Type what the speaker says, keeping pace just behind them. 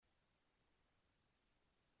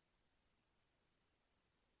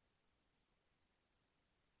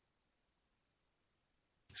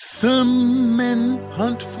Some men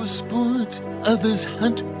hunt for sport, others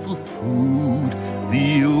hunt for food.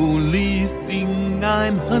 The only thing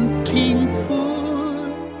I'm hunting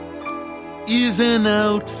for is an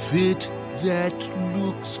outfit that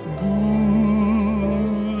looks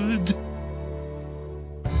good.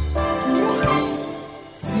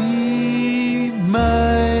 See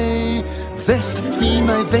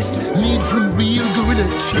my vest, made from real gorilla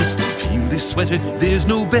chest. Feel this sweater, there's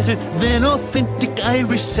no better than authentic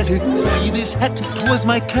Irish setter. See this hat, 'twas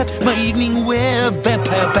my cat, my evening wear,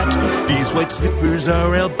 vampire bat. These white slippers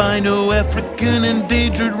are albino, African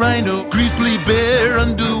endangered rhino, grizzly bear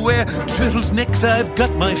underwear, turtles' necks, I've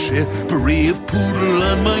got my share. Beret of poodle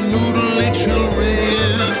on my noodle HL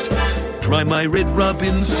wrist. Try my red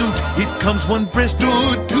robin suit, it comes one breast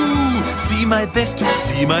or two. See my vest,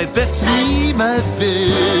 see my vest, see my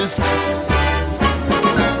vest.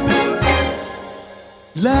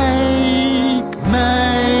 Like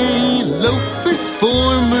my loafers,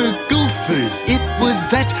 former gophers, it was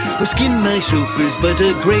that, or skin my chauffeurs, but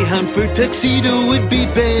a greyhound for tuxedo would be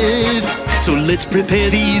best. So let's prepare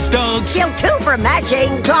these dogs. You two for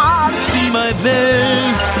matching dogs. See my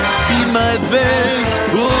vest, see my vest.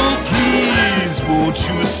 Oh, please, won't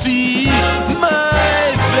you see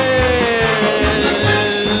my vest?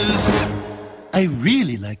 I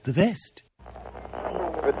really like the vest.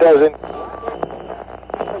 It doesn't.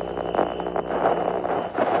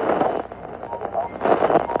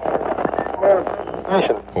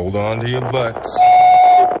 Hold on to your butts.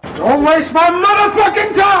 Don't waste my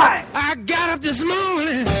motherfucking time! I got up this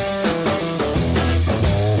morning,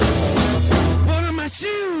 put on my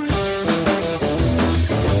shoes,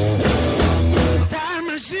 tied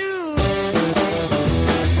my shoes,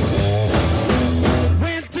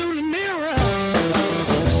 went to the mirror,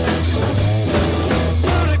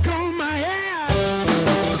 put a comb my hair,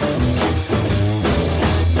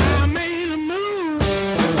 I made a move,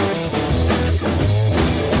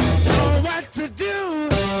 know what to do.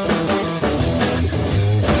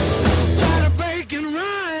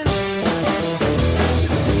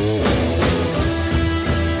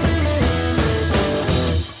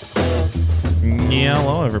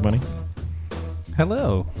 Hello, everybody.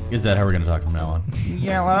 Hello. Is that how we're going to talk from now on?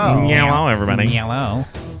 Hello. Hello, everybody. Hello.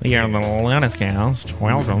 We are the Lotus Cast.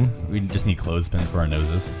 Welcome. We just need clothespins for our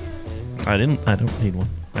noses. I don't need one.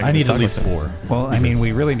 I need at least 4. Well, I mean,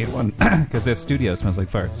 we really need one because this studio smells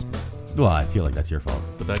like farts. Well, I feel like that's your fault.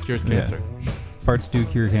 But that cures cancer. Yeah. Farts do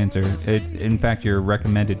cure cancer. In fact, you're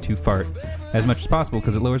recommended to fart as much as possible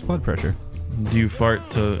because it lowers blood pressure. Do you fart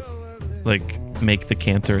to, like, make the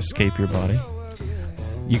cancer escape your body?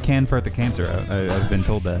 You can fart the cancer out. I've been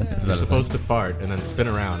told that. You're supposed to fart and then spin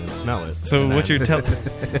around and smell it. So what you're telling...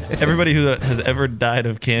 Everybody who has ever died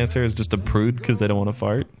of cancer is just a prude because they don't want to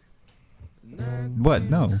fart? What?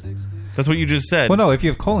 No. That's what you just said. Well, no, if you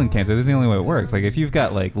have colon cancer, that's the only way it works. Like, if you've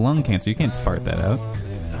got, like, lung cancer, you can't fart that out.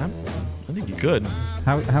 I think you could.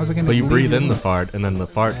 How's it going to... But you breathe in the fart, and then the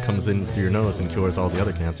fart comes in through your nose and cures all the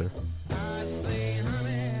other cancer.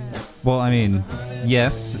 Well, I mean,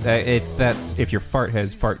 yes, if your fart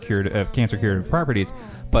has cancer curative properties,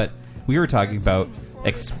 but we were talking about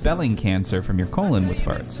expelling cancer from your colon with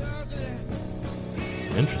farts.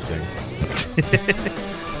 Interesting.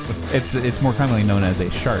 It's more commonly known as a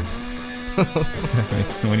shart.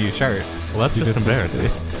 When you shart. Well, that's just embarrassing.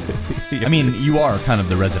 I mean, you are kind of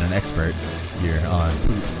the resident expert here on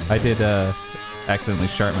poops. I did accidentally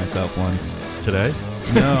shart myself once. Today?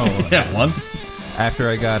 No. Yeah, once. After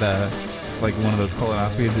I got like one of those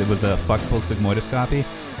colonoscopies, it was a flexible sigmoidoscopy,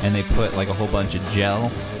 and they put like a whole bunch of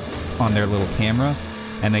gel on their little camera,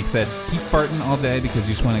 and they said, keep farting all day because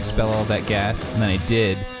you just want to expel all that gas. And then I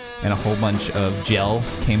did, and a whole bunch of gel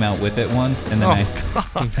came out with it once, and then I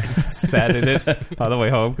sat in it on the way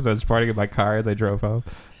home because I was farting in my car as I drove home.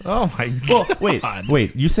 Oh my God. Well,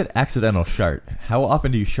 wait, you said accidental shart. How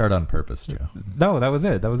often do you shart on purpose, Joe? No, that was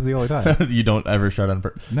it. That was the only time. You don't ever shart on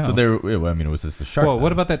purpose? No. So it was just a shart. Well,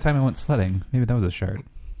 what about that time I went sledding? Maybe that was a shart.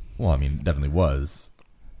 Well, I mean, definitely was.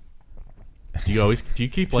 Do you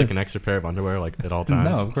keep like an extra pair of underwear like at all times?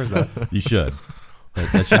 No, of course not. You should.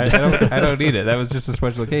 I don't need it. That was just a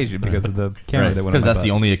special occasion because of the camera that went on my butt. Because that's the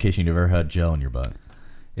only occasion you've ever had gel in your butt.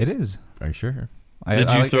 It is. Are you sure? Did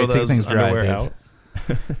you throw those underwear out?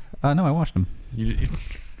 No, I washed them. You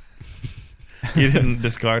didn't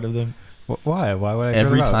discard of them? Why? Why would I?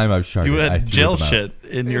 Every time I've sharted, you had I threw gel them shit out.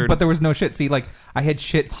 in your. But there was no shit. See, like I had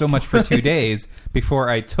shit so much for 2 days before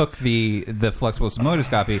I took the flexible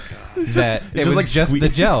sigmoidoscopy that it was like just the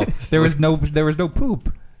gel. There was no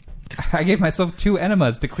poop. I gave myself 2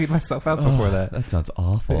 enemas to clean myself out before that. That sounds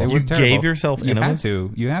awful. It You was terrible. gave yourself enemas?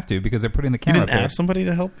 You have to because they're putting the You camera didn't up there. ask somebody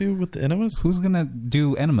to help you with the enemas? Who's going to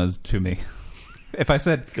do enemas to me? If I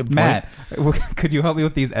said, Good point. Matt, could you help me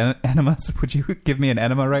with these enemas? Would you give me an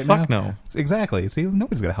enema right now? Fuck no. Exactly. See,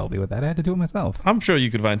 nobody's going to help me with that. I had to do it myself. I'm sure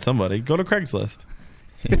you could find somebody. Go to Craigslist.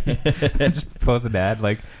 Just post an ad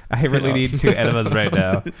like, I really need 2 enemas right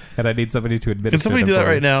now, and I need somebody to administer Can somebody them do that for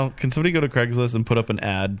me. right now? Can somebody go to Craigslist and put up an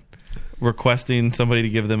ad requesting somebody to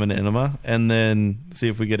give them an enema and then see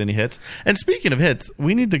if we get any hits? And speaking of hits,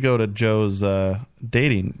 we need to go to Joe's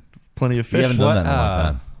dating Plenty of Fish. We haven't done that in a long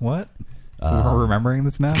time. What? We're remembering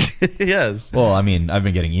this now? Yes. Well, I mean, I've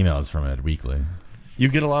been getting emails from it weekly. You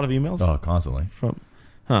get a lot of emails? Oh, constantly.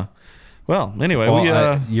 Huh. Well, anyway,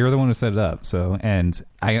 Well, you're the one who set it up, and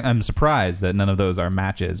I'm surprised that none of those are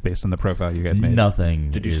matches based on the profile you guys made. Nothing.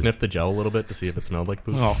 Did you sniff the gel a little bit to see if it smelled like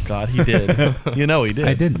poop? Oh, God, he did. You know he did.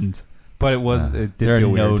 I didn't. But it did there are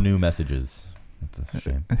feel no weird. new messages. That's a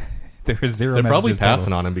shame. There was 0 They're messages probably passing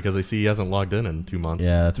total. on him because they see he hasn't logged in 2 months.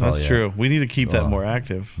 Yeah, that's probably true. We need to keep that more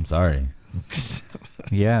active. I'm sorry.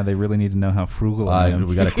 Yeah, they really need to know how frugal I am.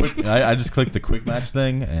 We got a quick. I just clicked the quick match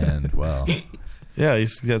thing, and well, Yeah,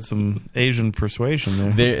 he's got some Asian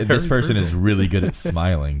persuasion there. this person is really good at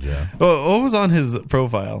smiling, Joe. Oh, what was on his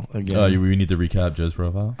profile again? Oh, we need to recap Joe's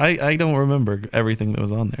profile. I don't remember everything that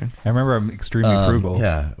was on there. I remember I'm extremely frugal.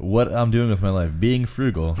 Yeah, what I'm doing with my life, being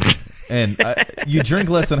frugal, and you drink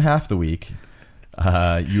less than half the week.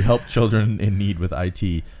 You help children in need with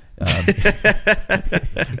IT. I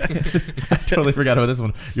totally forgot about this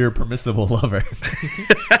one. You're a permissible lover.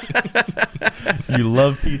 You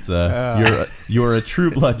love pizza. You're a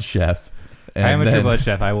true blood chef. And I am a true blood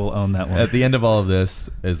chef. I will own that one. At the end of all of this,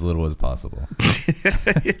 as little as possible.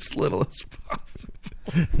 As little as possible.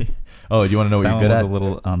 Oh, do you want to know what that you're one good was at? a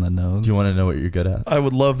little on the nose. Do you want to know what you're good at? I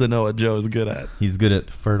would love to know what Joe is good at. He's good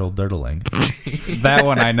at fertile dirtling. That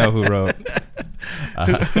one I know who wrote.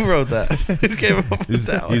 Who wrote that? Who came up with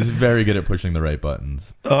that one? He's very good at pushing the right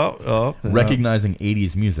buttons. Recognizing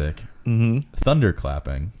 80s music.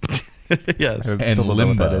 Thunderclapping. Yes. I And still don't know what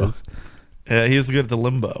limbo. that is. Yeah, he's good at the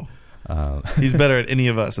limbo. He's better at any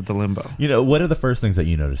of us at the limbo. You know, what are the first things that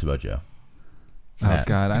you notice about Joe? Oh, Matt.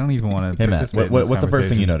 God, I don't even want to Hey, Matt, participate in this what's the first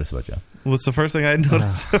thing you conversation. notice about Joe? What's the first thing I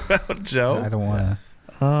noticed about Joe? I don't want to.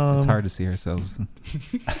 It's hard to see ourselves.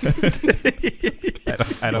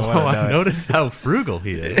 I don't want to I know it. noticed how frugal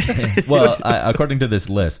he is. Well, according to this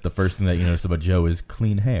list, the first thing that you notice about Joe is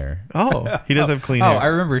clean hair. Oh, he does have clean Oh, hair. I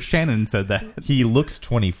remember Shannon said that. He looks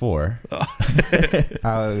 24.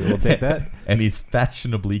 We'll take that. And he's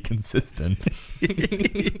fashionably consistent.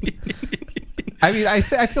 I mean, I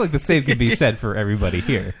feel like the same can be said for everybody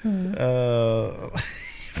here.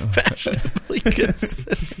 Fashionably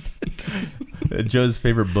consistent. Joe's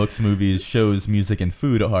favorite books, movies, shows, music, and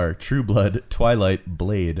food are True Blood, Twilight,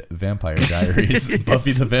 Blade, Vampire Diaries,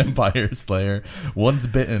 Buffy the Vampire Slayer, Once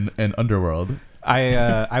Bitten, and Underworld.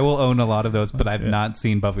 I will own a lot of those, but I've not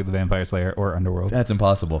seen Buffy the Vampire Slayer or Underworld. That's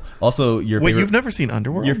impossible. Also, Wait, favorite, you've never seen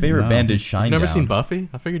Underworld? your favorite No. band is Shinedown. Never seen Buffy?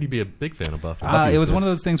 I figured you'd be a big fan of Buffy. It was one of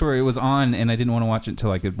those things where it was on, and I didn't want to watch it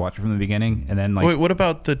until I could watch it from the beginning, and then like Wait, what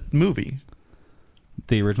about the movie?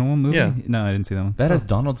 the original movie. Yeah. No, I didn't see that one. That has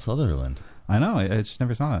Donald Sutherland. I know. I just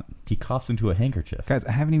never saw it. He coughs into a handkerchief. Guys,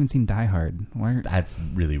 I haven't even seen Die Hard. Why? That's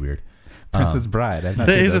really weird. Princess Bride. I've not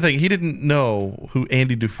seen Here's the those. thing. He didn't know who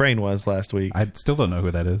Andy Dufresne was last week. I still don't know who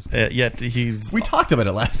that is. Yet he's... We talked about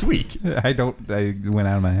it last week. I went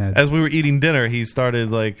out of my head. As we were eating dinner, he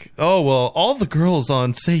started like, oh, well, all the girls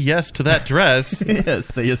on Say Yes to That Dress. Yes,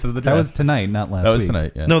 say yes to the That dress. was tonight, not last That was week.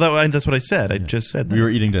 tonight, yeah. No, that's what I said. I just said that. We were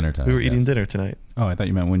eating dinner tonight. We were yes. eating dinner tonight. Oh, I thought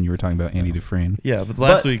you meant when you were talking about Andy Dufresne. Yeah, but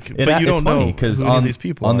last week... But you don't know because who any on of these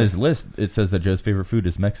people on are. this list, it says that Joe's favorite food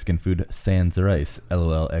is Mexican food, sans rice,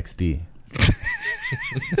 LOLXD.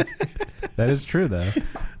 That is true, though.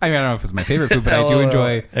 I mean, I don't know if it's my favorite food, but I do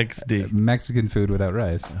enjoy XD. Mexican food without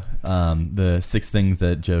rice. The 6 things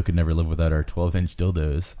that Joe could never live without are 12-inch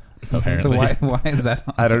dildos. Apparently. So why is that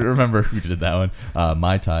on I don't remember who did that one.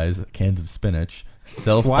 Mai Tais, cans of spinach,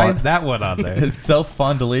 Why is that one on there?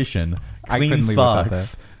 self-fondulation, I clean couldn't leave without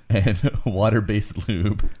socks, and water-based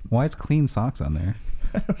lube. Why is clean socks on there?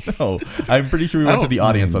 No, I'm pretty sure we went to the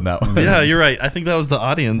audience on that one. Yeah, you're right. I think that was the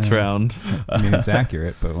audience round. I mean, it's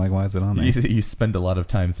accurate, but like, why is it on there? You spend a lot of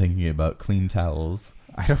time thinking about clean towels.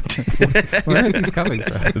 I don't. Where are these coming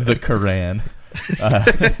from? The Quran,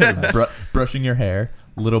 brushing your hair,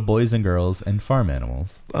 little boys and girls, and farm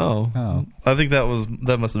animals. Oh. I think that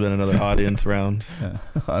must have been another audience round. Yeah.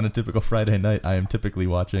 On a typical Friday night, I am typically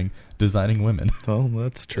watching Designing Women. Oh,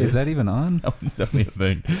 that's true. Is that even on? That one's definitely a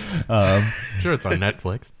thing. Sure, it's on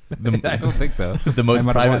Netflix. I don't think so. The most I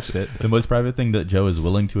might have watched private, it. the most private thing that Joe is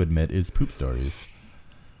willing to admit is poop stories.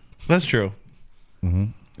 That's true. Mm-hmm.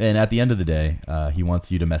 And at the end of the day, he wants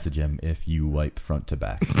you to message him if you wipe front to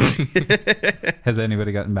back. Has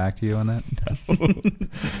anybody gotten back to you on that?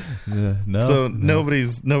 No. So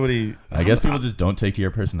nobody. I guess people just don't take to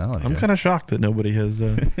your personality. I'm kind of shocked that nobody has.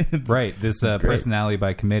 Right. This personality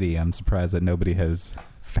by committee. I'm surprised that nobody has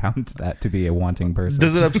found that to be a wanting person.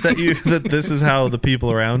 Does it upset you that this is how the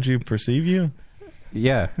people around you perceive you?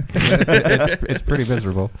 Yeah. It's pretty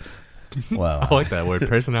miserable. Wow. I like that word,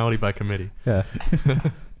 personality by committee. Yeah.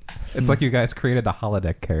 It's like you guys created a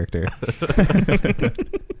holodeck character.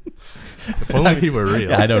 If only he were real.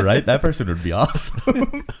 Yeah, I know, right? That person would be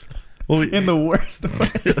awesome. Well, in the worst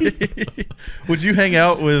way. Would you hang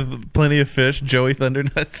out with Plenty of Fish, Joey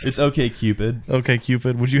Thundernuts? It's OK Cupid. OK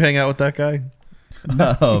Cupid. Would you hang out with that guy?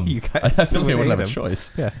 You guys I feel like I would wouldn't have hate a him.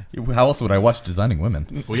 choice. Yeah. How else would I watch Designing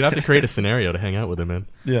Women? Well, you'd have to create a scenario to hang out with him in.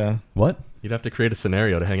 Yeah. What? You'd have to create a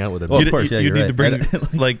scenario to hang out with him. Well, in. of course, yeah, you'd you're need right. to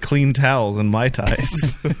bring like clean towels and Mai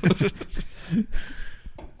Tais.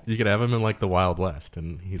 You could have him in like the Wild West,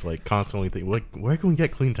 and he's like constantly thinking, "Where can we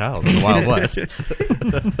get clean towels in the Wild West?"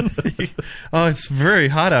 Oh, it's very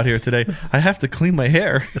hot out here today. I have to clean my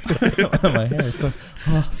hair. My hair is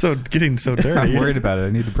so getting so I'm dirty. worried about it. I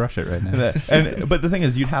need to brush it right now. but the thing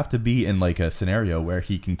is, you'd have to be in like a scenario where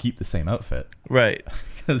he can keep the same outfit Right.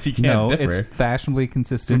 because he can't No, differ. it's fashionably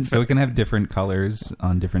consistent, so it can have different colors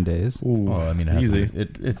on different days. Well, I mean, it has Easy. to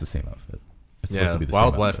be- it's the same outfit. It's supposed Yeah, to be the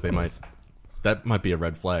Wild same West. outfit. They might. That might be a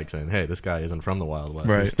red flag saying, "Hey, this guy isn't from the Wild West.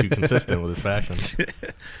 Right. He's too consistent with his fashion."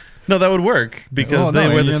 No, that would work because Well, they no,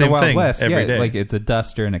 wear in the the same Wild thing West, every day. like it's a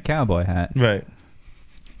duster and a cowboy hat. Right.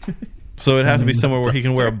 So it'd have to be somewhere where he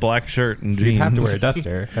can wear a black shirt and jeans. You'd have to wear a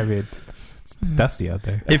duster. I mean, it's dusty out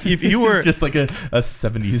there. If you were just like a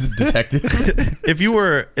 70s detective. if you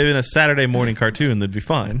were in a Saturday morning cartoon, that'd be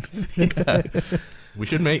fine. We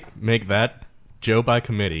should make that Joe by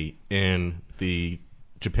committee in the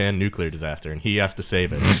Japan nuclear disaster, and he has to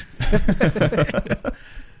save it.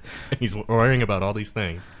 And he's worrying about all these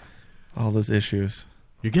things. All those issues.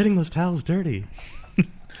 You're getting those towels dirty.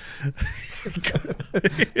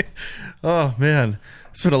 Oh man,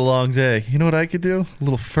 it's been a long day. You know what I could do? A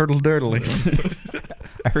little fertile dirtling.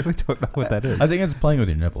 I really don't know what that is. I think it's playing with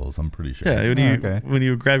your nipples. I'm pretty sure. Yeah, okay. when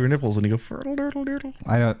you grab your nipples and you go fertile dirtle dirtle.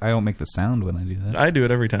 I don't make the sound when I do that. I do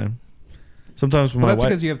it every time. Sometimes when Well, my that's wife,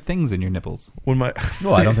 because you have things in your nipples. when my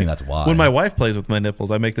No, I don't think that's why. when my wife plays with my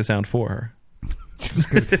nipples, I make the sound for her.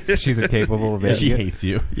 She's incapable of yeah, it. she hates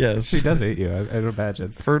you. Yes, She does hate you. I'd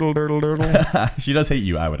imagine. fertile dirtle dirtle. She does hate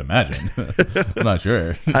you, I would imagine. I'm not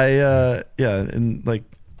sure. And like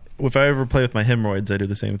if I ever play with my hemorrhoids, I do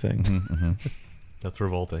the same thing. Mm-hmm. That's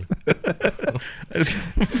revolting. I just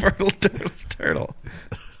fertile turtle.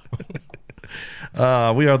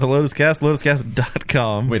 We are the Lotus Cast,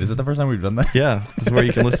 lotuscast.com. Wait, is it the first time we've done that? Yeah, this is where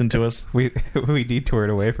you can listen to us. We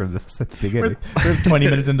detoured away from this at the beginning. We're 20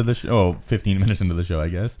 minutes into the show. Oh, 15 minutes into the show, I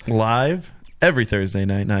guess. Live every Thursday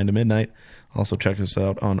night, 9 to midnight. Also check us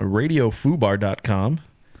out on radiofubar.com.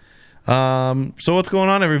 So what's going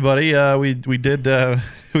on, everybody? We did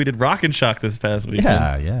Rock and Shock this past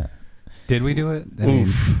weekend. Yeah. Did we do it? I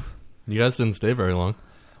Oof. mean, You guys didn't stay very long.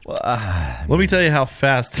 Well, Let me tell you how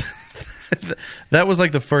fast. That was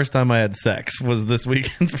like the first time I had sex, was this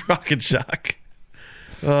weekend's Rock and Shock.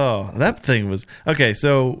 Oh, that thing was... Okay,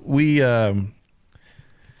 so we... I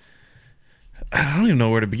don't even know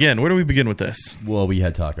where to begin. Where do we begin with this? well, we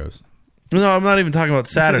had tacos. No, I'm not even talking about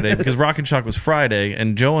Saturday because Rock and Shock was Friday,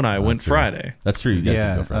 and Joe and I went That's true. Friday. That's true. You guys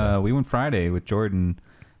did go Friday. we went Friday with Jordan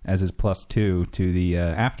as his +2 to the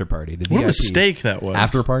after party. The What a VIP. mistake that was.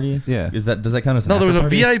 After party? Yeah. Does that count as an No, there was a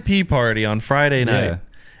after party? VIP party on Friday night. Yeah.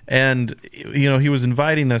 And, he was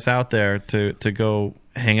inviting us out there to go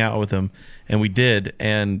hang out with him. And we did.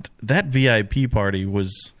 And that VIP party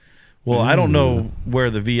was... Well, I don't know where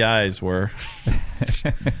the VIs were.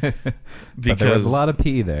 But there was a lot of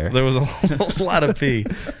pee there. There was a lot of pee.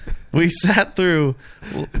 We sat through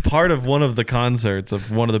part of one of the concerts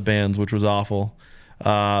of one of the bands, which was awful.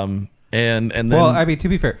 And then... Well, I mean, to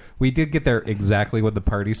be fair, we did get there exactly when the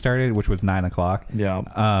party started, which was 9 o'clock. Yeah.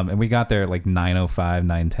 And we got there at like 9:05,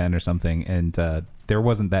 9:10 or something, and there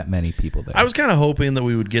wasn't that many people there. I was kind of hoping that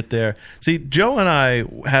we would get there. See, Joe and I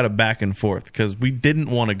had a back and forth because we didn't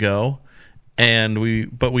want to go, and we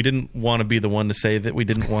didn't want to be the one to say that we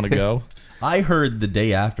didn't want to go. I heard the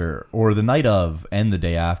day after, or the night of, and the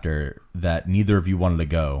day after, that neither of you wanted to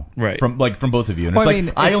go. Right. From both of you. And Well, it's I mean,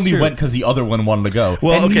 like, I it's only true. went because the other one wanted to go.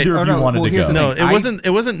 Well, and okay. neither of you wanted to here's go. the No, thing. it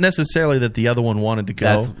wasn't necessarily that the other one wanted to go.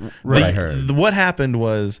 That's what I The- heard. What happened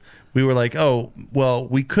was we were like, oh, well,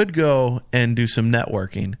 we could go and do some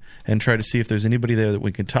networking and try to see if there's anybody there that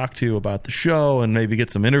we can talk to about the show and maybe get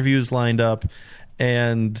some interviews lined up.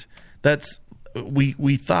 And that's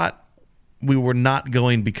we thought we were not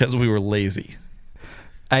going because we were lazy.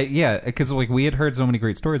 Because like we had heard so many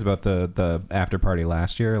great stories about the after party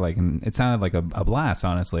last year, like, and it sounded like a blast,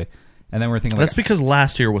 honestly. And then we're thinking, like, That's because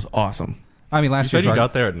last year was awesome. I mean, You last said year you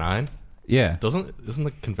got there at 9? yeah, Isn't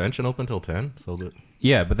the convention open till 10? So that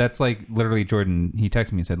yeah, but that's like literally Jordan. He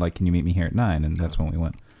texted me and said, like, can you meet me here at 9? And that's when we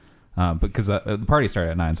went. Because the party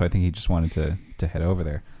started at 9, so I think he just wanted to head over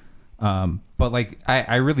there. But like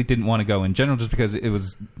I really didn't want to go in general, just because it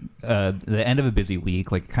was the end of a busy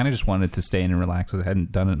week. Like, kind of just wanted to stay in and relax, because I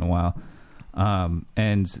hadn't done it in a while. And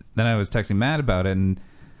then I was texting Matt about it, and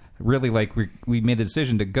really, like, we made the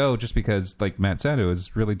decision to go just because, like Matt said, it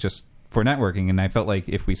was really just for networking. And I felt like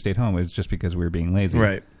if we stayed home, it was just because we were being lazy.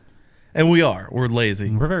 Right. And we're lazy.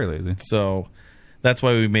 We're very lazy. So that's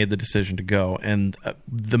why we made the decision to go. And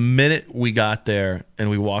the minute we got there and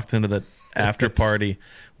we walked into the after party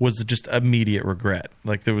was just immediate regret.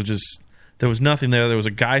 Like, there was nothing there. There was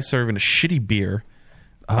a guy serving a shitty beer.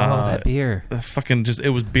 Oh, that beer. It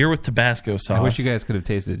was beer with Tabasco sauce. I wish you guys could have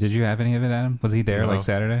tasted it. Did you have any of it, Adam? Was he there No. like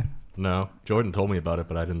Saturday? No, Jordan told me about it,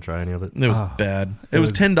 but I didn't try any of it. It was bad. It was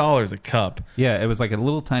 $10 a cup. Yeah, it was like a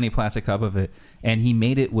little tiny plastic cup of it, and he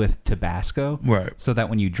made it with Tabasco, Right. so that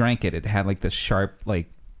when you drank it, it had like this sharp, like,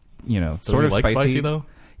 So sort you of like spicy though?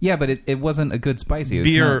 Yeah, but it wasn't a good spicy. It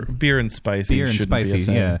was Beer and spicy. beer and shouldn't be a spicy,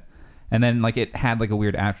 thing. yeah. And then like it had like a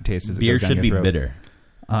weird aftertaste. As it Beer goes down should your be throat. bitter.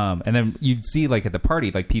 And then you'd see like at the party,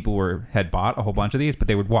 like people had bought a whole bunch of these, but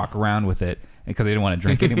they would walk around with it because they didn't want to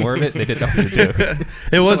drink any more of it. They didn't know what to do.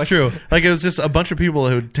 It was true. Like, it was just a bunch of people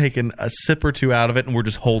who had taken a sip or two out of it and were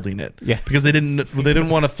just holding it. Yeah. Because they didn't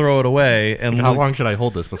want to throw it away. And How long should I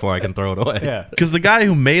hold this before I can throw it away? Yeah, Because the guy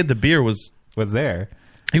who made the beer was there.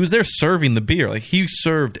 he was there serving the beer. Like, he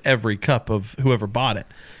served every cup of whoever bought it.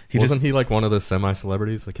 Wasn't he like one of the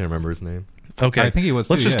semi-celebrities? I can't remember his name. Okay, I think he was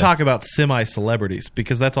Let's too, just yeah. talk about semi-celebrities,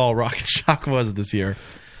 because that's all Rock and Shock was this year.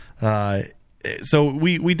 So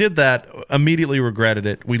we did that. Immediately regretted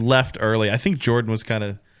it. We left early. I think Jordan was kind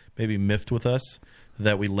of maybe miffed with us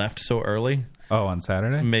that we left so early. Oh, on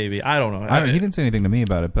Saturday? Maybe, I don't know. He didn't say anything to me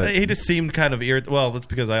about it, but He just seemed kind of irritated. Well, that's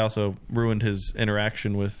because I also ruined his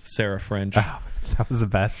interaction with Sarah French. Oh, that was the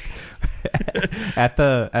best. at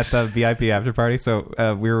the VIP after party.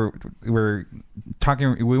 So we were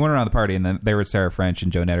talking. We went around the party, and then there was Sarah French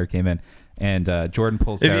and Joe Netter came in, and Jordan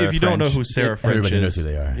pulls Sarah. If you don't know French- who Sarah French Everybody is, knows who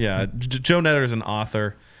they are. Yeah, Joe Netter is an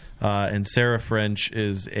author, and Sarah French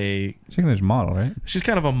is she's an English model, right? she's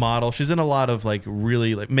kind of a model. She's in a lot of like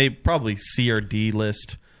really like probably C or D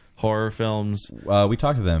list horror films. We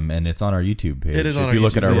talked to them, and it's on our YouTube page. It is on if our you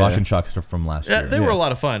look YouTube at our page. Rock and Shock stuff from last Yeah, year. they were a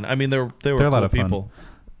lot of fun. I mean, they were They're a cool lot of fun. people.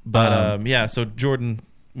 But yeah, so Jordan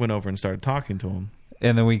went over and started talking to him.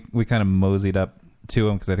 And then we kind of moseyed up to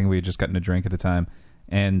him because I think we had just gotten a drink at the time.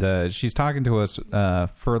 And she's talking to us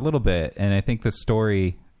for a little bit. And I think the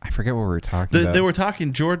story, I forget what we were talking about. They were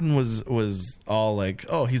talking. Jordan was all like,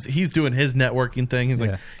 "Oh, he's doing his networking thing." He's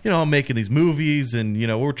like, Yeah. I'm making these movies, and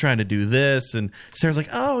we're trying to do this. And Sarah's like,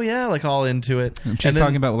 "Oh yeah," like all into it. And she's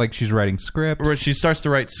talking about like she's writing scripts. where she starts to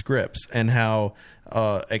write scripts and how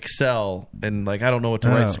Excel and like I don't know what to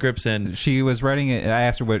write scripts in. She was writing it. I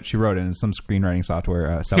asked her what she wrote in some screenwriting software,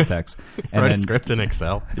 Celtex. And Write a then script in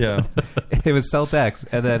Excel. Yeah, it was Celtex.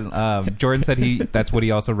 And then Jordan said that's what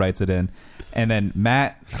he also writes it in. And then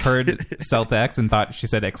Matt heard Celtex and thought she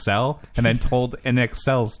said Excel, and then told an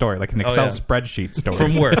Excel story, like an Excel spreadsheet story.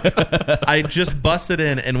 from work. I just busted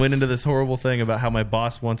in and went into this horrible thing about how my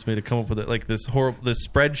boss wants me to come up with this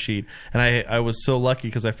spreadsheet, and I was so lucky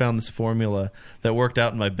because I found this formula that worked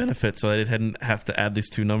out in my benefit, so I didn't have to add these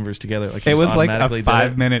two numbers together. Like It just was like a automatically did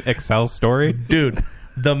it. 5-minute Excel story. Dude.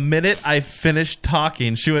 The minute I finished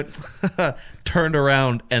talking, she went, turned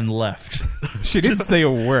around and left. She didn't say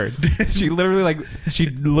a word. She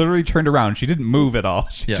literally turned around. She didn't move at all.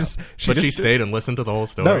 She She stayed and listened to the whole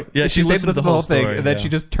story. No, Yeah, she she listened listened to the whole thing, story, and then yeah. she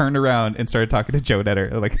just turned around and started talking to Joe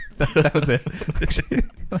Netter. Like that was it.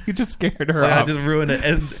 You just scared her I off. just ruined it.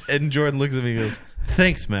 And Jordan looks at me and goes,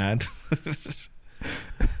 "Thanks, man."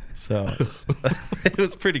 So it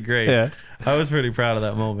was pretty great. Yeah. I was pretty proud of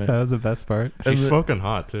that moment. That was the best part. She's smoking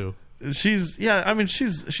hot too. She's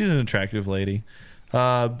an attractive lady.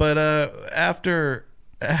 But after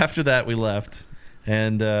that, we left.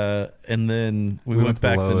 And then we went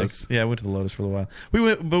back the next. Yeah, I went to the Lotus for a while.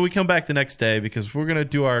 We come back the next day because we're gonna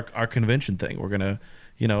do our convention thing. We're gonna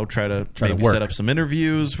try to set up some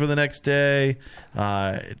interviews for the next day.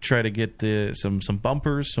 Try to get some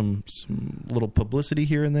bumpers, some little publicity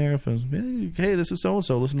here and there. Hey, this is so and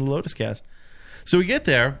so. Listen to the Lotus Cast. So we get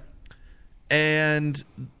there, and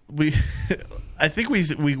I think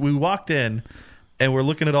we walked in, and we're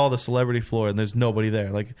looking at all the celebrity floor, and there's nobody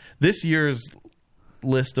there. Like this year's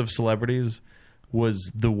list of celebrities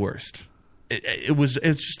was the worst.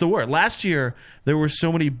 It's just the worst. Last year there were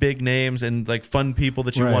so many big names and like fun people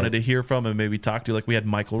that you wanted to hear from and maybe talk to. Like we had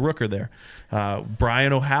Michael Rooker there,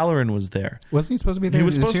 Brian O'Halloran was there. Wasn't he supposed to be there? He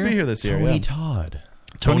was supposed to be here this year.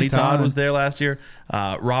 Tony Todd was there last year.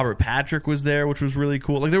 Robert Patrick was there, which was really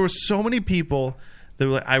cool. Like there were so many people.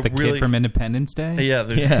 The kid from Independence Day? Yeah.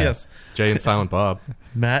 Yes. Jay and Silent Bob.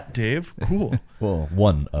 Matt, Dave, cool. Well,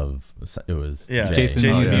 one of it was Jason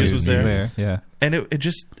Mewes was there. Yeah. And it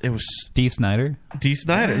was D. Snyder. Yeah.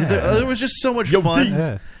 There was just so much fun.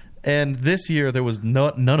 Yeah. And this year there was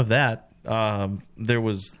none of that. There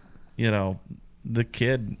was, the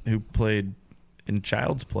kid who played in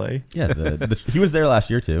Child's Play. Yeah, he was there last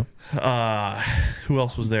year too. Who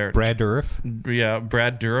else was there? Brad Dourif. Yeah,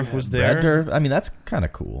 Brad Dourif was there. Brad Dourif. I mean, that's kind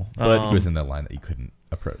of cool, but he was in that line that you couldn't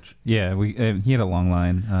approach. Yeah, he had a long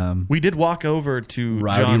line. We did walk over to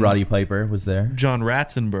Roddy Piper was there. John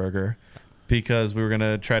Ratzenberger, because we were going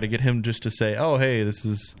to try to get him just to say, "Oh, hey, this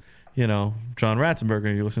is John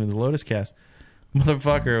Ratzenberger. You're listening to the Lotus Cast."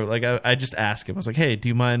 Motherfucker, like I just asked him. I was like, "Hey, do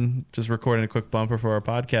you mind just recording a quick bumper for our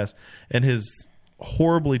podcast?" And his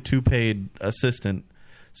horribly paid assistant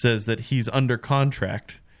says that he's under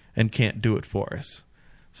contract and can't do it for us.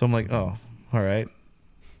 So I'm like, oh, all right.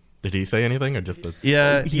 Did he say anything or just the...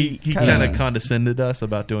 Yeah, he kind of condescended us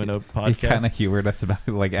about doing a podcast. He kind of humored us about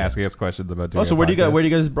asking us questions about doing. So where do you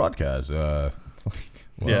guys broadcast? Yeah.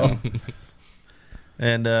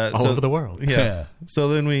 And all over the world. Yeah. So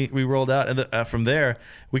then we rolled out, and from there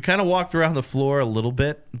we kind of walked around the floor a little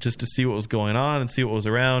bit just to see what was going on and see what was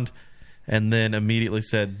around. And then immediately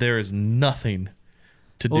said, "There is nothing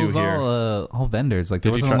to do here." All vendors. Like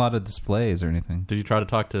there wasn't a lot of displays or anything. Did you try to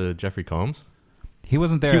talk to Jeffrey Combs? He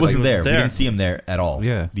wasn't there. He wasn't there. We didn't see him there at all.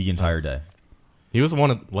 Yeah. The entire day. He was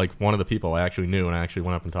one of the people I actually knew and I actually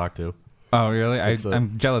went up and talked to. Oh really?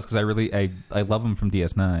 I'm jealous because I love him from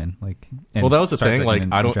DS9. Well, that was the thing. Like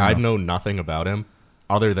I know nothing about him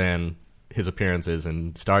other than his appearances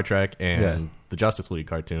in Star Trek and the Justice League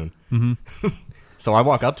cartoon. Mm-hmm. So I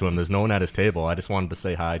walk up to him. There's no one at his table. I just wanted to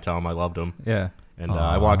say hi, tell him I loved him. Yeah. And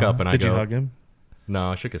I walk up and I go... Did you hug him?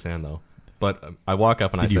 No, I shook his hand, though. But I walk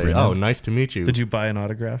up and I say, "Oh, nice to meet you." Did you buy an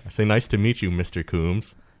autograph? I say, "Nice to meet you, Mr.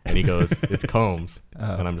 Coombs." And he goes, "It's Combs."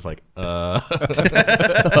 And I'm just like, Oh,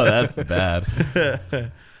 that's bad.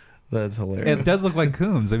 That's hilarious. It does look like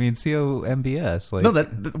Coombs. I mean, COMBS. No,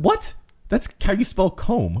 what? That's how you spell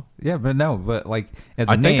comb. Yeah, but as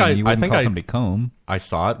a name, you wouldn't call somebody Comb. I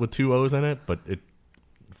saw it with 2 O's in it, but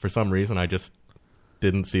for some reason, I just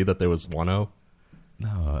didn't see that there was 1 O.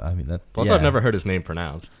 No, I mean that. Plus, I've never heard his name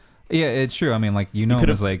pronounced. Yeah, it's true. I mean, him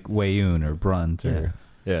as Wayoon or Brunt or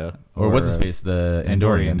or what's his face, the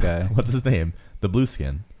Andorian guy. What's his name? The blue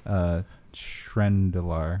skin.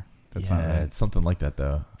 Shrendalar. That's not right. It's something like that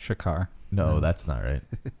though. Shakar. No, that's not right.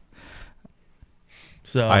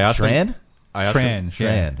 So I asked Shran?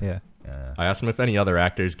 Shran. Yeah. I asked him if any other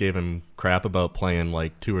actors gave him crap about playing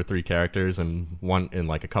 2 or 3 characters and one in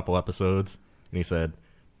a couple episodes, and he said,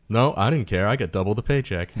 "No, I didn't care. I get double the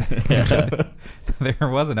paycheck." There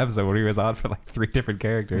was an episode where he was on for 3 different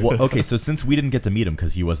characters. Well, okay, so since we didn't get to meet him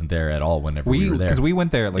because he wasn't there at all whenever we were there, because we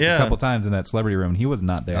went there a couple times in that celebrity room, and he was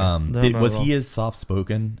not there. Was he as soft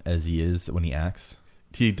spoken as he is when he acts?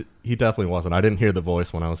 He definitely wasn't. I didn't hear the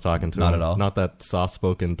voice when I was talking to him. Not at all. Not that soft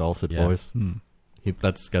spoken dulcet voice.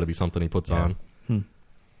 That's got to be something he puts on.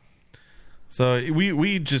 So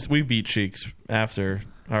we beat cheeks after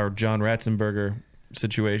our John Ratzenberger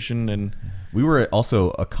situation, and we were also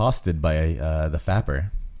accosted by the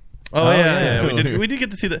Fapper. Oh yeah. We did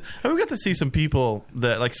get to see that. We got to see some people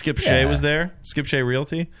that Skip Shea was there. Skip Shea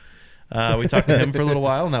Realty. We talked to him for a little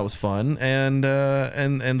while, and that was fun. And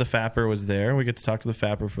the Fapper was there. We get to talk to the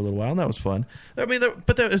Fapper for a little while, and that was fun. I mean,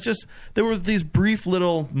 there were these brief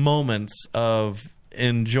little moments of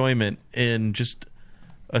enjoyment in just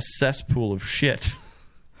a cesspool of shit.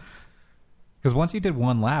 Because once you did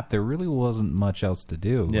one lap, there really wasn't much else to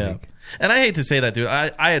do. Yeah, and I hate to say that, dude.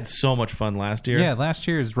 I had so much fun last year. Yeah, last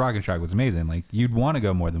year's Rocket Shock was amazing. You'd want to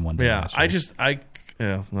go more than one day. Yeah, I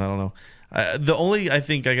don't know. The only, I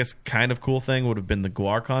guess, kind of cool thing would have been the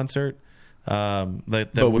Guar concert. That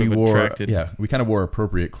would have attracted. Yeah, we kind of wore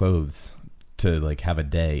appropriate clothes to like have a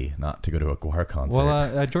day, not to go to a Guar concert.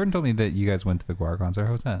 Well, Jordan told me that you guys went to the Guar concert.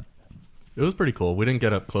 How was that? It was pretty cool. We didn't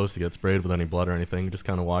get up close to get sprayed with any blood or anything. We just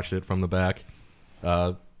kind of watched it from the back.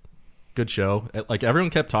 Good show. Like everyone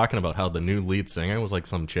kept talking about how the new lead singer was like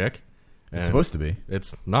some chick. It's supposed to be.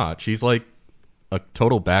 It's not. She's like a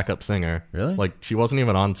total backup singer. Really? Like she wasn't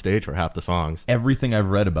even on stage for half the songs. Everything I've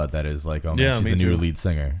read about that is like, oh man, she's the new lead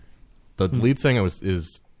singer. The lead singer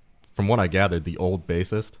is, from what I gathered, the old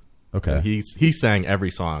bassist. Okay. And he sang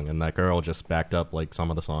every song, and that girl just backed up like some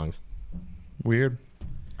of the songs. Weird.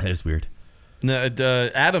 It is weird. No,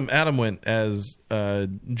 Adam went as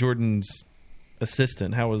Jordan's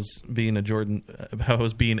assistant. How was being a Jordan's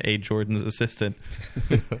assistant?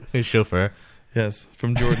 His chauffeur. Yes,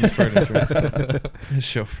 from Jordan's Furniture. His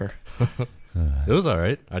chauffeur. It was all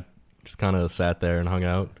right. I just kind of sat there and hung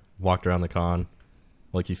out, walked around the con.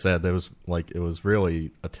 Like you said, it was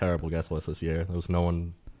really a terrible guest list this year. There was no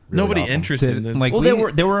one. Really Nobody awesome. interested in this. Well,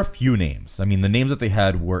 there were a few names. I mean, the names that they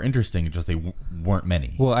had were interesting, just they weren't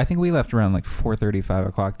many. Well, I think we left around like 4:30, 5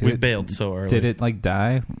 o'clock. We bailed so early. Did it like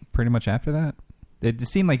die pretty much after that? It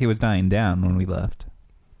seemed like it was dying down when we left.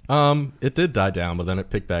 It did die down, but then it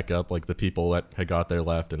picked back up. Like the people that had got there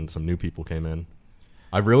left, and some new people came in.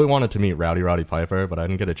 I really wanted to meet Roddy Piper, but I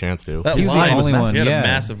didn't get a chance to. That He was line the was only massive. one. He had Yeah. a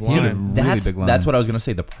massive He had a line. really big line. That's what I was going to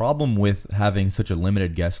say. The problem with having such a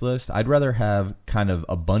limited guest list, I'd rather have kind of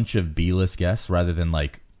a bunch of B-list guests rather than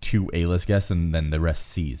like 2 A-list guests and then the rest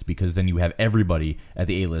C's, because then you have everybody at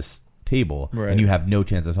the A-list table and you have no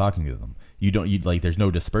chance of talking to them. There's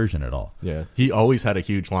no dispersion at all. Yeah, he always had a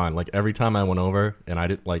huge line. Like every time I went over, and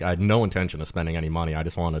I had no intention of spending any money. I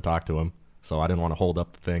just wanted to talk to him, so I didn't want to hold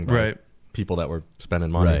up the thing. By people that were spending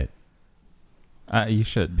money. Right. You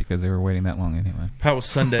should, because they were waiting that long anyway. How was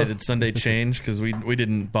Sunday? Did Sunday change? Because we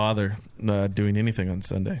didn't bother doing anything on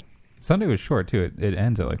Sunday. Sunday was short too. It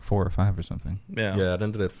ends at like 4 or 5 or something. Yeah, it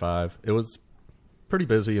ended at 5. It was pretty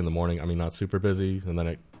busy in the morning. I mean, not super busy, and then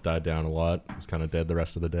it died down a lot. It was kind of dead the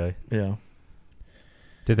rest of the day. Yeah.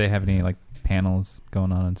 Did they have any like panels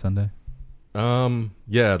going on Sunday?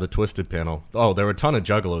 Yeah, the Twisted panel. Oh, there were a ton of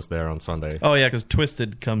juggalos there on Sunday. Oh yeah, because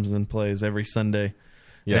Twisted comes and plays every Sunday.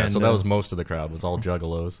 Yeah, and, so that was most of the crowd. Was all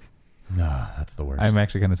juggalos. Nah, that's the worst. I'm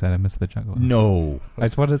actually kind of sad I missed the Juggalos. No. I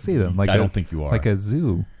just wanted to see them. Like I don't think you are. Like a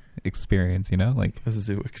zoo experience, you know? Like a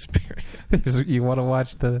zoo experience. You want to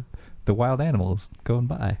watch the wild animals going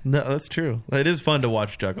by. No, that's true. It is fun to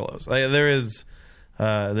watch juggalos.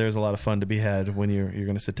 There's a lot of fun to be had when you're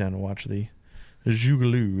going to sit down and watch the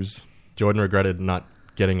juggalos. Jordan regretted not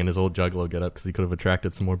getting in his old juggalo getup because he could have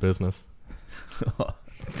attracted some more business.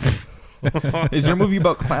 Is your movie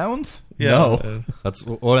about clowns? Yeah. No. That's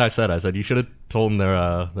what I said. I said you should have told them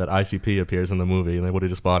that ICP appears in the movie, and they would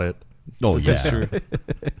have just bought it. Oh, This yeah. is true.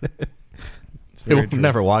 They will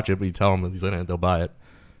never watch it, but you tell them he's in it, they'll buy it.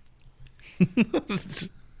 It's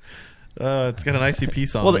got an ICP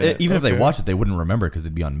song. Well, in it. even if they Okay. watch it, they wouldn't remember because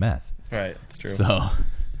they'd be on meth. Right, that's true. So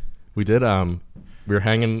We did. We were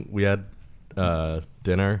hanging. We had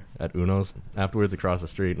dinner at Uno's afterwards across the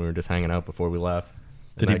street, and we were just hanging out before we left.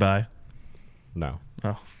 Did he buy? No.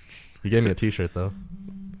 Oh. He gave me a T-shirt though.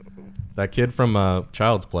 That kid from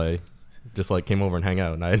Child's Play just like came over and hung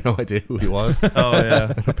out, and I had no idea who he was. Oh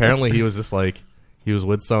yeah. Apparently, he was just like he was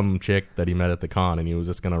with some chick that he met at the con, and he was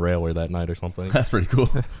just gonna rail her that night or something. that's pretty cool.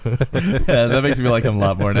 Yeah, that makes me like him a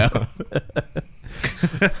lot more now.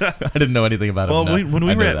 I didn't know anything about him. Well, now. when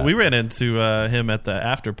I know that. we ran into him at the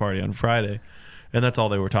after party on Friday, and that's all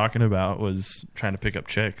they were talking about was trying to pick up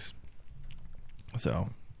chicks. So,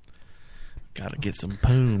 gotta get some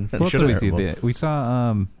poon. What else did we see? We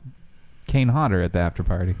saw Kane Hodder at the after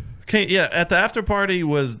party. Yeah, at the after party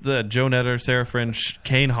was the Joe Netter, Sarah French,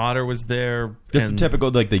 Kane Hodder was there. Just a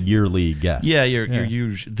typical like the yearly guest. Yeah, your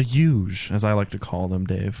the huge, as I like to call them,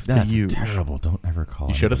 Dave. That's the huge. terrible. Don't ever call.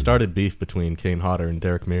 You should have started beef between Kane Hodder and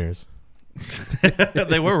Derek Mears.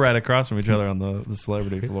 They were right across from each other on the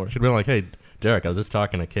celebrity floor. Should have been like, "Hey, Derek, I was just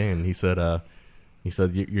talking to Kane. He said,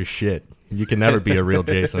 you're shit. You can never be a real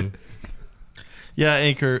Jason." Yeah,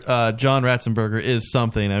 anchor John Ratzenberger is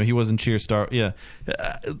something. I mean, he wasn't cheer star. Yeah,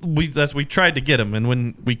 we tried to get him, and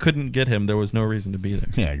when we couldn't get him, there was no reason to be there.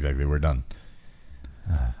 Yeah, exactly. We're done.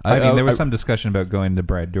 I mean, there was some discussion about going to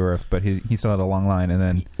Brad Dourif, but he still had a long line, and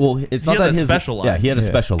then it's he not had that a special line. Yeah, he had a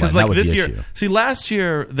special line. Because That like was this the year, issue. see, last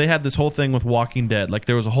year they had this whole thing with Walking Dead. Like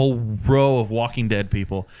there was a whole row of Walking Dead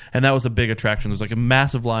people, and that was a big attraction. There was like a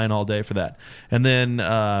massive line all day for that. And then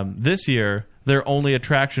this year, their only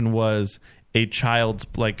attraction was a child's,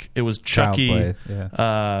 like, it was Child Chucky play,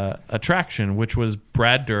 yeah. attraction, which was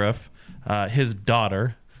Brad Dourif, his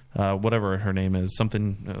daughter, whatever her name is,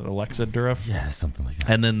 something Alexa Dourif, Yeah, something like that.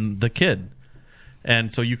 and then the kid.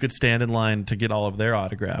 And so you could stand in line to get all of their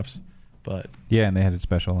autographs. But Yeah, and they had a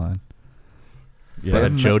special line. Yeah, they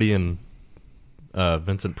had Jody and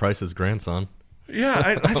Vincent Price's grandson.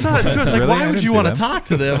 yeah, I saw it too. I was like, Really? why I would didn't you see want to them. talk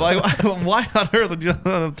to them? Like, why on earth would you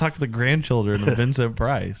want to talk to the grandchildren of Vincent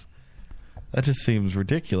Price? That just seems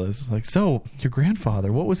ridiculous. Like, so your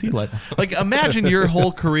grandfather, what was he like? Like, imagine your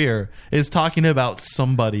whole career is talking about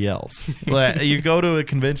somebody else. Like, you go to a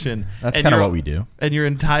convention. That's and kind of you're- what we do. And your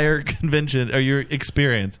entire convention or your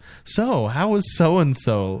experience. So, how was so and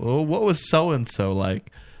so? What was so and so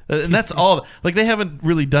like? And that's all. Like, they haven't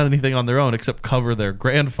really done anything on their own except cover their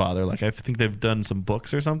grandfather. Like, I think they've done some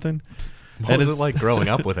books or something. What was it like growing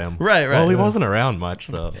up with him? Right. Well, he right. wasn't around much,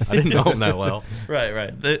 so I didn't know him that well.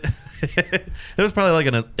 Right. It was probably like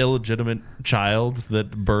an illegitimate child that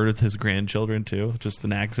birthed his grandchildren too. Just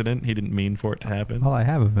an accident. He didn't mean for it to happen. All I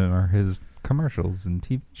have of him are his commercials and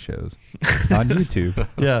TV shows on YouTube.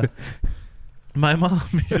 Yeah. My mom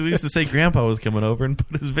used to say Grandpa was coming over and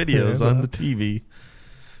put his videos on the TV.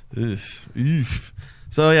 Oof.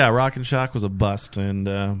 So yeah, Rock and Shock was a bust, and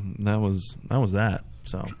that was that.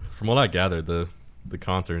 So From what I gathered, the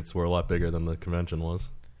concerts were a lot bigger than the convention was.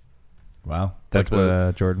 Wow. That's Like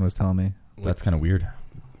what Jordan was telling me. That's kind of weird.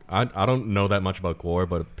 I don't know that much about Gore,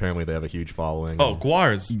 but apparently they have a huge following.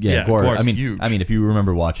 Guar's Gore. Guar's I mean, huge. if you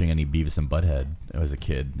remember watching any Beavis and Butthead as a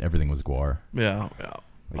kid, everything was Gore. yeah.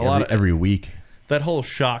 Like every week. That whole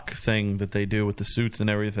shock thing that they do with the suits and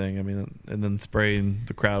everything. I mean, and then spraying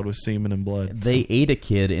the crowd with semen and blood. They ate a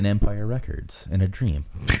kid in Empire Records in a dream.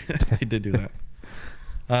 They did do that.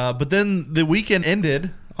 But then the weekend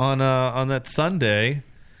ended on that Sunday,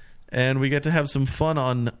 and we get to have some fun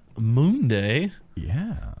on Moon Day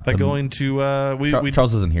Yeah. by going to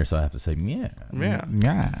Charles isn't here, so I have to say, yeah.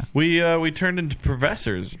 Yeah. we turned into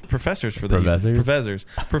professors for the Professors?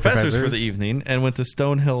 professors for the evening, and went to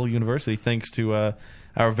Stonehill University thanks to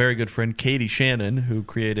our very good friend Katie Shannon, who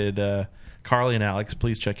created Carly and Alex.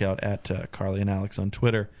 Please check out at Carly and Alex on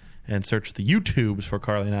Twitter and search the YouTubes for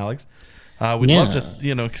Carly and Alex. We'd love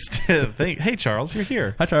to, think, hey Charles, you're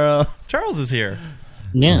here. Hi, Charles. Charles is here.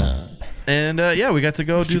 Yeah. And we got to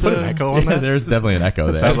go do Put an echo on Yeah, that? there's definitely an echo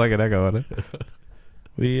That there. sounds like an echo on it.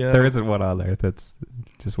 We There isn't one on there. That's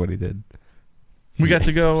just what he did. we got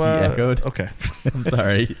to go. He echoed. Okay. I'm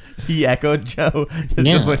sorry. He echoed, Joe. This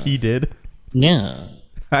Yeah. is what he did. Yeah.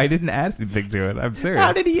 I didn't add anything to it. I'm serious.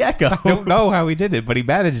 How did he echo? I don't know how he did it, but he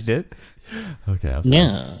managed it. Okay, I'm sorry.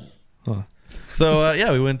 Yeah.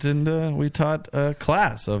 So we went and we taught a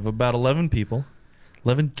class of about 11 people,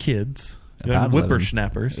 11 kids, About 11.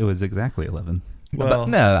 whippersnappers. It was exactly 11. Well,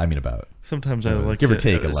 No, I mean about. sometimes I like give to or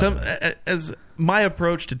take 11. as my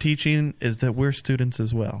approach to teaching is that we're students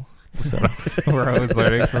as well. So We're always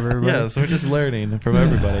learning from everybody. yeah, so we're just learning from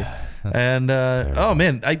everybody. And oh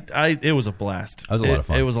man, it was a blast. That was a lot of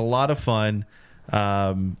fun. It was a lot of fun.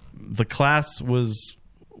 The class was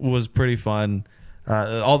pretty fun.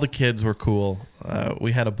 All the kids were cool.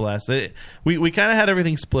 We had a blast. We kind of had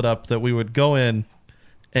everything split up that we would go in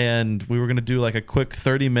and we were going to do like a quick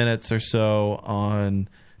 30 minutes or so on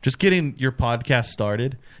just getting your podcast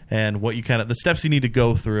started and what you the steps you need to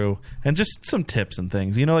go through and just some tips and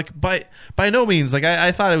things. You know, like by no means, like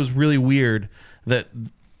I thought it was really weird that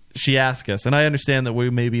she asked us, and I understand that we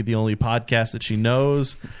may be the only podcast that she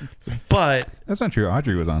knows, but That's not true.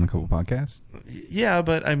 Audrey was on a couple podcasts. yeah,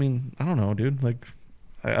 but I mean, I don't know, dude. Like,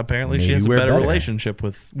 apparently she Maybe has a we're better better. relationship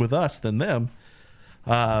with us than them.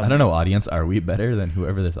 I don't know, audience. Are we better than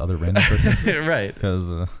whoever this other random person is? Right.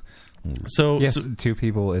 Because So, Yes, so- 2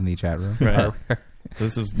 people in the chat room. Right.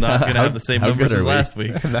 this is not going to have the same how numbers good as are we? last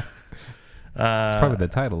week. It's probably the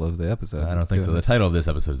title of the episode. I don't think so. The title of this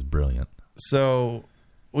episode is brilliant. So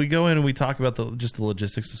we go in and we talk about just the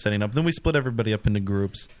logistics of setting up. Then we split everybody up into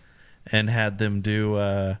groups and had them do,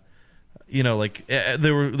 there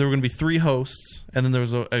were going to be 3 hosts, and then there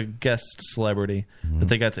was a guest celebrity that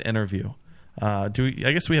they got to interview. I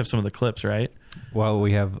guess we have some of the clips, right? Well,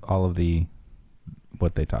 we have all of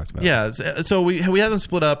what they talked about. Yeah, so we had them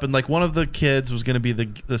split up, and like one of the kids was going to be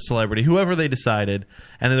the celebrity, whoever they decided,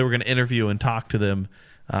 and then they were going to interview and talk to them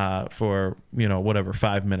for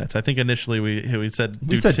 5 minutes. I think initially we said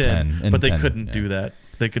do 10, and but they 10, couldn't yeah. do that.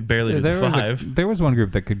 They could barely do There was 5. there was one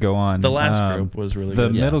group that could go on. The last group was really the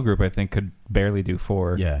good. Yeah. middle group, I think, could barely do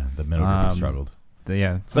 4. Yeah, the middle group struggled.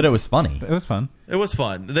 Yeah, But it was funny. it was fun. It was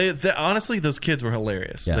fun. They honestly, those kids were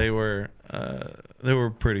hilarious. Yeah. They were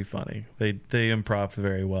pretty funny. They improv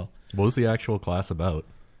very well. What was the actual class about?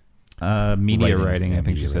 Media writing, I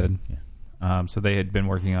think she said. Yeah. So they had been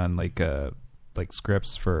working on like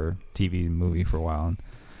scripts for TV and movie for a while, and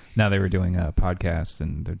now they were doing a podcast,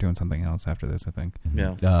 and they're doing something else after this, I think.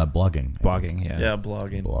 Yeah. Blogging. Blogging, yeah. Yeah,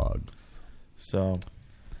 blogging. Blogs. So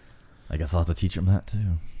I guess I'll have to teach them that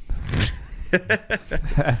too.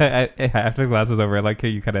 After the class was over, I like how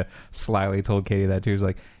you kind of slyly told Katie that too. She was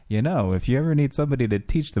like, if you ever need somebody to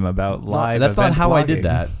teach them about live that's not event how blogging. I did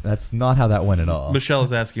that. That's not how that went at all. Michelle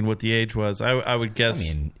is asking what the age was. I would guess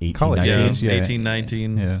 18, College 19. age, yeah. 18,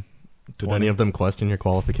 19. Yeah. Did any of them question your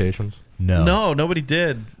qualifications? No. No, nobody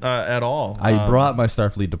did at all. I brought my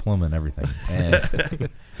Starfleet diploma and everything, and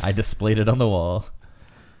I displayed it on the wall.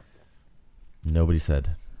 Nobody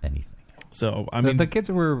said anything. So, I mean... The kids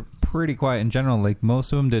were pretty quiet in general. Like,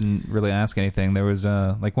 most of them didn't really ask anything. There was,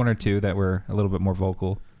 like, one or two that were a little bit more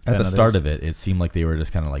vocal. At the start of it, it seemed like they were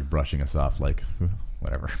just kind of, like, brushing us off, like,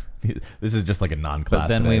 whatever. This is just like a non-class But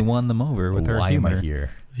then today. we won them over with our Why humor. am I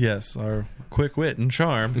here? Yes, our quick wit and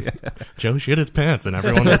charm. Joe shit his pants, and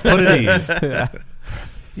everyone was put at ease.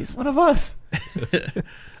 He's one of us.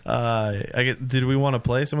 Did we want to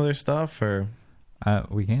play some of their stuff, or...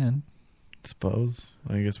 We can. Suppose.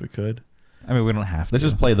 I guess we could. I mean, we don't have to. Let's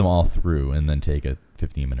just play them all through and then take a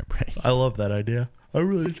 15-minute break. I love that idea. I'm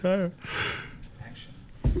really tired.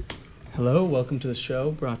 Hello, welcome to the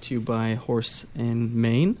show, brought to you by Horse and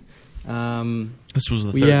Mane. This was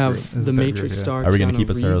the we third have group. the Matrix star. Are we going to Keanu keep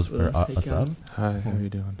us Reeves us with us. Hey, up? Hi, how are you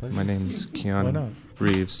doing? My name's Keanu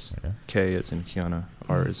Reeves. Okay. K is in Keanu,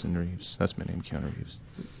 R is in Reeves. That's my name, Keanu Reeves.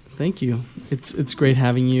 Thank you. It's great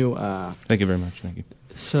having you. Thank you very much. Thank you.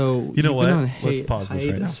 So you know you've what? been on Let's pause this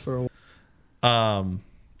right now. for a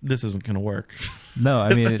this isn't going to work. No,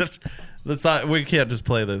 I mean... Let's not. We can't just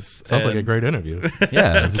play this. Sounds like a great interview.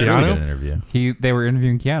 Yeah, it's a really good interview. They were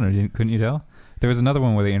interviewing Keanu, couldn't you tell? There was another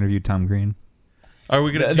one where they interviewed Tom Green. Are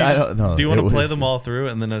we going to... Do you want to play them all through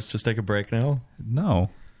and then let's just take a break now? No.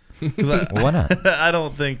 Why not? I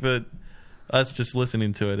don't think that us just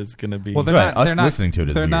listening to it is going to be... Well, they're Right, not. us They're not listening to it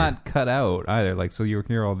is They're weird. not cut out either. Like, so you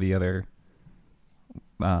hear all the other.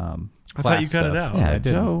 I thought you cut it out. Yeah, I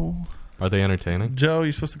didn't. Joe. Are they entertaining? Joe,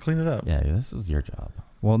 you're supposed to clean it up. Yeah, this is your job.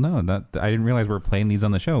 Well, no, I didn't realize we were playing these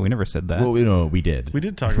on the show. We never said that. Well, we did. We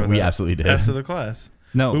did talk about that. We absolutely did. After the class.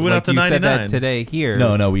 No, we went like out to you 99. said that today here.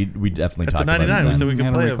 No, we definitely At talked the about 99, it. we said we I could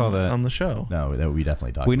don't play it recall that. on the show. No, we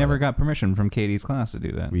definitely talked We about never it. got permission from Katie's class to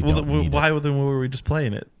do that. We Well, don't need why it. then were we just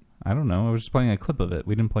playing it? I don't know. I was just playing a clip of it.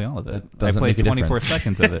 We didn't play all of it. That I doesn't played make a 24 difference.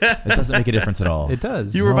 seconds of it. It doesn't make a difference at all. It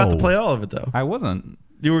does. You were about to No. play all of it, though. I wasn't.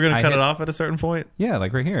 You were going to I cut hit- it off at a certain point? Yeah,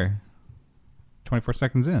 like right here. 24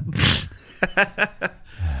 seconds in.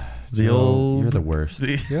 The Joe, old... You're the worst.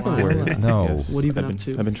 You're the Why? worst. No. Yes. What have you been I've up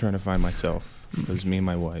to? I've been trying to find myself because me and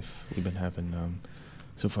my wife, we've been having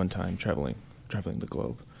some fun time traveling the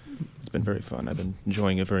globe. It's been very fun. I've been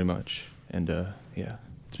enjoying it very much, and yeah,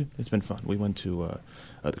 it's been fun. We went to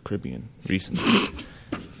the Caribbean recently,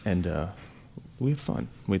 and we had fun.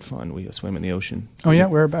 We swam in the ocean. Oh yeah,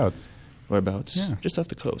 whereabouts? Whereabouts? Yeah. Just off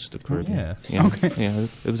the coast of Caribbean. yeah. Okay. Yeah,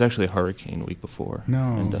 it was actually a hurricane week before.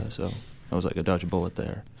 No. And so I was like a dodge a bullet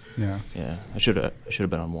there. Yeah. Yeah, I should have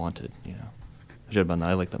been on Wanted. You know, I should have been.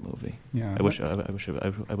 I like that movie. Yeah. I wish I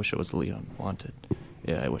was the lead on Wanted.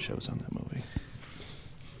 Yeah, I wish I was on that movie.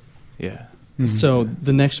 Yeah. So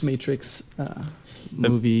the next Matrix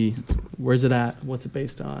movie, where's it at? What's it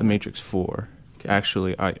based on? The Matrix 4. Okay.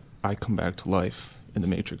 Actually, I come back to life in the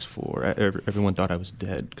Matrix 4. Everyone thought I was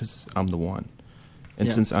dead because I'm the one, and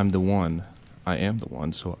Yeah. since I'm the one, I am the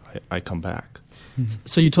one. So I come back.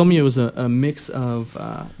 So you told me it was a mix of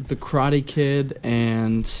the Karate Kid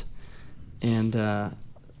and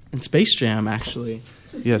Space Jam, actually.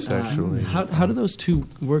 Yes, actually. How do those two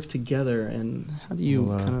work together, and how do you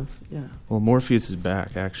Well, Morpheus is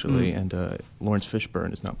back actually, and Lawrence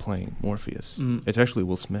Fishburne is not playing Morpheus. It's actually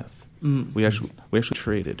Will Smith. We actually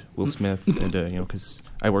traded Will Smith, and because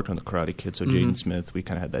I worked on the Karate Kid, so Jaden Smith, we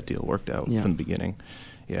kind of had that deal worked out from the beginning.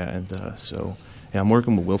 Yeah, and so I'm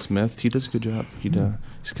working with Will Smith. He does a good job.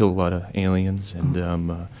 He's killed a lot of aliens,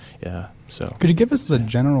 and yeah. So Could you give us the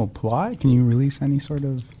general plot? Can you release any sort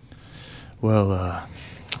of? well,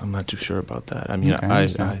 I'm not too sure about that. I mean, Okay, I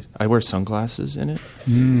understand. I wear sunglasses in it,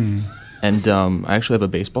 Mm. and I actually have a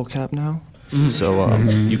baseball cap now. So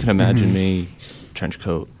you can imagine me, trench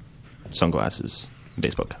coat, sunglasses,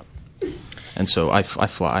 baseball cap. And so I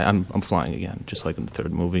fly. I'm flying again, just like in the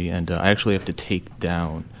third movie. And I actually have to take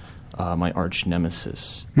down my arch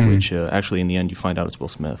nemesis, which actually in the end you find out it's Will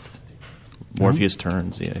Smith. Morpheus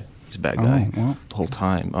turns. Yeah, he's a bad guy well. the whole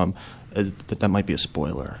time. That might be a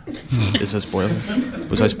spoiler. Is that a spoiler?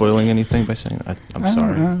 Was I spoiling anything by saying that? I'm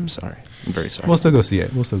sorry. I'm sorry. I'm very sorry. We'll still go see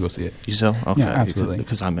it. You so? Okay. Yeah, absolutely.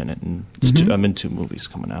 Because I'm in it, and I'm in 2 movies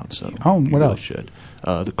coming out. So what you really else? should.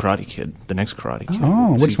 The Karate Kid, the next Karate Kid.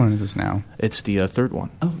 Oh, which one is this now? It's the third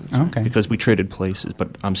one. Oh, okay. Because we traded places, but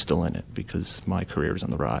I'm still in it because my career is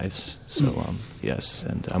on the rise. So yes,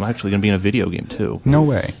 and I'm actually going to be in a video game too. No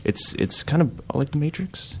way. It's kind of like The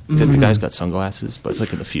Matrix because the guy's got sunglasses, but it's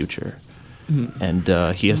like in the future. And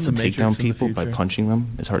he has to take down people by punching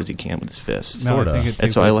them as hard as he can with his fist. No, I think it And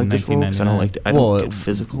takes so I place like in this role because I don't like. I don't get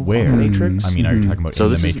physical. Where? Matrix. I mean, are you talking about So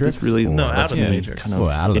in this the is Matrix? this really No, out of the me Matrix. kind of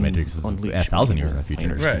out of the Matrix is unleash 1,000 years in the my future.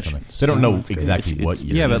 energy. Right. They don't know exactly It's- what it's-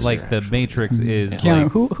 year. Yeah, it but is. like the Matrix is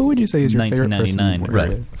Keanu, like who would you say is your favorite person? 1999. to work right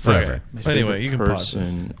with? forever. My Anyway, you can favorite pause this.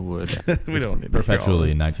 person would. We don't need to hear all Perpetually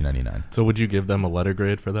this. in 1999. So would you give them a letter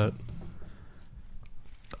grade for that?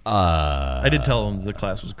 I did tell them the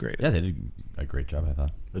class was great. Yeah, they did a great job, I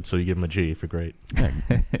thought. So you give them a G for great. Yeah.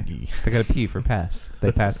 they got a P for pass.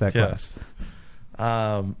 They passed that class.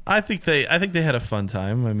 Yes. I think they had a fun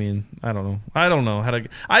time. I mean, I don't know how to.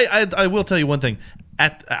 I will tell you one thing.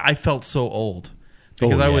 I felt so old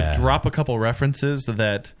because I would drop a couple references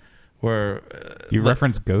that were. You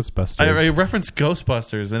referenced Ghostbusters. I referenced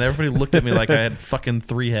Ghostbusters, and everybody looked at me like I had fucking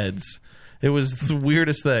 3 heads. It was the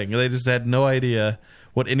weirdest thing. They just had no idea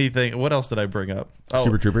what else did I bring up? Oh,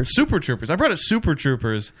 Super Troopers? Super Troopers. I brought up Super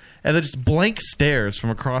Troopers, and then just blank stares from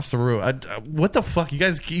across the room. What the fuck?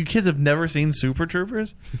 You kids have never seen Super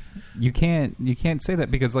Troopers? You can't say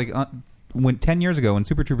that because like when 10 years ago when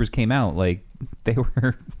Super Troopers came out, like they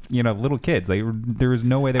were little kids. There was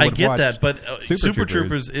no way they would have watched. I get that, but Super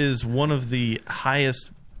Troopers is one of the highest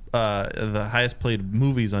played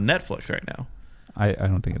movies on Netflix right now. I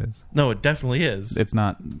don't think it is. No, it definitely is. It's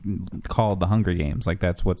not called The Hunger Games. Like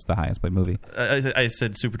that's what's the highest played movie. I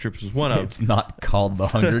said Super Troopers was one of. It's not called The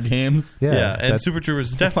Hunger Games. Yeah, and Super Troopers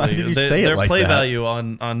is definitely. Why did you say it their like play that? value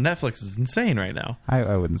on Netflix is insane right now.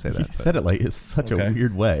 I wouldn't say that. You but- said it like it's such a Okay.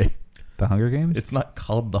 weird way. The Hunger Games? It's not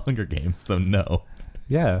called The Hunger Games, so no.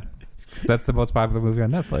 Yeah. 'Cause that's the most popular movie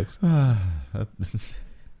on Netflix. That's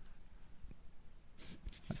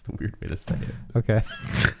just a weird way to say it. Okay.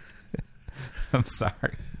 I'm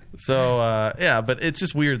sorry. So but it's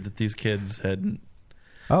just weird that these kids hadn't.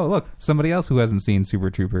 Oh, look. Somebody else who hasn't seen Super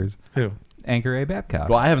Troopers. Who? Anchor A. Babcock.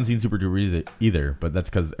 Well, I haven't seen Super Troopers either, but that's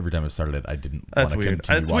because every time I started it, I didn't want That's to weird.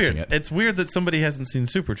 continue It's watching weird. it. It's weird that somebody hasn't seen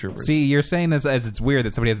Super Troopers. See, you're saying this as it's weird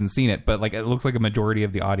that somebody hasn't seen it, but like it looks like a majority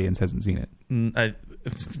of the audience hasn't seen it. I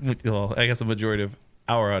guess a majority of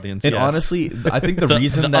our audience. And yes. honestly, I think the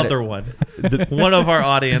reason the that other one, one of our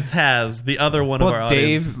audience has the other one Well, of our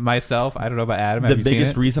audience. Dave, myself, I don't know about Adam. the Have you seen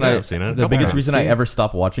biggest it? reason I've seen it. the biggest reason I See? ever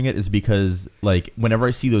stopped watching it is because like whenever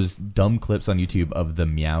I see those dumb clips on YouTube of the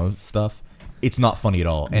meow stuff, it's not funny at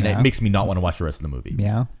all, and Meow? it makes me not want to watch the rest of the movie.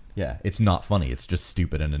 Meow. Yeah, it's not funny. It's just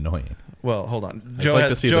stupid and annoying. Well, hold on. I'd Joe, like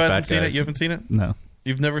to see Joe the hasn't fat seen it. guys. You haven't seen it. No,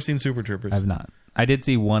 You've never seen Super Troopers. I've not. I did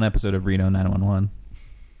see one episode of Reno 911.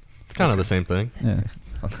 It's kind of the same thing. Yeah.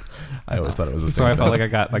 I always thought it was the So same I felt thing. like I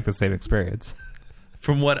got like the same experience.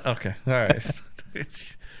 From what? Okay, all right.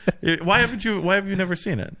 Why have you never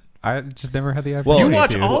seen it? I just never had the Well, You opportunity.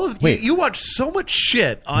 watch to. all of you watch so much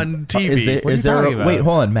shit on TV, What are you talking about? Wait,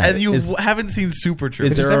 hold on, Matt. and you Is- haven't seen Super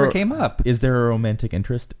Troopers. It just never came up. Is there a romantic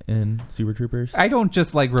interest in Super Troopers? I don't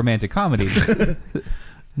just like romantic comedies.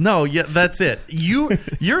 No, yeah, that's it.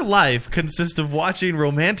 Your life consists of watching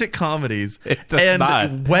romantic comedies It does and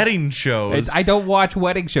not. wedding shows. I don't watch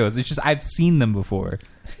wedding shows. It's just I've seen them before.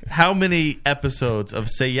 How many episodes of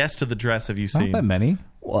Say Yes to the Dress have you Not seen? that many.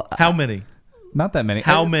 Well, How many? Not that many.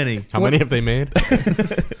 How many? How many have they made?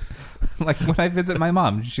 Like when I visit my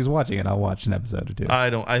mom, she's watching it. I'll watch an episode or two.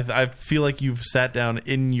 I don't. I feel like you've sat down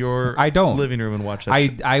in your I don't. living room and watched that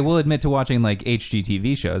shit. I will admit to watching like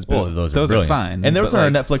HGTV shows, but well, those are brilliant. fine. And those but, are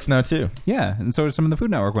on like, Netflix now too. Yeah, and so are some of the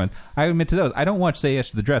Food Network ones. I admit to those. I don't watch Say Yes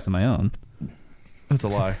to the Dress on my own. That's a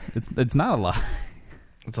lie. It's not a lie.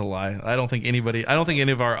 It's a lie. I don't think any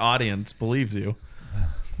of our audience believes you.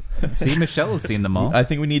 See, Michelle has seen them all. I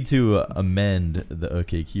think we need to amend the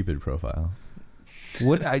OkCupid profile.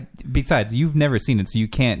 Besides, you've never seen it, so you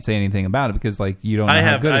can't say anything about it because like you don't know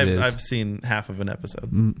how good it is. I've seen half of an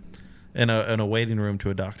episode in a waiting room to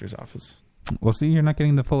a doctor's office. Well, see, you're not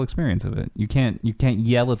getting the full experience of it. You can't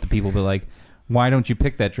yell at the people, but like, why don't you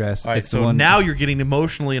pick that dress? All right, It's the so one- now you're getting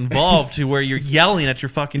emotionally involved to where you're yelling at your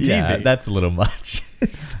fucking TV. Yeah, that's a little much.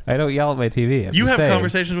 I don't yell at my TV. You have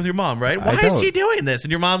conversations with your mom, right? Why is don't. she doing this? And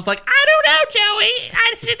your mom's like, I don't know,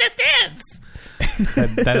 Joey. She just is.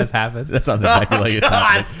 That has happened. That sounds exactly like it's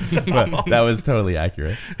happening. But that was totally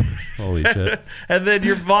accurate. Holy shit. And then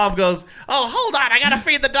your mom goes, "Oh, hold on, I gotta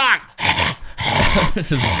feed the dog."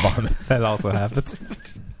 Just vomits. That also happens.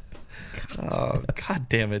 Oh, God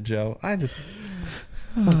damn it, Joe. I just...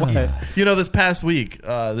 What? You know, this past week,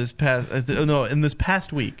 in this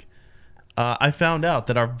past week, I found out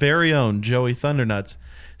that our very own Joey Thundernuts...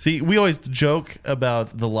 See, we always joke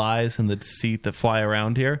about the lies and the deceit that fly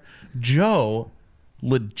around here. Joe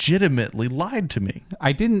legitimately lied to me.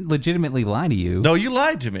 I didn't legitimately lie to you. No, you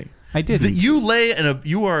lied to me. I didn't.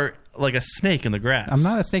 You are like a snake in the grass. I'm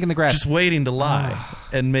not a snake in the grass. Just waiting to lie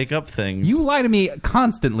and make up things. You lie to me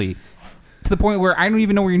constantly. To the point where I don't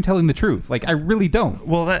even know where you're telling the truth. Like, I really don't.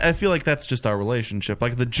 Well, I feel like that's just our relationship.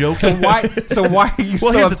 Like the jokes. So why are you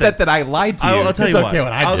so upset that I lied to you? I'll tell you why.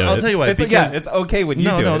 I'll tell you why. It's okay when you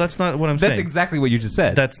do it. No, that's not what I'm saying. That's exactly what you just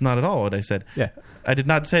said. That's not at all what I said. Yeah. I did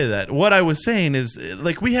not say that. What I was saying is,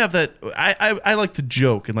 like, we have that. I like to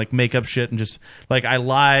joke and like make up shit and just like I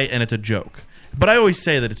lie and it's a joke. But I always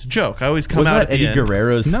say that it's a joke. I always come out at the Eddie end.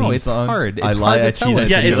 Guerrero's theme it's song? hard. It's I lie, hard I to tell cheat, it. I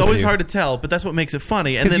Yeah, steal. it's always hard to tell, but that's what makes it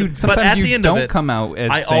funny. And then, sometimes but at you the end don't of it, come out as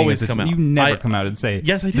I saying always come out. You never come out and say,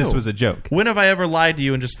 yes, I do. This was a joke. When have I ever lied to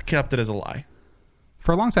you and just kept it as a lie?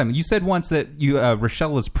 For a long time. You said once that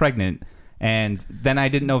Rochelle was pregnant, and then I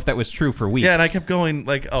didn't know if that was true for weeks. Yeah, and I kept going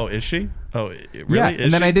like, "Oh, is she? Oh, really? Yeah, Is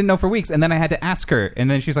and then she?" I didn't know for weeks, and then I had to ask her, and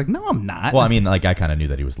then she's like, "No, I'm not." Well, I mean, like I kind of knew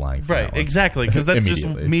that he was lying. For Right, that one. exactly, because that's just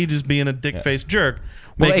Immediately. me just being a dick-faced jerk.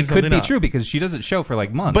 Well, making it could something be up. true because she doesn't show for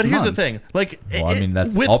like months. But here's the months. thing, like, Well, I mean,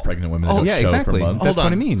 that's with- all pregnant women. That don't yeah, show exactly. For months. That's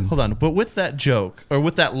what I mean. Hold on, but with that joke or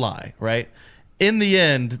with that lie, right? In the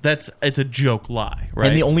end, it's a joke lie, right?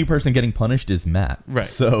 And the only person getting punished is Matt. Right.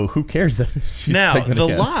 So who cares if she's now pregnant the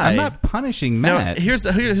again? lie. I'm not punishing Matt. Now, here's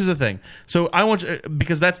the thing. So I want you,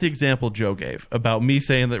 because that's the example Joe gave about me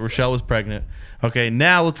saying that Rochelle was pregnant. Okay,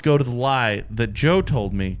 now let's go to the lie that Joe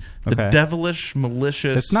told me. The Okay. devilish,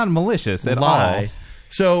 malicious. It's not malicious at lie. all.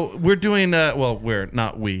 So we're doing. We're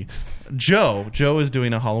not we. Joe is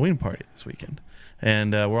doing a Halloween party this weekend,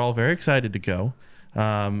 and we're all very excited to go.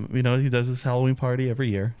 You know, he does this Halloween party every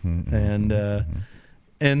year, and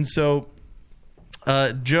so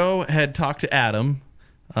Joe had talked to Adam,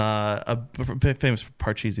 famous for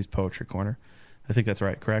Parcheesi's Poetry Corner. I think that's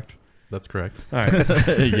right, correct? That's correct. All right.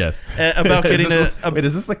 Yes. About getting wait,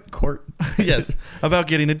 is this like court? Yes, about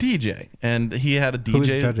getting a DJ, and he had a DJ. Who's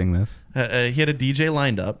judging this? He had a DJ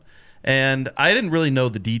lined up, and I didn't really know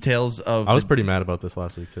the details of. I was pretty mad about this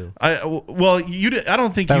last week too. I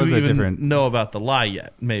don't think That you was a even different- know about the lie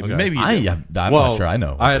yet. Maybe, Okay. maybe you do. I'm not sure I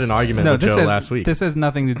know. I had an argument with Joe last week. This has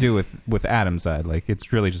nothing to do with Adam's side. Like,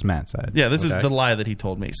 it's really just Matt's side. Yeah, this Okay. is the lie that he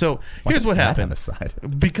told me. So Why here's is what Matt happened. on the side?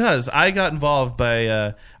 Because I got involved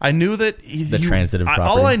by. I knew that The transitive all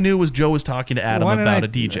property? I knew was Joe was talking to Adam Why did about I- a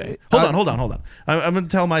DJ. Hold on. I'm going to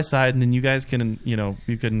tell my side, and then you guys can,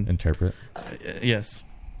 you can Interpret. yes,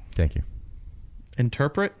 Thank you.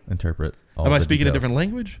 interpret. Interpret. All Am I the speaking a details. different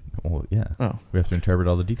language? Well, yeah. Oh. We have to interpret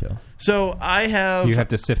all the details. So I have. You have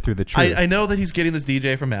to sift through the truth. I know that he's getting this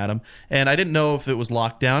DJ from Adam, and I didn't know if it was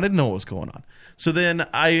locked down. I didn't know what was going on. So then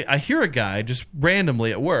I hear a guy just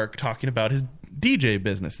randomly at work talking about his DJ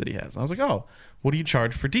business that he has. And I was like, oh, what do you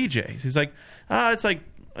charge for DJs? He's like, it's like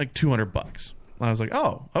 $200. I was like,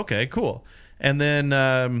 oh, okay, cool. And then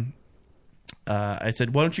I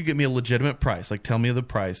said, why don't you get me a legitimate price? Like, tell me the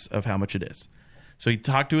price of how much it is. So he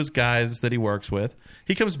talked to his guys that he works with.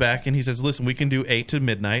 He comes back and he says, listen, we can do 8 to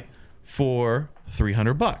midnight for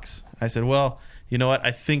 $300. I said, well, you know what?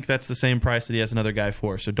 I think that's the same price that he has another guy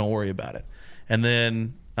for, so don't worry about it. And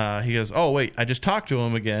then he goes, oh, wait, I just talked to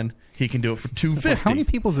him again. He can do it for $250. How many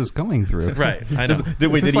people's is going through? Right, I know.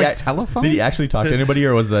 Is this like telephone? Did he actually talk to anybody,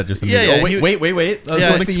 or was that just a Yeah, movie? yeah, Oh, he- wait.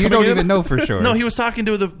 Yeah, So you don't even know for sure. No, he was talking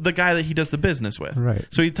to the guy that he does the business with. Right.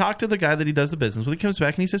 So he talked to the guy that he does the business with. He comes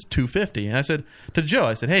back and he says $250. And I said to Joe,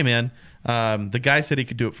 I said, hey man, the guy said he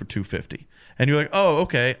could do it for $250. And you're like, oh,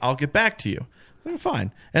 okay, I'll get back to you. I said,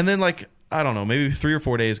 fine. And then I don't know, maybe 3 or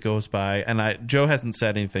 4 days goes by, and Joe hasn't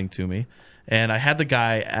said anything to me. And I had the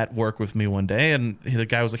guy at work with me one day, and the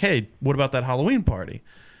guy was like, hey, what about that Halloween party?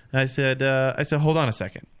 And I said, hold on a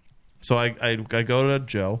second. So I go to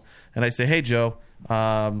Joe and I say, hey Joe,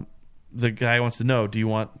 the guy wants to know, do you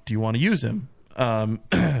want to use him?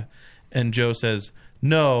 And Joe says,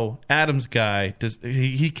 no, Adam's guy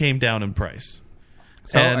he came down in price.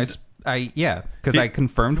 So And because I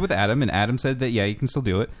confirmed with Adam, and Adam said that, yeah, you can still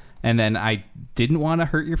do it. And then I didn't want to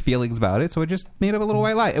hurt your feelings about it, so I just made up a little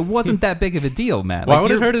white lie. It wasn't that big of a deal, Matt. Why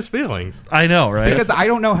would it hurt his feelings? I know, right? Because I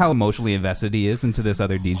don't know how emotionally invested he is into this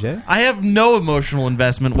other DJ. I have no emotional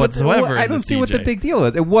investment whatsoever. I don't see what the big deal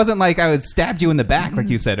is. It wasn't like I was stabbed you in the back like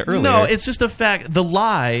you said earlier. No, it's just a fact. The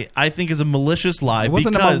lie, I think, is a malicious lie. It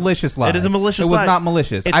wasn't a malicious lie. It is a malicious lie. It was not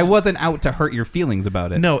malicious. It's, I wasn't out to hurt your feelings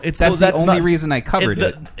about it. No, that's the only reason I covered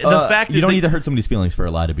it. The fact is you don't need to hurt somebody's feelings for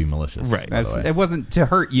a lie to be malicious. Right. It wasn't to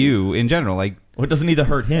hurt you in general. Like, well, it doesn't need to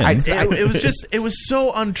hurt him. It was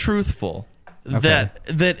so untruthful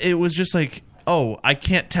that it was just like, oh, I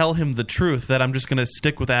can't tell him the truth, that I'm just going to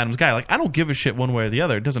stick with Adam's guy. Like, I don't give a shit one way or the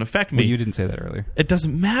other. It doesn't affect me. Well, you didn't say that earlier. It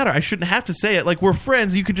doesn't matter. I shouldn't have to say it. Like, we're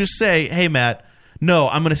friends. You could just say, hey, Matt, no,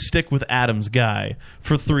 I'm going to stick with Adam's guy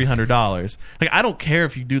for $300. Like, I don't care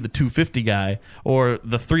if you do the $250 guy or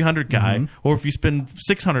the $300 guy or if you spend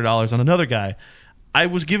 $600 on another guy. I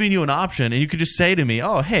was giving you an option, and you could just say to me,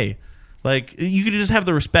 oh, hey, like, you could just have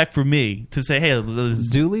the respect for me to say, hey,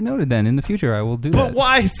 duly noted. Then in the future, I will do that. But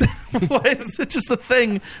why is it just a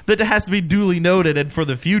thing that has to be duly noted and for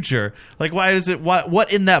the future? Like, why is it?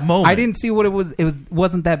 What in that moment? I didn't see what it was. It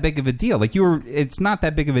wasn't that big of a deal. Like, you were. It's not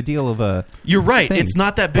that big of a deal of a. You're right. Thing. It's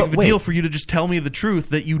not that big of a deal for you to just tell me the truth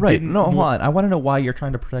that you didn't. No, hold on. I want to know why you're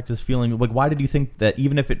trying to protect his feelings. Like, why did you think that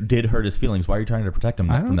even if it did hurt his feelings, why are you trying to protect him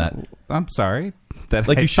from that? I'm sorry. That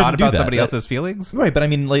like I you thought about do that. somebody else's feelings, right? But I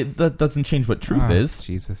mean, like, that doesn't change what truth is.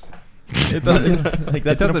 Jesus, it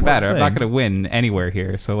doesn't matter. I'm not going to win anywhere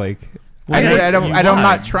here. So like, I'm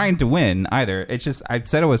not trying to win either. It's just I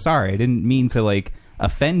said I was sorry. I didn't mean to like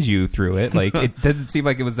offend you through it. Like, it doesn't seem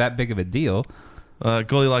like it was that big of a deal.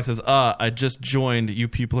 Goldilocks says, I just joined. You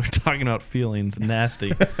people are talking about feelings.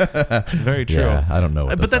 Nasty. Very true. Yeah, I don't know.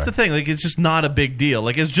 But that's the thing. Like, it's just not a big deal.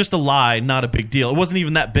 Like, it's just a lie, not a big deal. It wasn't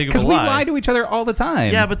even that big of a lie. Because we lie to each other all the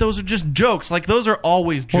time. Yeah, but those are just jokes. Like, those are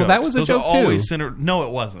always jokes. Well, that was a joke, too. No,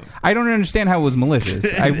 it wasn't. I don't understand how it was malicious.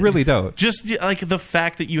 I really don't. Just, like, the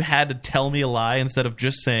fact that you had to tell me a lie instead of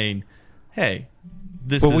just saying, hey...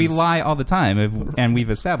 But we lie all the time, and we've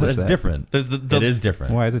established that. It's different. It is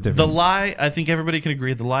different. Why is it different? The lie, I think everybody can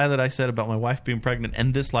agree, the lie that I said about my wife being pregnant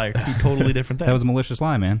and this lie are two totally different things. That was a malicious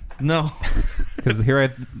lie, man. No. Because here I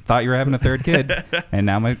thought you were having a third kid, and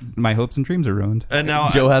now my hopes and dreams are ruined. And now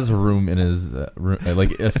Joe has a room in his room,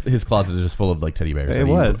 like his closet is just full of like teddy bears. It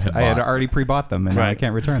was. I had already pre-bought them, and now I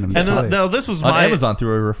can't return them. And no, this was on Amazon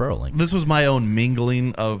through a referral link. This was my own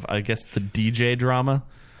mingling of, I guess, the DJ drama.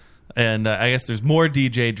 And I guess there's more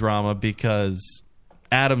DJ drama because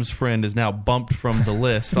Adam's friend is now bumped from the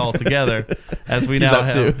list altogether, as we now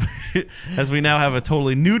have a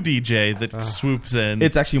totally new DJ that swoops in.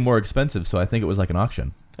 It's actually more expensive, so I think it was like an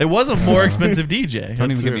auction. It was a more expensive DJ. Don't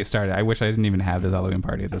even get me started. I wish I didn't even have this Halloween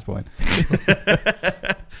party at this point.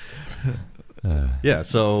 Yeah.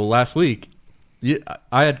 So last week,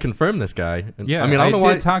 I had confirmed this guy. Yeah. I mean, I don't know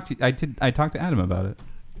why. I talked to Adam about it,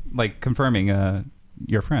 like confirming.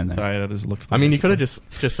 Your friend. Sorry, I just looked. I mean, you could have just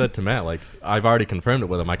said to Matt, like, I've already confirmed it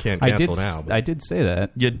with him. I can't cancel now. I did say that.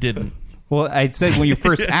 You didn't. Well, I said when you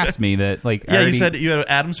first asked me that, like, you said you had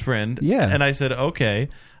Adam's friend. Yeah, and I said okay.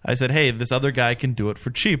 I said, hey, this other guy can do it for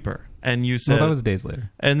cheaper. And you said, well, that was days later.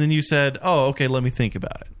 And then you said, oh, okay, let me think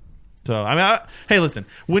about it. So I mean, hey, listen.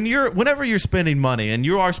 Whenever you're spending money, and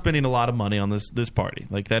you are spending a lot of money on this party,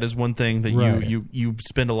 like that is one thing that you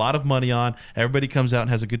spend a lot of money on. Everybody comes out and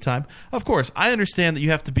has a good time. Of course, I understand that you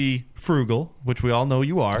have to be frugal, which we all know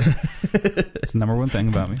you are. It's the number one thing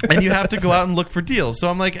about me. And you have to go out and look for deals. So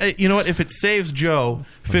I'm like, hey, you know what? If it saves Joe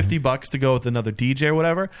 $50 to go with another DJ or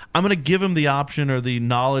whatever, I'm going to give him the option or the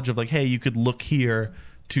knowledge of like, hey, you could look here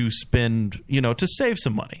to spend, to save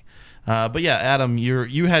some money. But yeah, Adam,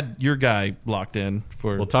 you had your guy locked in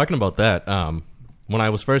for. Well, talking about that, when I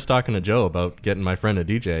was first talking to Joe about getting my friend a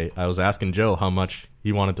DJ, I was asking Joe how much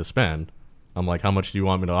he wanted to spend. I'm like, how much do you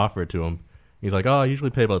want me to offer to him? He's like, oh, I usually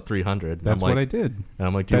pay about $300. That's what I did. And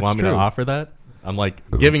I'm like, do you want me to offer that? I'm like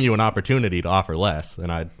giving you an opportunity to offer less,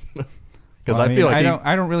 and because I feel like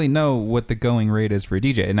I don't really know what the going rate is for a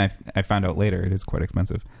DJ, and I found out later it is quite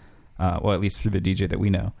expensive. Well, at least for the DJ that we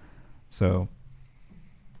know. So.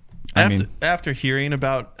 After hearing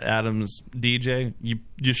about Adam's DJ, you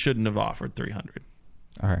shouldn't have offered $300.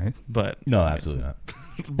 All right, but no, absolutely not.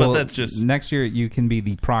 But that's just next year. You can be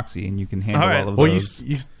the proxy, and you can handle all of those.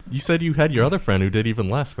 You said you had your other friend who did even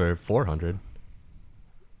less for $400.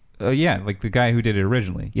 Yeah, like the guy who did it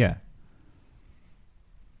originally. Yeah.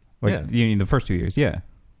 You mean the first 2 years? Yeah.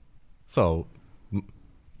 So.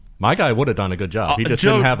 My guy would have done a good job. He just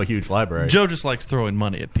didn't have a huge library. Joe just likes throwing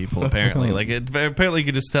money at people, apparently. Apparently you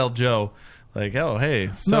could just tell Joe, Like, oh, hey.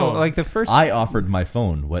 So, No, like the first. I offered my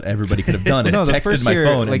phone. What everybody could have done is No, the texted first my year,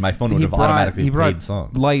 phone, like, and my phone would he have brought- automatically he brought played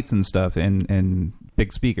songs. lights and stuff, and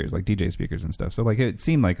big speakers, like DJ speakers and stuff. So like it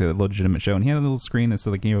seemed like a legitimate show, and he had a little screen that said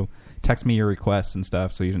like, you know, text me your requests and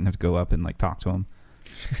stuff, so you didn't have to go up and like talk to him.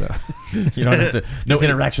 So you don't have to. No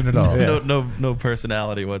interaction at all. No, no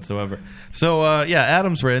personality whatsoever. So yeah,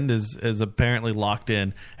 Adam's friend is apparently locked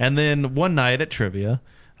in, and then one night at trivia,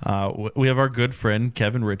 we have our good friend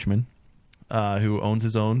Kevin Richmond, who owns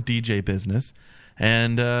his own DJ business,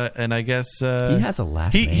 and I guess He has a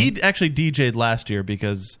last name. He actually DJ'd last year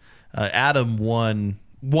because Adam won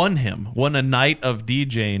a night of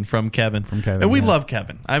DJing from Kevin. And we love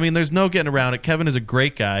Kevin. I mean, there's no getting around it. Kevin is a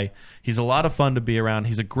great guy. He's a lot of fun to be around.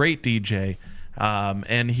 He's a great DJ.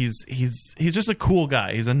 And he's just a cool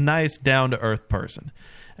guy. He's a nice, down to earth person.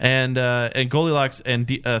 And Goldilocks and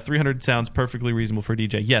 300 sounds perfectly reasonable for a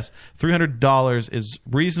DJ. Yes, $300 is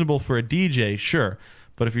reasonable for a DJ, sure.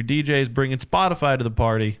 But if your DJ is bringing Spotify to the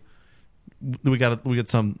party, we got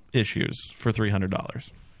some issues for $300.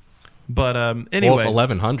 But anyway, well, if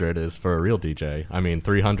 1,100 is for a real DJ, I mean,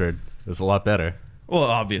 300 is a lot better. Well,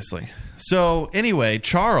 obviously. So anyway,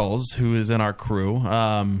 Charles, who is in our crew,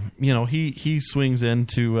 he swings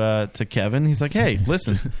into to Kevin. He's like, "Hey,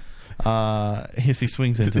 listen." He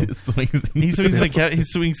swings into him. He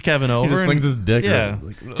swings Kevin over. He just swings his dick. Yeah.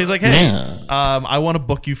 He's like, "Hey, I want to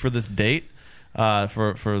book you for this date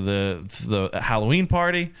for the Halloween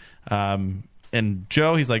party." And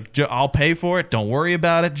Joe, he's like, "Joe, I'll pay for it. Don't worry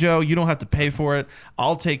about it, Joe. You don't have to pay for it.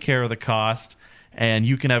 I'll take care of the cost." And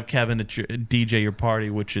you can have Kevin DJ your party,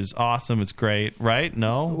 which is awesome. It's great, right?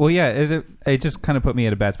 No? Well, yeah, it just kind of put me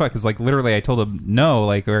at a bad spot because, like, literally, I told him no,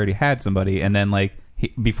 like, I already had somebody, and then, like,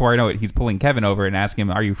 before I know it, he's pulling Kevin over and asking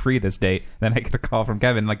him, "Are you free this date?" Then I get a call from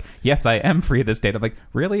Kevin, like, "Yes, I am free this date." I'm like,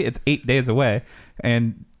 "Really? It's 8 days away,"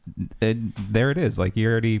 and there it is. Like, you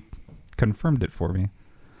already confirmed it for me.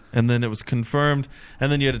 And then it was confirmed,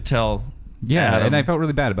 and then you had to tell. Yeah, Adam. and I felt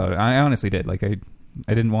really bad about it. I honestly did. Like, I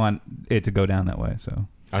didn't want it to go down that way, so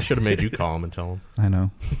I should have made you call him and tell him. I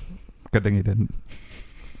know. Good thing you didn't.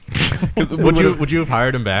 Would you have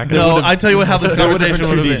hired him back? No, I tell you what, how this conversation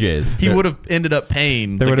would have been. DJs. He would have ended up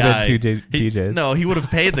paying There the would guy. have been two DJs. No, he would have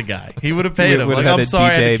paid the guy. He would have paid him. Would Like, have had I'm a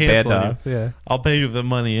sorry, I had to DJ cancel band you. off, yeah. I'll pay you the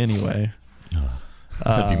money anyway.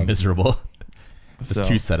 That'd be miserable. There's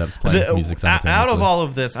two setups playing some music simultaneously. Out of all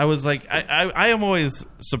of this, I was like, I am always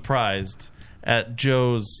surprised at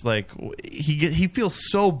Joe's, like, he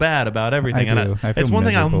feels so bad about everything. I do. I feel it's one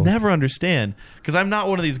thing I'll miserable. never understand, because I'm not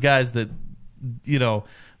one of these guys that, you know,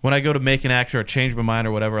 when I go to make an action or change my mind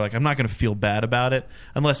or whatever, like, I'm not going to feel bad about it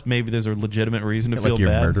unless maybe there's a legitimate reason to Like feel you're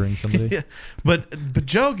bad. murdering somebody. Yeah. But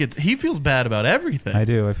Joe he feels bad about everything. I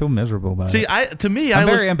do. I feel miserable about See, it. I'm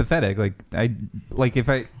very empathetic. I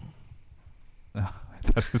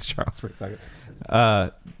thought it was Charles for a second.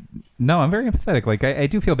 No, I'm very empathetic. Like, I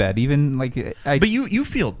do feel bad. Even like, but you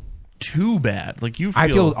feel too bad. Like, I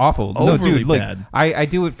feel awful. No, overly dude. Like, bad. I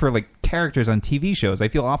do it for like characters on TV shows. I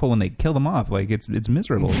feel awful when they kill them off. Like, it's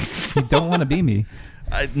miserable. You don't want to be me.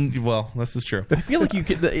 Well, this is true. I feel like you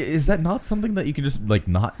could. Is that not something that you can just like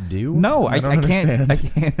not do? No, I don't can't.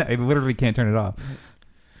 understand. I literally can't turn it off.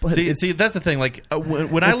 But See, that's the thing. Like,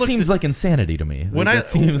 when I it looked, seems like insanity to me. It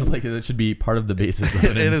seems like it should be part of the basis of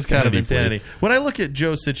an it is kind of insanity. play. When I look at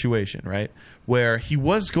Joe's situation, right, where he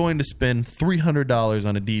was going to spend $300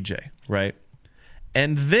 on a DJ, right,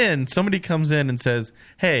 and then somebody comes in and says,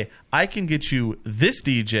 "Hey, I can get you this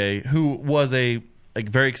DJ who was a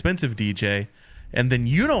very expensive DJ." And then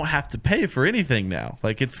you don't have to pay for anything now.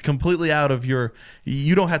 Like, it's completely out of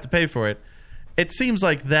you don't have to pay for it. It seems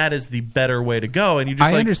like that is the better way to go, and you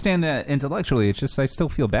just. I understand that intellectually. It's just I still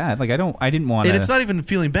feel bad. Like, I didn't want to. And it's not even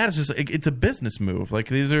feeling bad. It's just it's a business move. Like,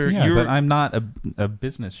 these are. Yeah, but I'm not a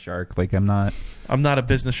business shark. Like, I'm not a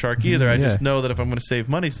business shark either. I Yeah. just know that if I'm going to save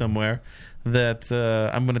money somewhere, that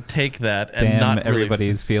I'm going to take that and damn not really.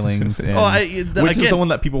 everybody's feelings. And Which is the one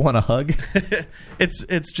that people want to hug?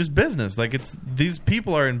 It's just business. Like, these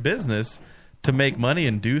people are in business to make money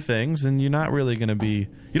and do things, and you're not really going to be.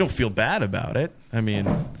 You don't feel bad about it. I mean,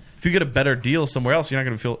 if you get a better deal somewhere else, you're not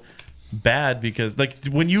going to feel bad because, like,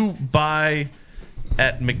 when you buy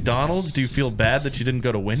at McDonald's, do you feel bad that you didn't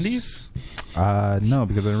go to Wendy's? No,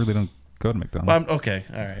 because I really don't go to McDonald's. Well, okay,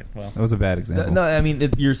 all right. Well, that was a bad example. No, I mean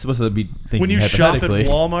you're supposed to be thinking when you shop at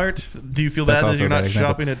hypothetically. Walmart, do you feel bad that you're not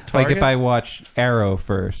shopping at Target? Like if I watch Arrow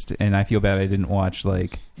first, and I feel bad I didn't watch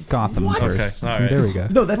like Gotham first. Okay, all right. There we go.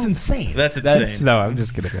 No, that's insane. That's insane. No, I'm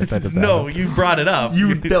just kidding. That doesn't No, happen. you brought it up.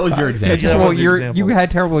 That was your example. That Well, was the example. you had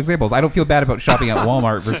terrible examples. I don't feel bad about shopping at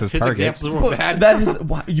Walmart versus His Target. examples were bad. That is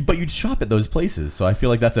why, but you'd shop at those places, so I feel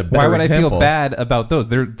like that's a better Why would example. I feel bad about those?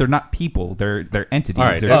 They're not people. They're entities. All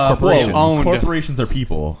right. They're corporations. Corporations are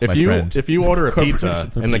people. If my you friend. if you order a pizza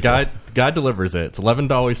Corporations are and the people. guy delivers it, it's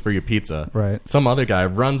 $11 for your pizza. Right. Some other guy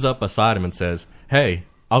runs up beside him and says, "Hey,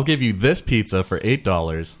 I'll give you this pizza for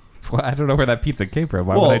 $8." Well, I don't know where that pizza came from.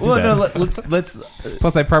 Why Well, would I do that? no, let's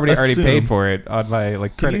Plus, I probably already assume- paid for it on my Can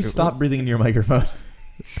credit. you stop breathing into your microphone?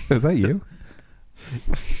 Is that you?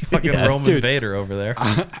 Fucking Yes. Roman Dude. Vader over there.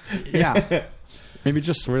 Yeah. Maybe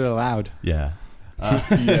just really loud. Yeah.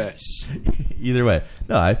 Yes. Either way,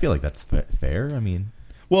 no, I feel like that's fair. I mean,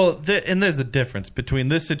 Well, and there's a difference between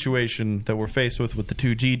this situation that we're faced with the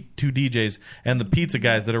two DJs and the pizza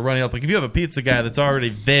guys that are running up. Like, if you have a pizza guy that's already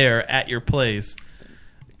there at your place,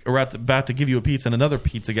 or about to give you a pizza, and another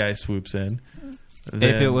pizza guy swoops in.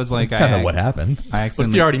 If it was like kind of what happened. I But if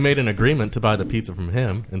accidentally you already made an agreement to buy the pizza from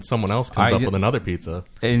him, and someone else comes up with another pizza,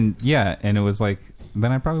 and it was like,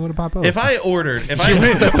 then I probably would have bought both. If I ordered,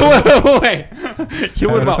 Wait, You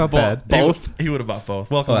would have bought both. He would have bought both.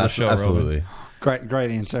 Welcome to the show, absolutely. Roman. Great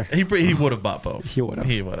answer. He would have bought both. He would have.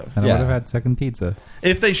 And I would have had second pizza.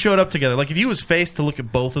 If they showed up together, like if he was faced to look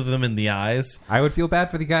at both of them in the eyes, I would feel bad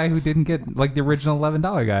for the guy who didn't get like the original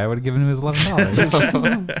 $11 guy. I would have given him his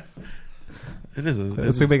 $11. it is.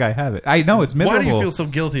 Assuming I have it. I know it's miserable. Why do you feel so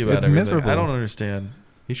guilty about It's everything? miserable. I don't understand.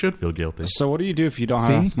 he should feel guilty. So what do you do if you don't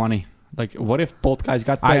See? have enough money? Like, what if both guys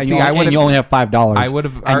got I there and see, you I only, would've- and you only have $5? I would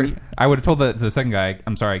have. I would have told the second guy,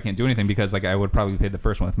 "I'm sorry, I can't do anything," because like I would probably pay the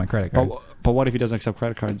first one with my credit card. But what if he doesn't accept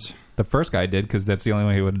credit cards? The first guy did because that's the only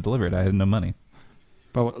way he would have delivered. I had no money.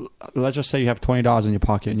 But let's just say you have $20 in your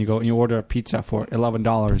pocket and you go and you order a pizza for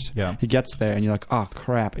 $11. Yeah. He gets there and you're like, oh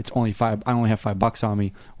crap, it's only $5. I only have $5 on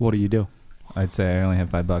me. What do? I'd say I only have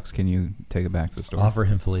 $5. Can you take it back to the store? Offer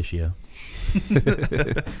him fellatio.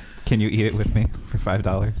 Can you eat it with me for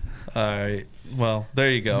 $5? All right. Well, there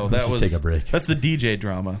you go. We That should was take a break. That's the DJ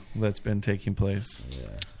drama that's been taking place. Yeah.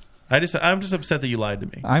 I'm just upset that you lied to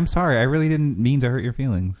me. I'm sorry. I really didn't mean to hurt your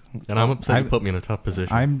feelings. And I'm upset you put me in a tough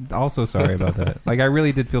position. I'm also sorry about that. Like, I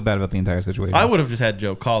really did feel bad about the entire situation. I would have just had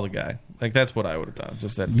Joe call the guy. Like, that's what I would have done.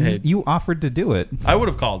 Just said, hey. You offered to do it. I would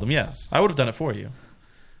have called him, yes. I would have done it for you.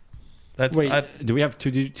 That's Wait, do we have two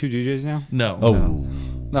DJs now? No. Oh.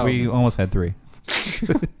 No. We almost had 3.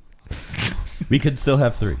 We could still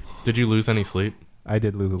have 3. Did you lose any sleep? I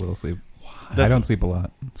did lose a little sleep. That's- I don't sleep a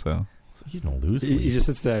lot, so. You don't lose He sleep. just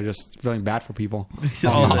sits there just feeling bad for people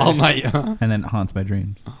all night. And then it haunts my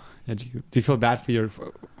dreams. Yeah, do you feel bad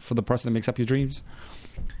for the person that makes up your dreams?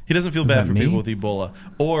 He doesn't feel Is bad that for me? people with Ebola.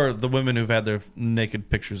 Or the women who've had their naked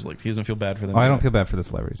pictures leaked. He doesn't feel bad for them. Oh, I don't either. feel bad for the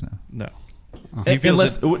celebrities now. No. He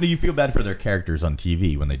feels Unless you feel bad for their characters on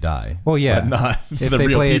TV when they die. Well, yeah. But not if the they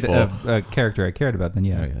real played people. a character I cared about, then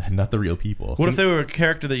yeah. Not the real people. What if they were a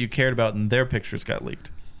character that you cared about and their pictures got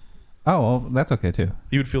leaked? Oh, well, that's okay too.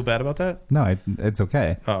 You would feel bad about that? No, it's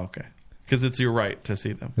okay. Oh, okay. Because it's your right to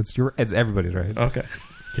see them. It's everybody's right. Okay.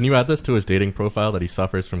 Can you add this to his dating profile that he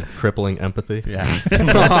suffers from crippling empathy? Yeah.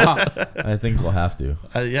 I think we'll have to.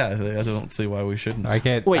 Yeah, I don't see why we shouldn't. I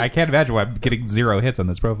can't imagine why I'm getting 0 hits on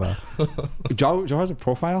this profile. Joe has a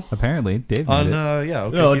profile? Apparently, Dave made it. Yeah.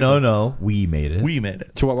 Okay, No. We made it. We made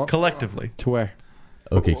it. To what? Collectively. To where?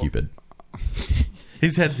 Okay, Cupid.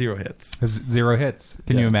 He's had 0 hits. 0 hits.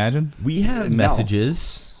 Can you imagine? We have No.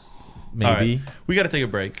 messages. Maybe. All right. We got to take a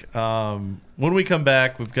break. When we come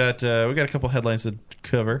back, we've got a couple headlines to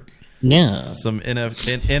cover. Yeah. Some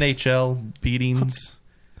NHL beatings.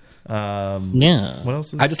 Yeah. What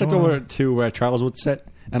else is I just looked going over on? to where Charles would sit,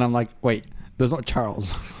 and I'm like, wait, there's no Charles.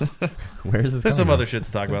 Where is this? There's some coming other shit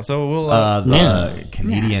to talk about. So we'll. from? Yeah.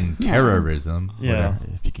 Canadian Yeah. terrorism. Yeah. whatever,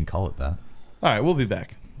 if you can call it that. All right, we'll be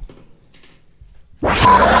back.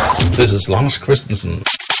 This is Lars Christensen.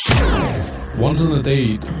 Once on a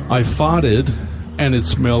date, I farted and it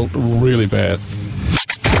smelled really bad.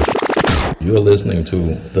 You're listening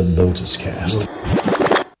to the Lotus Cast.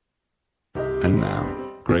 And now,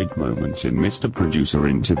 great moments in Mr. Producer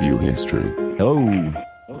interview history. Hello.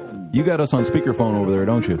 You got us on speakerphone over there,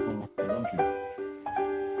 don't you?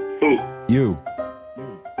 Who? You.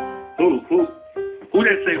 Who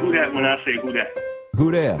that say who that when I say who that?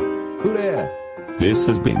 Who there? Who there? This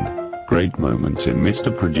has been Great Moments in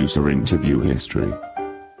Mr. Producer interview history.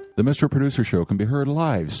 The Mr. Producer Show can be heard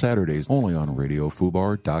live Saturdays only on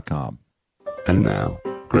RadioFubar.com. And now,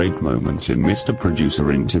 great moments in Mr.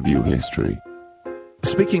 Producer interview history.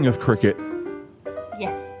 Speaking of cricket,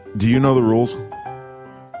 Yes. do you know the rules?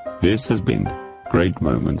 This has been great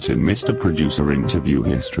moments in Mr. Producer interview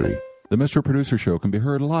history. The Mr. Producer Show can be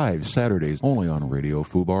heard live Saturdays only on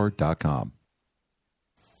RadioFubar.com.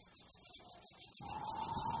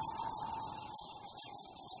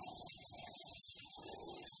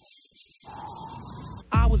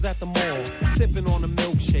 I was at the mall, sipping on a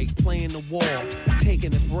milkshake, playing the wall,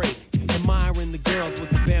 taking a break, admiring the girls with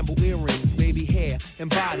the bamboo earrings, baby hair, and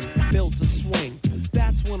bodies built to swing.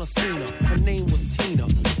 That's when I seen her. Her name was Tina.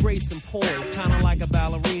 Grace and poise, kinda like a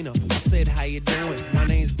ballerina. I said, how you doing? My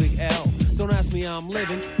name's Big L. Don't ask me how I'm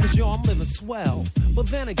living, cause yo, I'm living swell. But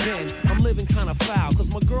then again, I'm living kinda foul, cause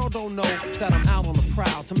my girl don't know that I'm out on the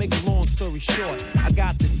prowl. To make a long story short, I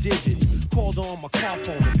got the digits. Called her on my car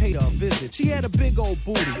phone and paid her a visit. She had a big old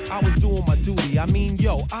booty, I was doing my duty. I mean,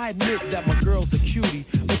 yo, I admit that my girl's a cutie,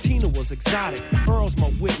 but Tina was exotic. Earl's my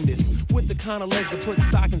witness, with the kind of legs that put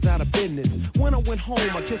stockings out of business. When I went home,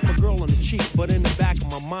 I kissed my girl on the cheek, but in the back of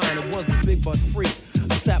my mind, it was a big butt freak.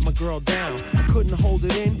 I sat my girl down, I couldn't hold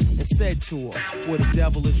it in, and said to her, with a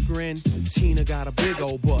devilish grin, Tina got a big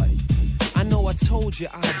old butt. I know I told you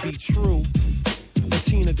I'd be true, but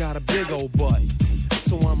Tina got a big old butt,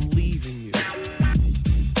 so I'm leaving you.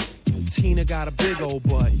 Tina got a big old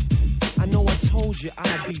butt. I know I told you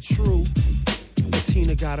I'd be true, but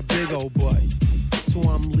Tina got a big old butt, so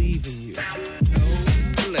I'm leaving you.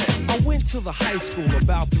 I went to the high school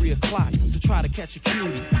about 3 o'clock to try to catch a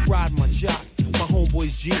cutie, ride my jock, my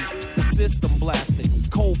homeboy's Jeep, the system blasting,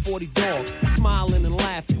 cold 40 dogs, smiling and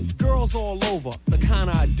laughing, girls all over, the kind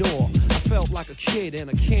I adore. I felt like a kid in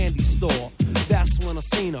a candy store. That's when I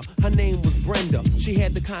seen her. Her name was Brenda. She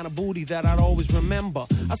had the kind of booty that I'd always remember.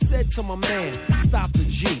 I said to my man, stop the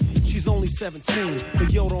Jeep. She's only 17,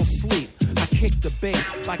 but yo, don't sleep. I kicked the base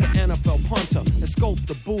like an NFL punter and scoped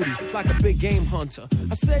the booty like a big game hunter.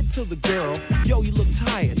 I said to the girl, yo, you look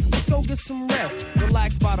tired. Let's go get some rest.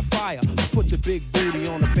 Relax by the fire. I put the big booty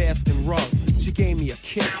on the basking rug. She gave me a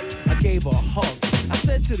kiss. I gave her a hug. I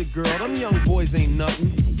said to the girl, them young boys ain't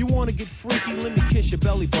nothing. You wanna get freaky? Let me kiss your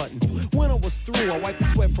belly button. When I was through, I wiped the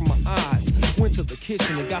sweat from my eyes. Went to the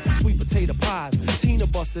kitchen and got some sweet potato pies. Tina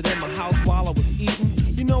busted in my house while I was eating.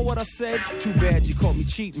 You know what I said? Too bad you caught me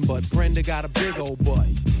cheating, but Brenda got a big old butt.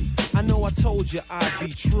 I know I told you I'd be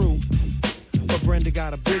true, but Brenda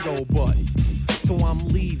got a big old butt, so I'm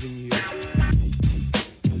leaving you.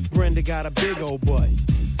 Brenda got a big old butt.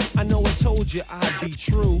 I know I told you I'd be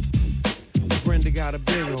true, but Brenda got a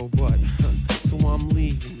big old butt, so I'm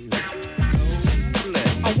leaving you.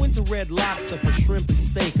 I went to Red Lobster for shrimp and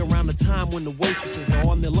steak around the time when the waitresses are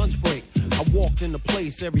on their lunch break. I walked in the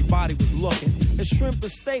place, everybody was looking, and shrimp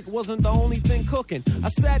and steak wasn't the only thing cooking. I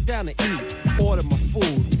sat down to eat, ordered my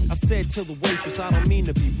food. I said to the waitress, I don't mean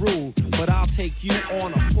to be rude, but I'll take you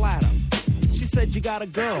on a platter. She said, you got a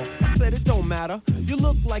girl. I said, it don't matter. You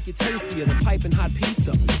look like you're tastier than piping hot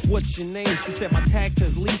pizza. What's your name? She said, my tag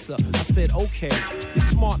says Lisa. I said, okay, you're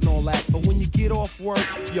smart and all that, but when you get off work,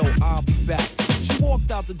 yo, I'll be back. She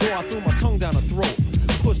walked out the door, I threw my tongue down her throat,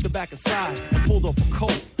 pushed her back aside and pulled off a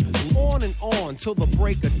coat. On and on till the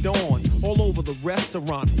break of dawn. All over the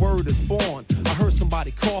restaurant, word is born. I heard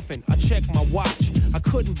somebody coughing, I checked my watch. I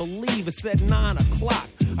couldn't believe it said 9 o'clock.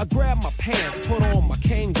 I grabbed my pants, put on my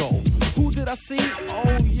Kango. Who did I see?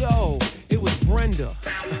 Oh, yo, it was Brenda.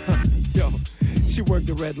 Yo, she worked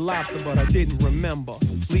at Red Lobster, but I didn't remember.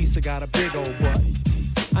 Lisa got a big old butt.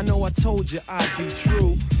 I know I told you I'd be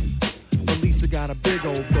true, but Lisa got a big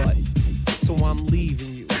old butt, so I'm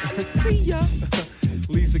leaving you. See ya.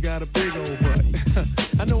 Lisa got a big old butt.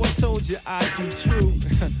 I know I told you I'd be true,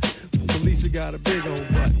 but Lisa got a big old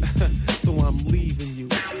butt, so I'm leaving you.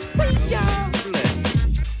 See ya.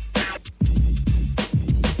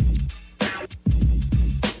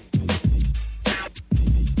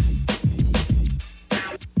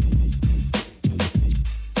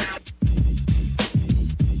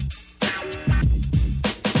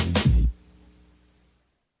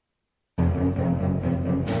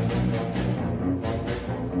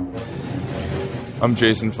 I'm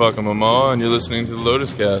Jason fucking Mama, and you're listening to the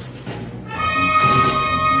Lotus Cast. We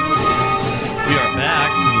are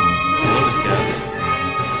back to the Lotus Cast.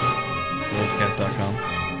 LotusCast.com.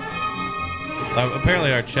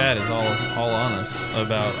 Apparently our chat is all on us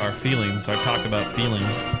about our feelings, our talk about feelings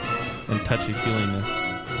and touchy-feelingness.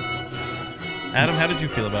 Adam, how did you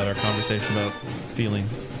feel about our conversation about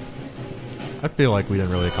feelings? I feel like we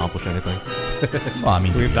didn't really accomplish anything. Well, I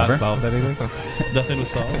mean, we've not solved anything. Nothing was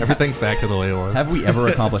solved. Everything's back to the way it was. Have we ever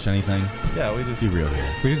accomplished anything? Yeah, we just be real here.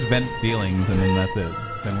 We just vent feelings and then that's it.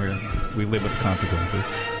 then we live with the consequences.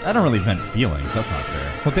 I don't really vent feelings. That's not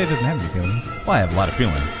fair. Well, Dave doesn't have any feelings. Well, I have a lot of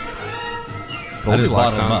feelings.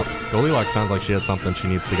 Goldilocks sounds like she has something she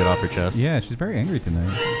needs to get off her chest. Yeah, she's very angry tonight.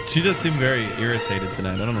 She does seem very irritated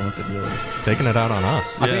tonight. I don't know what the deal is. Taking it out on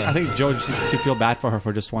us. I think Joe just needs to feel bad for her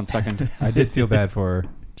for just 1 second. I did feel bad for her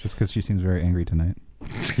just because she seems very angry tonight.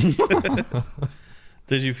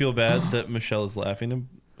 Did you feel bad that Michelle is laughing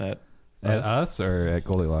at us or at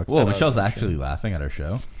Goldilocks? Well, Michelle's actually laughing at our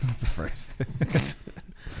show. That's the first.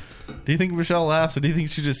 Do you think Michelle laughs, or do you think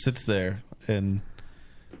she just sits there and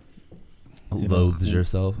loathes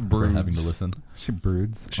herself for having to listen? She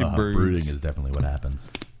broods. She broods. Brooding is definitely what happens.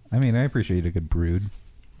 I mean, I appreciate a good brood.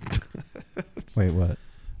 Wait, what?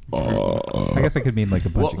 I guess I could mean like a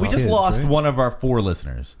bunch of we just kids, lost right? one of our 4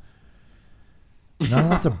 listeners. Not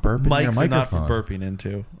allowed to burp in your Mics are not microphone. for burping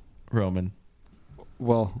into, Roman.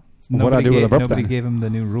 Well, what I do with a burp Nobody then? gave him the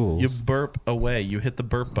new rules. You burp away. You hit the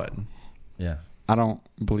burp button. Yeah. I don't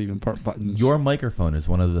believe in burp buttons. Your microphone is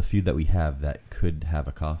one of the few that we have that could have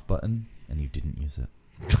a cough button, and you didn't use it.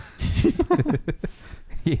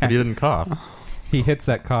 Yeah. But he didn't cough. He hits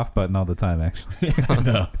that cough button all the time, actually.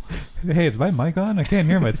 No. Hey, is my mic on? I can't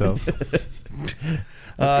hear myself.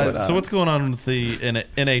 So what's going on with the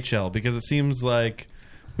NHL? Because it seems like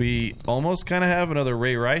we almost kind of have another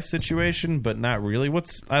Ray Rice situation, but not really.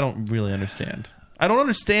 I don't really understand. I don't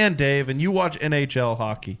understand, Dave, and you watch NHL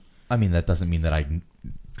hockey. I mean, that doesn't mean that I...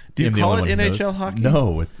 Do you am the call it only one who NHL knows. hockey?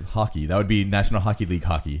 No, it's hockey. That would be National Hockey League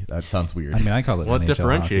hockey. That sounds weird. I mean, I call it What NHL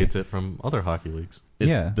differentiates hockey. it from other hockey leagues? It's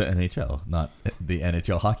Yeah. the NHL, not the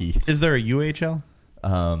NHL hockey. Is there a UHL?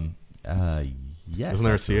 Yes. Isn't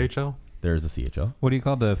there a actually. CHL? There is a CHL. What do you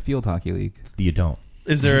call the field hockey league? You don't.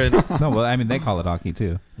 Is there No, well, I mean, they call it hockey,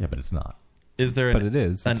 too. Yeah, but it's not. Is there But it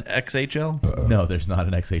is. an XHL? No, there's not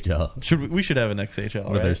an XHL. We should have an XHL,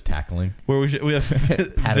 Where right? there's tackling. Where we have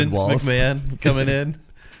Padded Vince walls. McMahon coming in.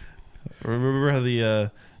 Remember how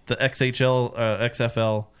the XHL,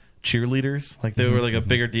 XFL cheerleaders, like they were like a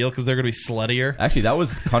bigger deal because they're going to be sluttier. Actually, that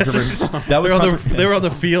was controversial. They were on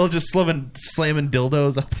the field just slamming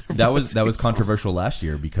dildos up. That was controversial last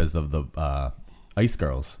year because of the Ice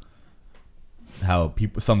Girls. How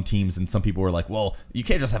some teams and some people were like, well, you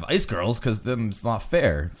can't just have Ice Girls because then it's not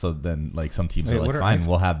fair. So then, like, some teams Wait, are like, what are fine, ice-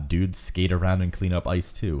 we'll have dudes skate around and clean up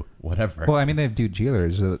ice too. Whatever. Well, I mean, they have dude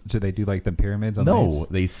cheerleaders. Do they do, like, the pyramids on the No,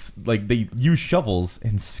 ice? they use shovels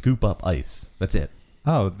and scoop up ice. That's it.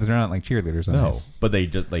 Oh, they're not, like, cheerleaders on No, ice. but they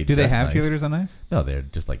Do they dress have nice. cheerleaders on ice? No, they're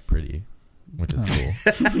just like pretty, which is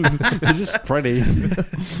cool. They're just pretty.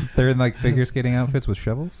 They're in, like, figure skating outfits with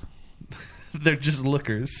shovels? They're just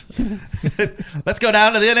lookers. Let's go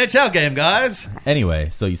down to the NHL game, guys. Anyway,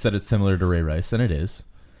 so you said it's similar to Ray Rice, and it is.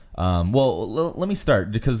 Let me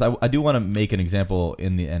start because I do want to make an example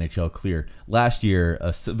in the NHL clear. Last year,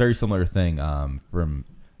 very similar thing from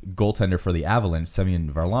goaltender for the Avalanche,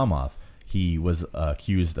 Semyon Varlamov. He was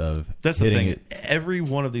accused of That's the hitting thing. Every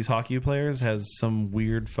one of these hockey players has some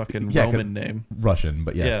weird fucking Yeah, 'cause Roman name. Russian,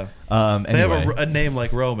 but yes. Yeah. They have Anyway. a name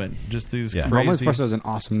like Roman. Just these crazy. Roman's first was an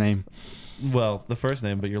awesome name. Well, the first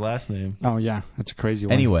name, but your last name. Oh, yeah. That's a crazy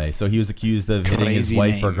one. Anyway, so he was accused of hitting his Crazy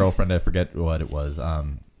wife or name. girlfriend. I forget what it was.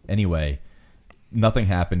 Anyway, nothing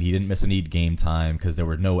happened. He didn't miss any game time because there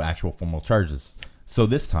were no actual formal charges. So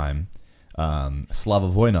this time, Slava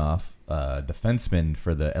Voinov, defenseman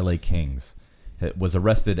for the LA Kings, was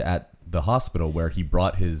arrested at the hospital where he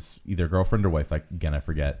brought his either girlfriend or wife. Again, I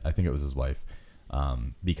forget. I think it was his wife.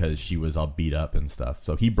 Because she was all beat up and stuff.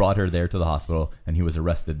 So he brought her there to the hospital, and he was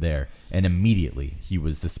arrested there. And immediately, he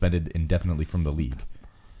was suspended indefinitely from the league,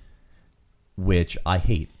 which I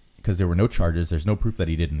hate because there were no charges. There's no proof that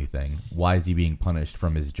he did anything. Why is he being punished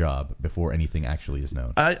from his job before anything actually is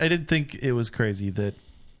known? I did think it was crazy that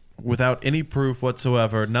without any proof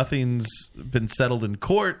whatsoever, nothing's been settled in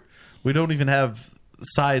court. We don't even have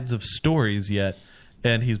sides of stories yet,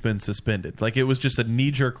 and he's been suspended. Like, it was just a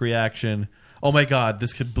knee-jerk reaction. Oh my God,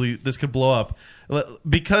 this could blow up,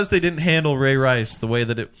 because they didn't handle Ray Rice the way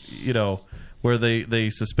that it, where they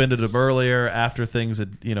suspended him earlier after things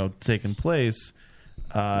had taken place,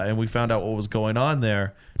 and we found out what was going on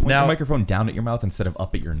there. Point your microphone down at your mouth instead of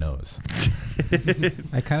up at your nose.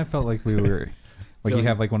 I kind of felt like we were, like you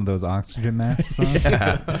have like one of those oxygen masks on.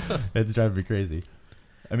 Yeah, it's driving me crazy.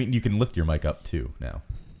 I mean, you can lift your mic up too now.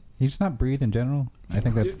 You just not breathe in general. I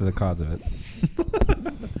think that's the cause of it.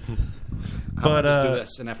 But just do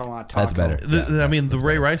this, and if I want to talk, that's better. I mean, the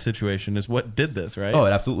Ray Rice situation is what did this, right? Oh,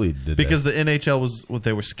 it absolutely did. Because the NHL was what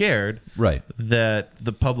they were scared, right? That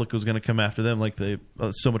the public was going to come after them, like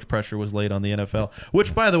so much pressure was laid on the NFL.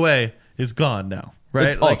 Which, by the way, is gone now,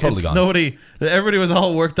 right? Totally gone. Everybody was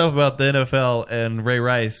all worked up about the NFL and Ray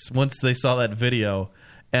Rice once they saw that video,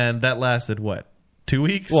 and that lasted what? 2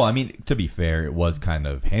 weeks? Well, I mean, to be fair, it was kind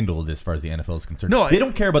of handled as far as the NFL is concerned. No, they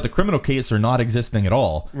don't care about the criminal case or not existing at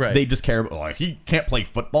all. Right. They just care about, he can't play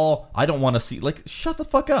football. I don't want to see... Like, shut the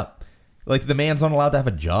fuck up. Like, the man's not allowed to have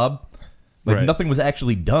a job. Like, Right. nothing was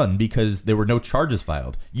actually done because there were no charges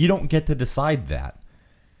filed. You don't get to decide that.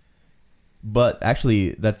 But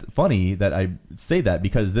actually, that's funny that I say that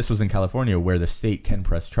because this was in California where the state can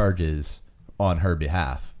press charges on her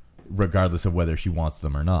behalf, regardless of whether she wants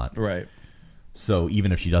them or not. Right. So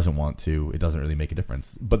even if she doesn't want to, it doesn't really make a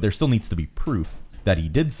difference. But there still needs to be proof that he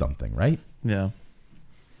did something, right? Yeah.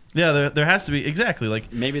 Yeah, there has to be. Exactly.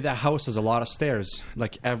 Like maybe that house has a lot of stairs,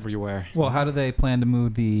 like everywhere. Well, how do they plan to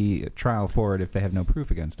move the trial forward if they have no proof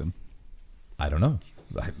against him? I don't know.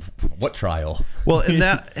 What trial? Well,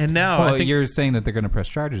 now well, I think you're saying that they're going to press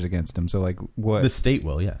charges against him. So, like, what? The state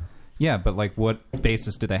will, yeah. Yeah, but like, what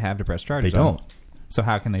basis do they have to press charges? They don't. on? So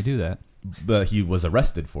how can they do that? But he was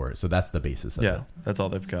arrested for it, so that's the basis of it. that's all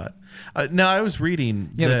they've got. Now, I was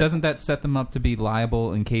reading... Yeah, but doesn't that set them up to be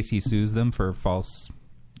liable in case he sues them for false,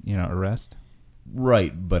 arrest?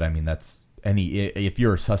 Right, but I mean, that's if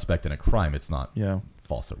you're a suspect in a crime, it's not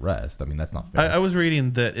false arrest. I mean, that's not fair. I was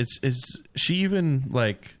reading that is she even,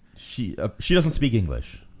 like... She doesn't speak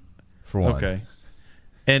English, for one. Okay.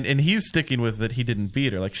 And he's sticking with that he didn't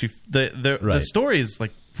beat her. Like, the story is,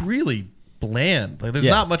 like, really... bland. Like, there's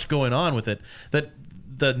not much going on with it. That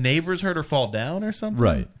the neighbors heard her fall down or something.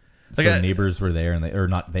 Right. Like so neighbors were there, and or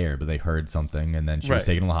not there, but they heard something, and then she was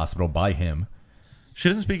taken to the hospital by him. She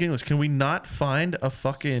doesn't speak English. Can we not find a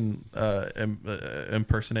fucking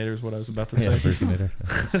impersonator? Is what I was about to say. Impersonator.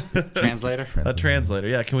 Translator. A translator.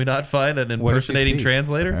 Yeah. Can we not find an impersonating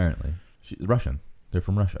translator? Apparently, she's Russian. They're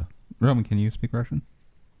from Russia. Roman, can you speak Russian?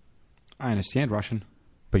 I understand Russian,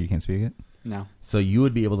 but you can't speak it. No. So you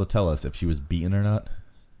would be able to tell us if she was beaten or not?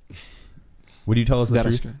 Would you tell us the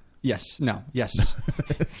truth? Yes. No. Yes.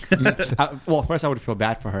 Well, first I would feel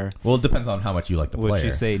bad for her. Well, it depends on how much you like the player. Would she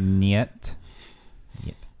say niet?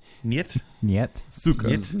 Niet? Niet. Suka.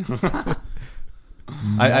 Niet.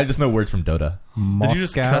 I just know words from Dota. Did you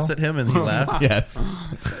just cuss at him and he laughed? Yes.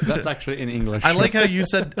 That's actually in English. I like how you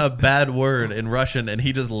said a bad word in Russian and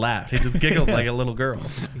he just laughed. He just giggled like a little girl.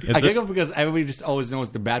 I giggle because everybody just always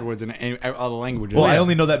knows the bad words in other languages. Well, I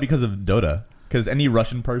only know that because of Dota. Because any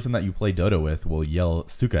Russian person that you play Dota with will yell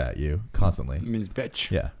 "suka" at you constantly. It means bitch.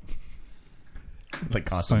 Yeah. Like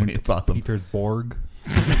constantly. It's awesome. Petersburg.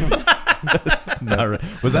 Not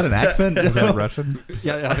right. Was that an accent? Is that Russian?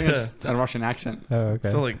 Yeah, I think it's a Russian accent. Oh, okay.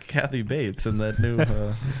 So like Kathy Bates in that new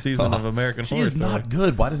season of American Horror She's Story. not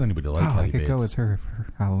good. Why does anybody like Kathy I could Bates? go as her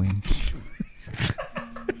for Halloween.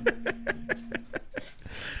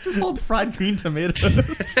 Just hold fried green tomatoes.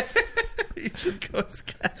 You should go as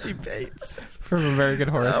Kathy Bates from American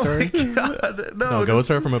Horror Story. Oh my God. No, go as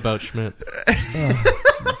her from About Schmidt.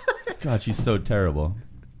 God, she's so terrible.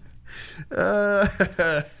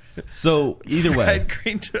 So either way, fried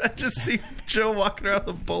green. I just see Joe walking around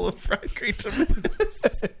with a bowl of fried green tomatoes.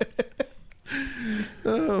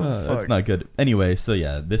 That's not good. Anyway, so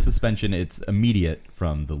yeah, this suspension, it's immediate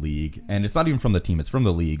from the league, and it's not even from the team. It's from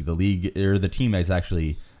the league. The league or the team is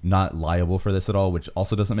actually not liable for this at all, which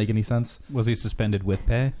also doesn't make any sense. Was he suspended with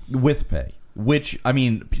pay? With pay. Which, I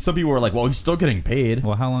mean, some people were like, well, he's still getting paid.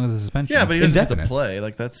 Well, how long is the suspension? Yeah, but he doesn't get to Indefinite. play.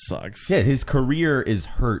 Like, that sucks. Yeah, his career is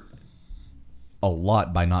hurt a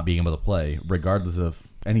lot by not being able to play, regardless of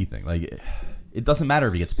anything. Like, it doesn't matter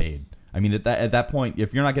if he gets paid. I mean, at that point,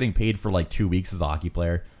 if you're not getting paid for like 2 weeks as a hockey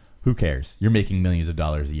player, who cares? You're making millions of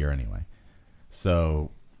dollars a year anyway. So,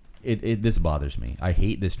 this bothers me. I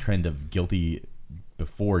hate this trend of guilty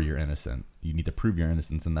before you're innocent. You need to prove your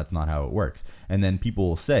innocence, and that's not how it works. And then people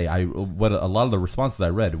will say, what a lot of the responses I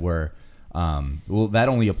read were, well, that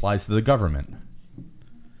only applies to the government.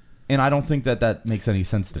 And I don't think that makes any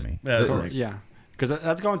sense to me. Yeah. Because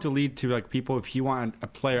that's going to lead to like people, if you want a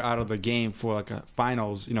player out of the game for like a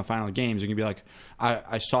finals, final games, you can be like,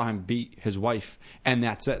 I saw him beat his wife, and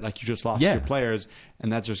that's it. Like, you just lost your players,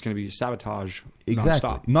 and that's just going to be sabotage. Exactly.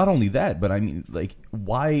 Nonstop. Not only that, but I mean, like,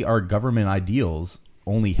 why are government ideals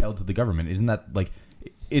only held to the government? Isn't that like,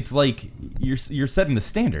 it's like you're setting the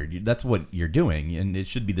standard. That's what you're doing, and it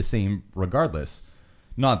should be the same regardless.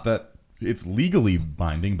 Not that it's legally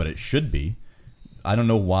binding, but it should be. I don't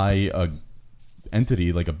know why a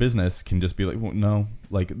entity like a business can just be like, well, no,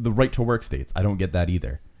 like the right to work states. I don't get that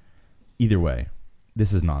either. Either way,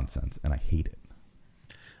 this is nonsense, and I hate it.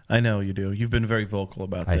 I know you do. You've been very vocal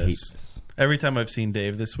about this. I hate this. Every time I've seen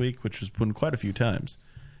Dave this week, which has been quite a few times,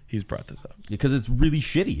 he's brought this up because it's really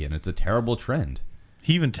shitty and it's a terrible trend.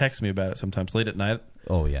 He even texts me about it sometimes late at night.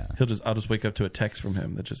 Oh yeah, I'll just wake up to a text from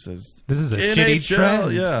him that just says, "This is a NHL, shitty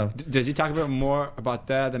trend." Yeah. Does he talk about more about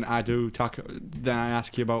that than I do? Than I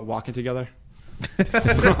ask you about walking together?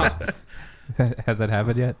 Has that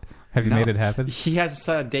happened yet? Have you made it happen? He has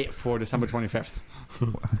set a date for December 25th.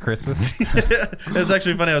 Christmas. It's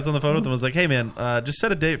actually funny. I was on the phone with him. I was like, "Hey man, just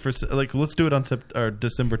set a date for let's do it on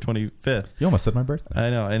December 25th." You almost said my birthday. I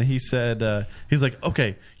know. And he said he's like,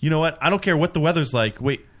 "Okay, you know what? I don't care what the weather's like.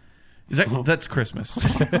 Wait, that's Christmas."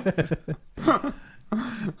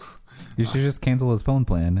 You should just cancel his phone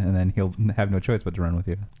plan, and then he'll have no choice but to run with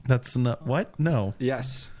you. That's not what? No.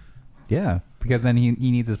 Yes. Yeah, because then he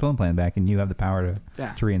needs his phone plan back, and you have the power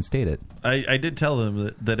to reinstate it. I did tell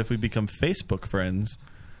him that if we become Facebook friends,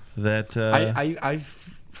 that I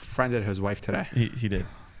friended his wife today. He did.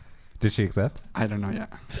 Did she accept? I don't know yet.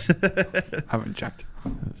 I haven't checked.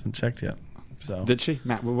 Hasn't checked yet. So did she,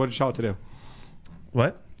 Matt? What did you tell her to do?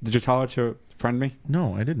 What? Did you tell her to friend me?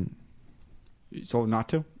 No, I didn't. You told her not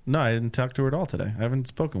to? No, I didn't talk to her at all today. I haven't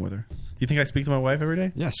spoken with her. You think I speak to my wife every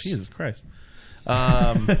day? Yes. Jesus Christ.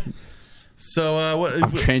 So what?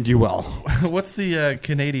 I've trained you well. What's the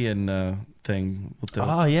Canadian thing? With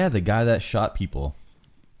the, the guy that shot people.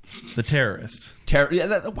 The terrorist.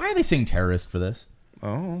 Why are they saying terrorist for this? I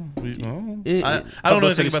don't know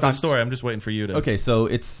anything about the story. I'm just waiting for you to. Okay, so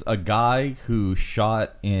it's a guy who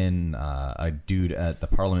shot in a dude at the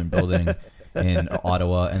Parliament building in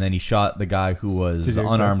Ottawa, and then he shot the guy who was the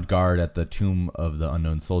unarmed guard at the Tomb of the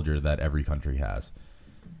Unknown Soldier that every country has.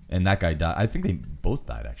 And that guy died. I think they both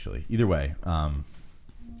died, actually. Either way.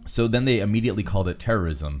 So then they immediately called it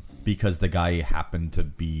terrorism because the guy happened to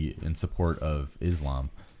be in support of Islam.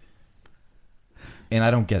 And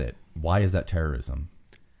I don't get it. Why is that terrorism?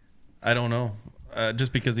 I don't know.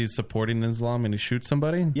 Just because he's supporting Islam and he shoots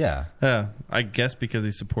somebody? Yeah. Yeah. I guess because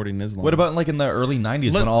he's supporting Islam. What about like in the early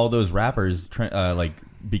 90s when all those rappers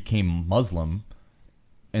became Muslim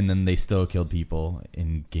and then they still killed people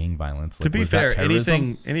in gang violence? To be fair,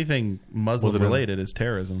 anything Muslim related is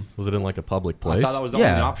terrorism. Was it in like a public place? I thought that was the only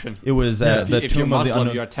option. It was if you're Muslim,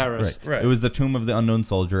 you're a terrorist. Right. It was the Tomb of the Unknown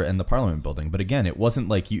Soldier and the Parliament building. But again, it wasn't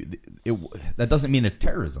like that doesn't mean it's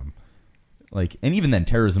terrorism. Like, and even then,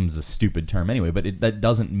 terrorism is a stupid term anyway. But that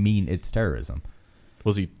doesn't mean it's terrorism.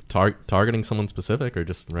 Was he targeting someone specific or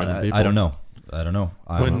just random people? I don't know.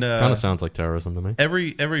 Kind of sounds like terrorism to me.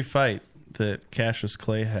 Every fight that Cassius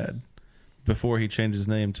Clay had before he changed his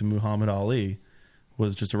name to Muhammad Ali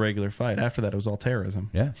was just a regular fight. After that, it was all terrorism.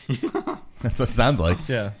 Yeah, that's what it sounds like.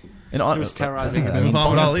 Yeah, and he was terrorizing.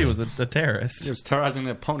 Muhammad Ali was a terrorist. He was terrorizing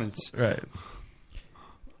the opponents. Right.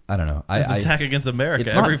 I don't know. It's an attack against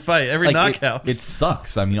America. Every fight, every knockout. It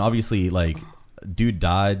sucks. I mean, obviously, like, dude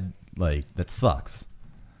died. Like, that sucks.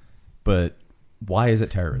 But why is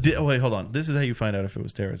it terrorism? Wait, hold on. This is how you find out if it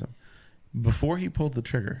was terrorism. Before he pulled the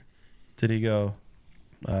trigger, did he go?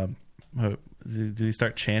 Did he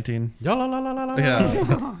start chanting?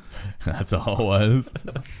 Yeah. That's all it was.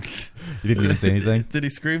 He didn't even say anything. Did he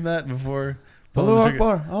scream that before? Allahu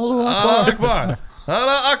Akbar! Allahu Akbar!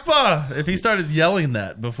 Allah Akbar! If he started yelling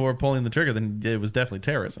that before pulling the trigger, then it was definitely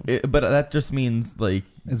terrorism. But that just means, like,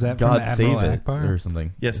 is that God save it Akbar? or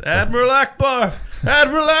something. Yes, Admiral Akbar!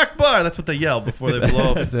 Admiral Akbar! That's what they yell before they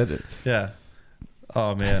blow up. That's it. Yeah.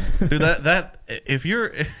 Oh, man. Dude, if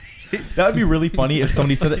you're... That would be really funny if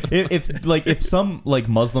somebody said that. If some like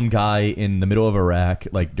Muslim guy in the middle of Iraq,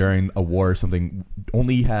 like during a war or something,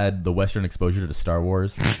 only had the Western exposure to Star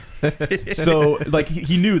Wars, so like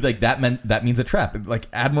he knew like that means a trap. Like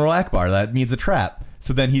Admiral Akbar, that means a trap.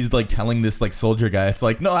 So then he's like telling this like soldier guy, it's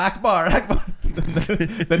like, no, Akbar.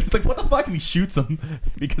 Then he's like, what the fuck? And he shoots him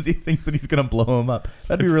because he thinks that he's gonna blow him up.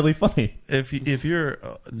 That'd be really funny. If you're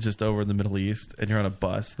just over in the Middle East and you're on a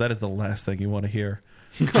bus, that is the last thing you want to hear.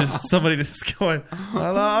 Just somebody just going,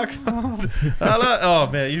 Allah Akbar, Allah. Oh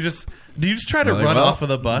man, do you just try to run off of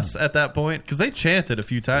the bus at that point? Because they chanted a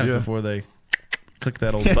few times before they click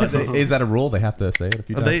that old button. Is that a rule? They have to say it a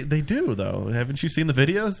few times. They do though. Haven't you seen the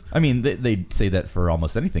videos? I mean, they say that for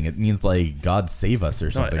almost anything. It means like God save us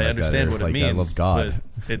or something. I understand like that, what it means. I love God.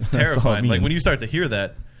 But it's terrifying. Like when you start to hear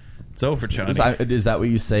that. It's over, Johnny. Is that what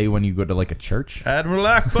you say when you go to like a church? Admiral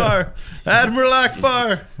Akbar! Admiral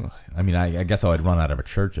Akbar! I mean, I guess I would run out of a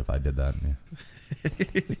church if I did that.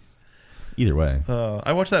 Yeah. Either way.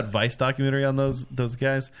 I watched that Vice documentary on those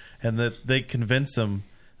guys, and that they convince them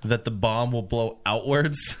that the bomb will blow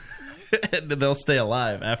outwards, and they'll stay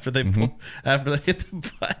alive after they after they hit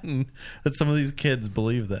the button. That some of these kids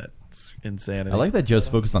believe that. It's insanity. I like that Joe's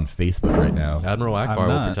focused on Facebook right now. Admiral Akbar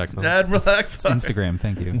will protect them. Admiral Akbar. It's Instagram,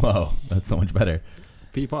 thank you. Whoa, that's so much better.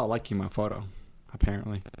 People are liking my photo,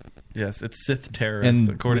 apparently. Yes, it's Sith terrorist,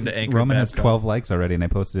 according to Anchor. Roman has Babcock. 12 likes already, and I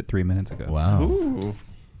posted it 3 minutes ago. Wow. Ooh.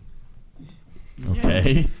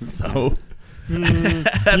 Okay, so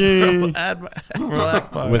Admiral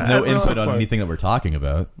Akbar. with no Admiral input on Akbar. anything that we're talking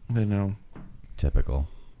about. I know. Typical.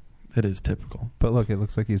 It is typical. But look, it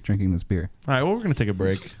looks like he's drinking this beer. All right, well, we're going to take a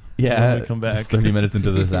break. Yeah, When we come back. it's 30 minutes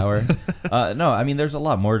into this hour. No, I mean, there's a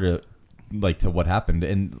lot more to what happened,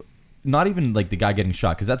 and not even like the guy getting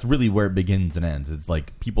shot, because that's really where it begins and ends. It's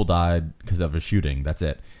like people died because of a shooting. That's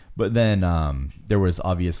it. But then there was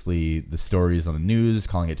obviously the stories on the news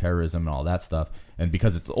calling it terrorism and all that stuff, and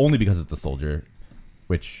because it's a soldier,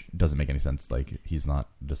 which doesn't make any sense. Like, he's not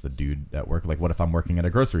just a dude at work. Like, what if I'm working at a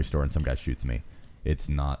grocery store and some guy shoots me? It's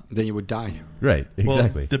not. Then you would die. Right,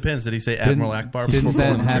 exactly. Well, depends. Did he say Admiral Akbar? Didn't before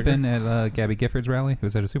that pulling the trigger? happen at Gabby Gifford's rally? It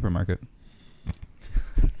was at a supermarket.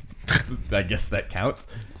 I guess that counts.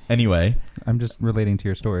 Anyway. I'm just relating to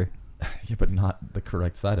your story. Yeah, but not the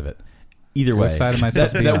correct side of it. Either Which way, side am I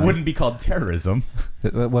supposed to be that on? wouldn't be called terrorism.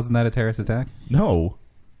 Wasn't that a terrorist attack? No.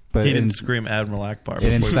 But he didn't scream Admiral Akbar. It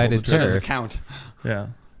before he pulled incited the trigger. terror. Doesn't count. Yeah.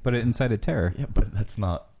 But it incited terror. Yeah, but that's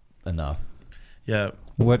not enough. Yeah.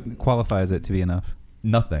 What qualifies it to be enough?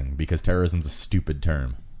 Nothing, because terrorism's a stupid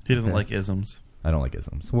term. He doesn't Okay. like isms. I don't like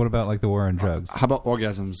isms. So what about like the war on drugs? How about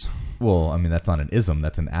orgasms? Well, I mean, that's not an ism.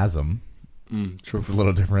 That's an asm. True. It's a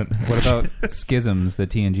little different. What about Schisms, the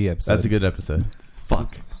TNG episode? That's a good episode.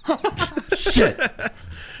 Fuck. Shit.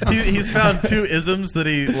 He's found 2 isms that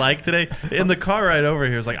he liked today. In the car ride over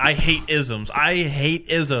here, he was like, I hate isms. I hate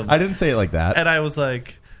isms. I didn't say it like that. And I was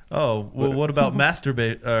like, oh, well, what about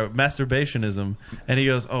masturbationism? And he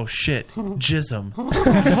goes, oh, shit, jism.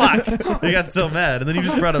 Fuck. He got so mad. And then he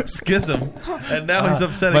just brought up schism. And now he's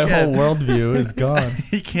upset My again. whole worldview is gone.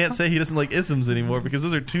 He can't say he doesn't like isms anymore because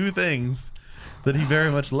those are 2 things that he very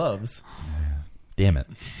much loves. Damn it.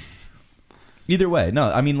 Either way, no.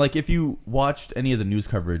 I mean, like, if you watched any of the news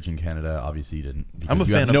coverage in Canada, obviously you didn't. I'm a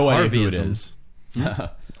fan of no idea who it Harveyisms. is.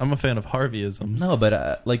 I'm a fan of Harveyisms. No,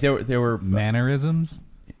 but like there were mannerisms.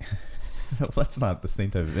 No, that's not the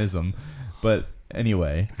same type of ism. But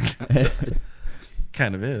anyway,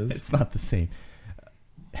 kind of is. It's not the same.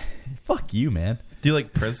 Fuck you, man. Do you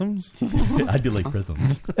like prisms? I do like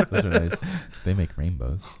prisms. Those are nice. They make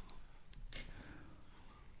rainbows. Do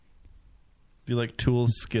you like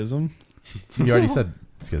Tool's Schism? You already said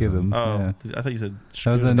schism. Oh, yeah. I thought you said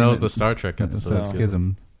That was the Star Trek episode.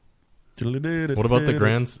 Schism. What about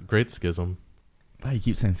the Great Schism? Why you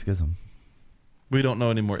keep saying schism? We don't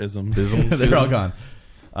know any more isms. They're all gone.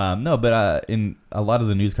 No, but in a lot of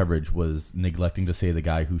the news coverage was neglecting to say the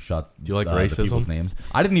guy who shot Do you like the racism? people's names.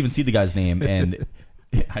 I didn't even see the guy's name, and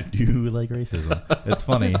I do like racism. It's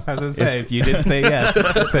funny. I was going to say, if you didn't say yes,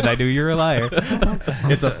 then I knew you were a liar.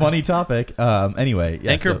 It's a funny topic. Anyway.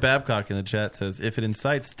 Yeah, Anchor Babcock in the chat says, if it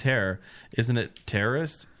incites terror, isn't it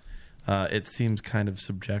terrorist? It seems kind of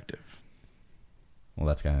subjective. Well,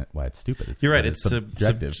 that's kind of why it's stupid. You're right. It's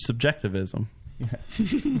subjective. Subjectivism.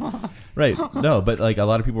 Right. No, but like a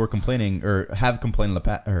lot of people were complaining or have complained in the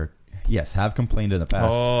past. Have complained in the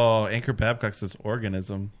past. Oh, Anchor Babcock says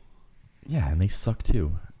organism. Yeah, and they suck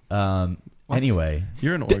too. Anyway,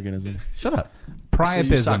 you're an organism. Shut up.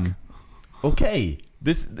 Priapism. Okay,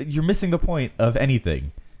 you're missing the point of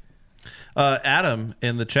anything. Adam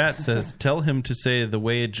in the chat says, "Tell him to say the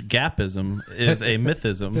wage gapism is a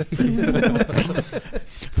mythism."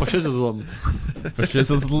 Fascism.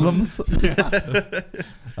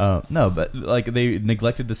 No, but like they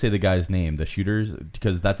neglected to say the guy's name, the shooters,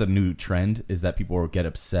 because that's a new trend. Is that people get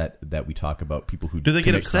upset that we talk about people who do they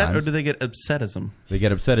get commit upset crimes. or do they get upsetism? They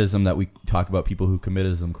get upsetism that we talk about people who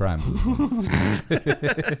committed some crimes.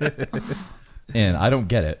 And I don't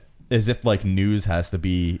get it. As if like news has to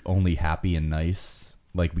be only happy and nice.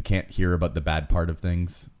 Like we can't hear about the bad part of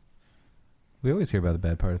things. We always hear about the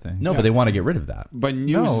bad part of things. No, but they want to get rid of that. But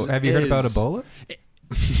news have you heard about Ebola?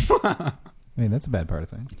 I mean, that's a bad part of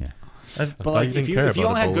things. Yeah. But like, if you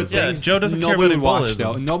only had good things, Joe doesn't care nobody about would watch. Ebola.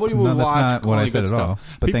 Though. Nobody would No, that's watch not what I only said good at all.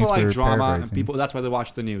 stuff. But People thanks like for drama, and paraphrasing. people. That's why they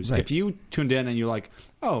watch the news. Right. If you tuned in and you're like,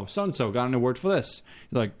 "Oh, so and so got a new word for this,"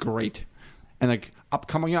 you're like, "Great," and like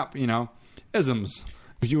coming up, isms.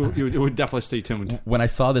 You would definitely stay tuned. When I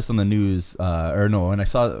saw this on the news, when I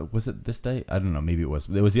saw, was it this day? I don't know. Maybe it was.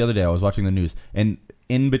 It was the other day. I was watching the news, and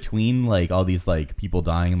in between, like all these like people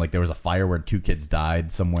dying, like there was a fire where 2 kids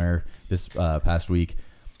died somewhere this past week,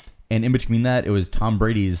 and in between that, it was Tom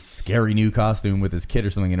Brady's scary new costume with his kid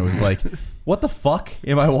or something, and it was like, what the fuck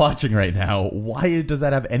am I watching right now? Why does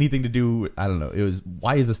that have anything to do? I don't know. It was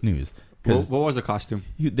why is this news? What was the costume?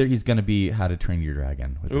 He's going to be How to Train Your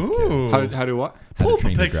Dragon. With this Ooh. kid. How do what? Pull up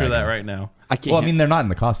a picture of that right now. I can't. Well, I mean, they're not in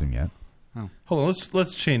the costume yet. Hold on,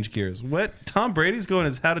 let's change gears. What? Tom Brady's going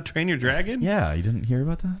as How to Train Your Dragon? Yeah, you didn't hear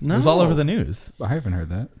about that? No. It was all over the news. I haven't heard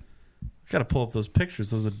that. Got to pull up those pictures,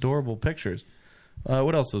 those adorable pictures.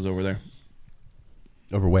 What else is over there?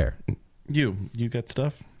 Over where? You got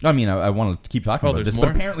stuff? I mean, I want to keep talking about there's this, more?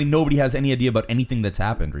 but apparently nobody has any idea about anything that's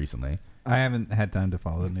happened recently. I haven't had time to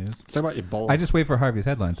follow the news. Let's talk about your bowl. I just wait for Harvey's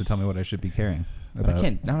headlines to tell me what I should be carrying.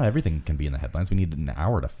 Not everything can be in the headlines. We need an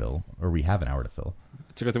hour to fill, or we have an hour to fill.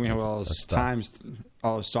 It's a good thing we have all those times,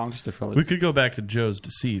 all those songs to fill it. We could go back to Joe's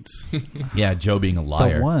deceits. Yeah, Joe being a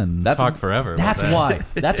liar. The one. That's Talk forever about That's that. why.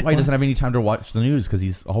 That's why he doesn't have any time to watch the news, because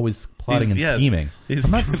he's always plotting and scheming.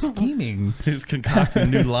 I'm not scheming. He's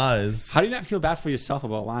concocting new lies. How do you not feel bad for yourself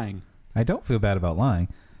about lying? I don't feel bad about lying.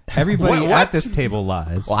 Everybody What? at this table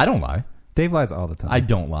lies. Well, I don't lie. Dave lies all the time. I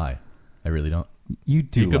don't lie. I really don't. You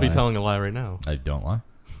do. You could be lie. telling a lie right now. I don't lie.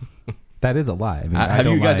 That is a lie. I mean, I have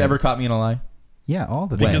don't you guys lie. ever caught me in a lie? Yeah, all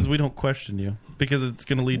the time. Because we don't question you. Because it's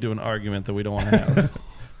going to lead to an argument that we don't want to have.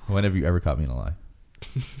 When have you ever caught me in a lie?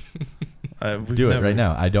 We've Do it never- right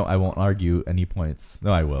now. I won't argue any points.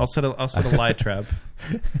 No, I will. I'll set a lie trap.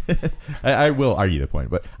 I will argue the point,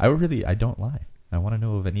 but I don't lie. I want to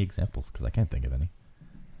know of any examples because I can't think of any.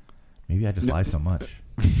 Maybe I just lie so much.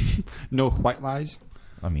 No white lies?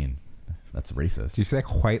 I mean, that's racist. Did you say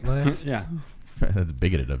white lies? Yeah. That's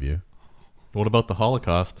bigoted of you. What about the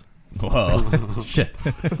Holocaust? Whoa. Shit.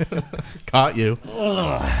 Caught you.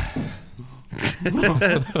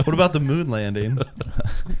 What about the moon landing?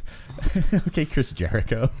 Okay, Chris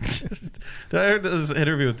Jericho. I heard this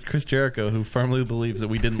interview with Chris Jericho, who firmly believes that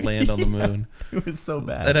we didn't land on the moon. It was so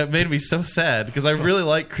bad. And it made me so sad because I really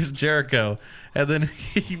like Chris Jericho. And then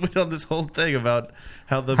he went on this whole thing about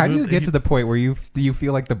how the How moon... do you get to the point where you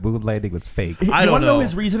feel like the moon landing was fake? I don't want to know.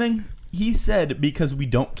 his reasoning? He said because we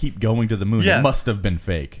don't keep going to the moon, Yeah. it must have been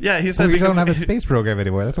fake. Yeah, he said We because don't have a space program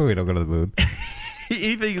anymore. That's why we don't go to the moon.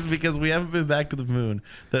 he thinks because we haven't been back to the moon,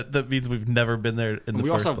 that means we've never been there in the We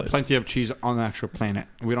first also have place. plenty of cheese on the actual planet.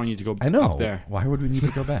 We don't need to go I know. up there. Why would we need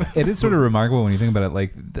to go back? It is sort of remarkable when you think about it.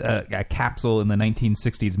 Like a capsule in the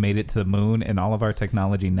 1960s made it to the moon, and all of our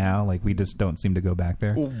technology now, like we just don't seem to go back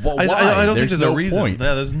there. Well, I don't think there's no a reason. point.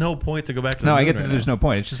 Yeah, there's no point to go back to the No, moon I get right that there's now. no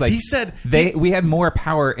point. It's just like He said we had more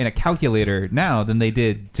power in a calculator now than they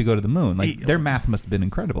did to go to the moon. Like their math must have been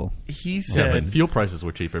incredible. He Yeah, said but fuel prices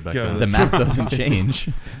were cheaper back Yeah, then. The math doesn't change.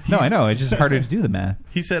 No, I know. It's just harder to do the math.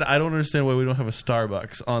 He said, "I don't understand why we don't have a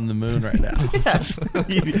Starbucks on the moon right now." Yes.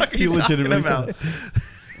 He legitimately about?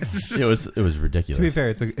 It's just- It was ridiculous. To be fair,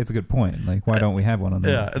 it's a good point. Like, why don't we have one on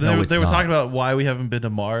the Yeah, moon? and they were talking about why we haven't been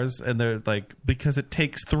to Mars, and they're like, because it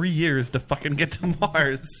takes 3 years to fucking get to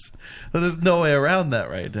Mars. There's no way around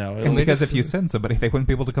that right now. And because if you send somebody, they wouldn't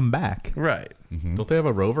be able to come back. Right. Mm-hmm. Don't they have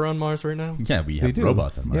a rover on Mars right now? Yeah, we They have do.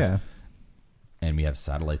 robots on Mars. Yeah. And we have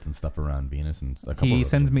satellites and stuff around Venus and a couple He of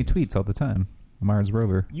sends me tweets all the time. Mars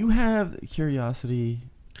rover. You have Curiosity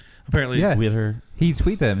Apparently, Yeah. with her. He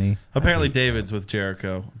tweets at me. Apparently, David's with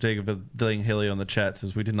Jericho. Jacob Dilling-Haley on the chat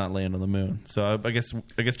says we did not land on the moon. So I guess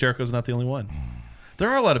Jericho's not the only one. There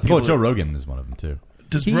are a lot of people. Well, Joe Rogan is one of them too.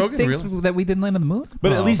 Does He Rogan thinks really? that we didn't land on the moon?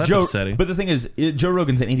 But Oh, at least that's Joe. upsetting. But the thing is, Joe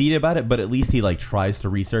Rogan's an idiot about it. But at least he like tries to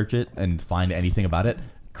research it and find anything about it.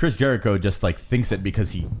 Chris Jericho just like thinks it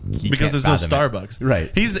because he Because can't there's no fathom it. Starbucks.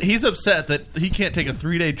 Right. He's upset that he can't take a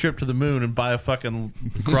 3-day trip to the moon and buy a fucking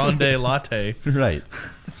grande latte. Right.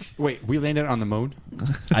 Wait, we landed on the moon?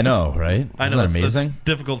 I know, right? I Isn't know that that's amazing.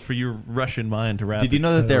 difficult for your Russian mind to wrap. Did you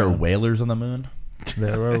know that its there head are around. whalers on the moon?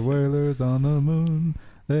 There are whalers on the moon.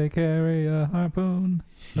 They carry a harpoon.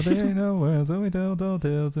 But they ain't no whales, so we tell tall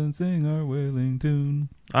tales and sing our whaling tune.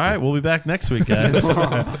 All right, we'll be back next week, guys.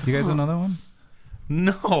 You guys don't know that one?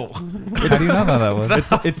 No. How do you not know that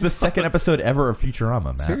one? It's the second episode ever of Futurama,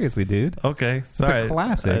 Matt. Seriously, dude. Okay, sorry. It's a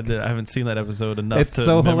classic. I haven't seen that episode enough. It's to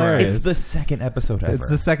so memorize. hilarious. It's the second episode ever. It's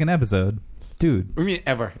the second episode. Dude. We mean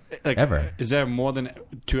ever. Like, Ever. Is there more than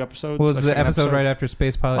 2 episodes? Well, it's Like the second episode right after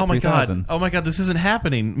Space Pilot Oh my 3000. god! Oh my god! This isn't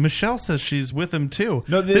happening. Michelle says she's with him too.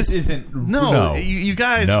 No, this isn't. No, you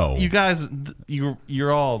guys. No. You guys.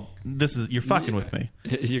 You're all. You're fucking with me.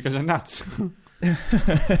 You guys are nuts.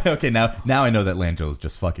 Okay, now I know that Langelo's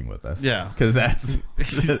just fucking with us. Yeah. Because that's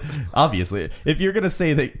obviously, if you're gonna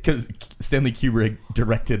say that because Stanley Kubrick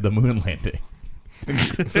directed the moon landing,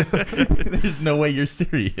 there's no way you're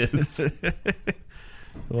serious.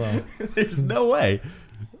 Well, there's no way.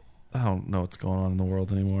 I don't know what's going on in the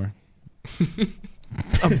world anymore.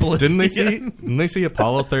 Didn't they see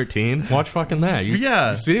Apollo 13? Watch fucking that. You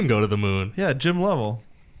see him go to the moon. Yeah, Jim Lovell.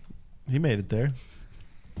 He made it there.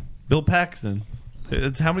 Bill Paxton.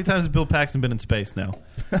 It's how many times has Bill Paxton been in space now?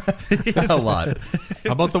 A lot.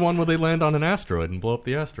 How about the one where they land on an asteroid and blow up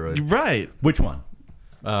the asteroid? Right. Which one?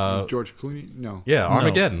 George Clooney? No. Yeah,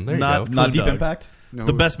 Armageddon. There you go. Not Deep Impact? No,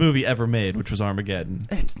 the best movie ever made, which was Armageddon.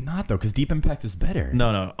 It's not, though, because Deep Impact is better.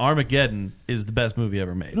 No. Armageddon is the best movie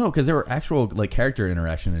ever made. No, because there were actual character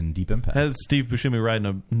interaction in Deep Impact. Has Steve Buscemi riding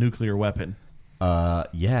a nuclear weapon.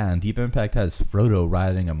 Yeah, and Deep Impact has Frodo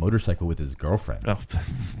riding a motorcycle with his girlfriend.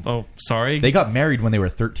 Oh, sorry? They got married when they were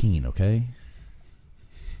 13, okay?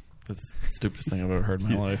 That's the stupidest thing I've ever heard in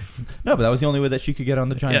my life. No, but that was the only way that she could get on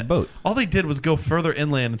the giant boat. All they did was go further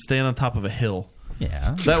inland and stand on top of a hill.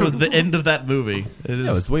 Yeah. That was the end of that movie.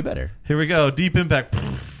 It's way better. Here we go. Deep Impact.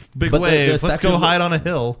 Big wave. Let's go hide on a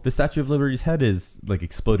hill. The Statue of Liberty's head is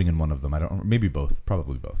exploding in one of them. I don't. Maybe both.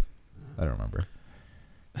 Probably both. I don't remember.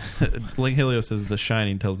 Link Helio says The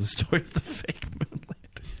Shining tells the story of the fake moon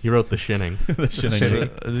landing. He wrote The Shinning. The Shinning.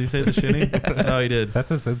 Did he say The Shinning? Oh, he did.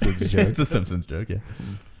 That's a Simpsons joke. It's a Simpsons joke, yeah.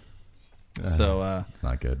 So it's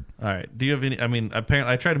not good. All right. Do you have any? I mean,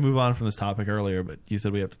 apparently, I tried to move on from this topic earlier, but you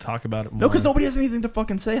said we have to talk about it more. No, because nobody has anything to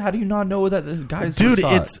fucking say. How do you not know that this guy's dude?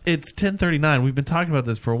 It's 10:39. We've been talking about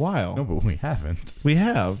this for a while. No, but we haven't. We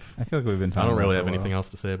have. I feel like we've been. I don't really have anything else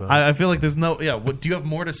to say about it. I feel like there's no. Yeah. What do you have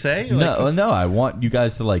more to say? No. I want you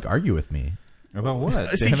guys to argue with me. About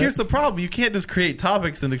what? See, here's the problem. You can't just create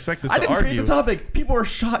topics and expect us to argue. I didn't create the topic. People are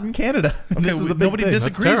shot in Canada. Okay, nobody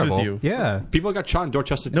disagrees with you. Yeah. People got shot in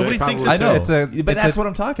Dorchester today. Nobody thinks I know. But that's what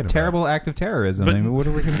I'm talking about. Terrible act of terrorism. I mean, what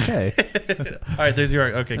are we going to say? All right, there's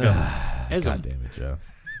your... Okay, go. God damn it, Joe.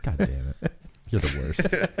 God damn it. You're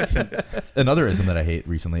the worst. Another ism that I hate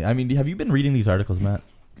recently. I mean, have you been reading these articles, Matt?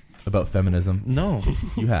 About feminism? No.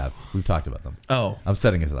 You have. We've talked about them. Oh. I'm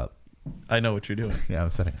setting us up. I know what you're doing. Yeah,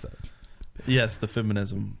 I'm setting us up. Yes, the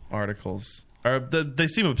feminism articles they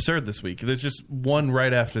seem absurd this week. There's just one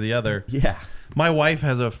right after the other. Yeah. My wife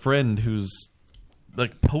has a friend who's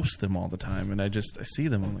posts them all the time, and I see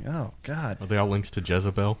them. I'm like, oh god. Are they all links to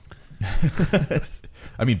Jezebel?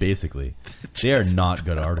 I mean, basically, they are not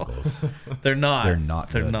good articles. They're not. They're not.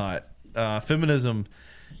 They're good. not. Feminism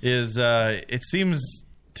is. It seems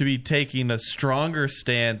to be taking a stronger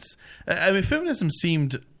stance. I mean, feminism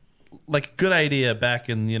seemed like a good idea back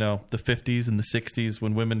in the 50s and the 60s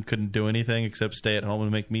when women couldn't do anything except stay at home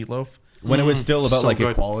and make meatloaf. When it was still about So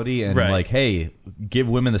good. equality and Right. hey, give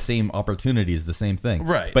women the same opportunities, the same thing.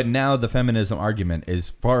 Right. But now the feminism argument, as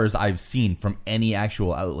far as I've seen from any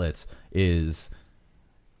actual outlets, is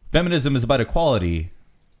feminism is about equality.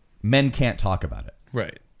 Men can't talk about it.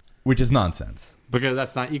 Right. Which is nonsense. Because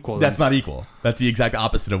that's not equal. That's not equal. That's the exact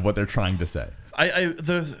opposite of what they're trying to say.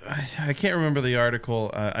 I can't remember the article.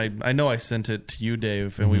 I know I sent it to you,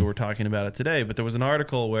 Dave, and we were talking about it today. But there was an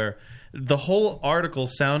article where the whole article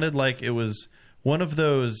sounded like it was one of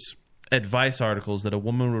those advice articles that a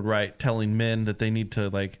woman would write telling men that they need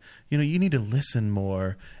to you need to listen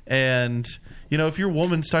more. And if your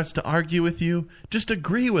woman starts to argue with you, just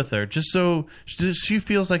agree with her, just so she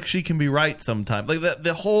feels like she can be right sometime.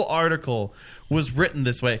 The whole article was written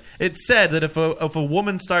this way. It said that if a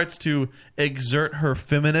woman starts to exert her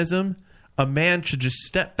feminism, a man should just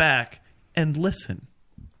step back and listen.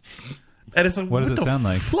 And it's like, what does it sound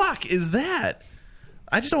like? Fuck is that?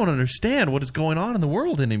 I just don't understand what is going on in the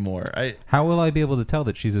world anymore. How will I be able to tell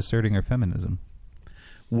that she's asserting her feminism?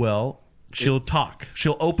 Well, she'll talk.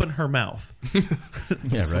 She'll open her mouth. Yeah,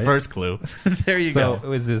 That's right. the first clue. There you go.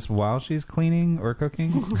 So is this while she's cleaning or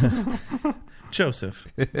cooking? Joseph.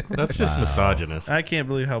 That's just misogynist. I can't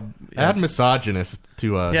believe how... Add misogynist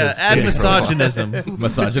to... add misogynism.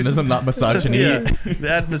 Misogynism, not misogyny. Yeah,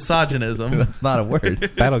 add misogynism. That's not a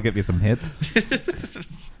word. That'll get me some hits.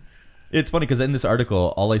 It's funny because in this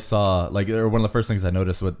article, all I saw, or one of the first things I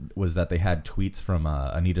noticed was that they had tweets from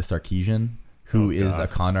Anita Sarkeesian, who is a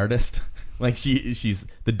con artist. She's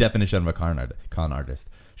the definition of a con artist.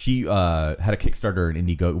 She had a Kickstarter, an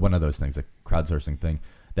Indiegogo, one of those things, a crowdsourcing thing,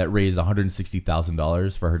 that raised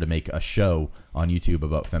 $160,000 for her to make a show on YouTube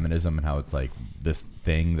about feminism and how it's this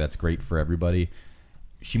thing that's great for everybody.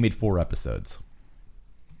 She made 4 episodes.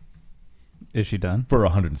 Is she done? For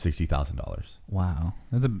 $160,000. Wow.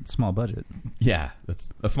 That's a small budget. Yeah, that's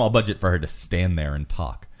a small budget for her to stand there and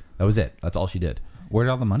talk. That was it. That's all she did. Where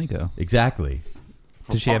did all the money go? Exactly.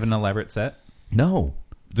 Did she have an elaborate set? No.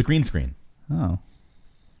 It's a green screen. Oh.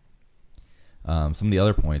 Some of the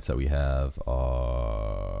other points that we have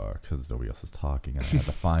are, because nobody else is talking, I have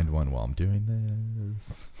to find one while I'm doing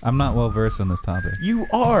this. I'm not well versed on this topic. You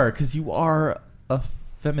are, because you are a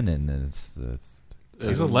feminine. And it's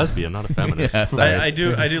He's a lesbian, not a feminist. Yeah, I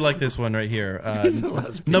do like this one right here.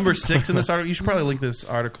 Number 6 in this article. You should probably link this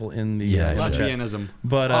article in the in the chat. Lesbianism.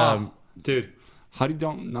 But dude, how do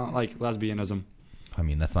you not like lesbianism? I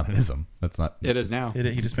mean, that's not an ism. That's not. It is now.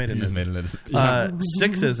 He just made it. He just made it.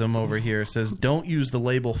 Sixism over here says, "Don't use the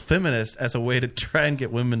label feminist as a way to try and get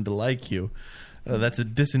women to like you. That's a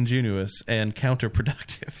disingenuous and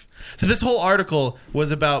counterproductive." So this whole article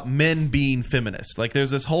was about men being feminist. Like,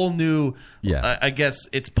 there's this whole new. Yeah. I guess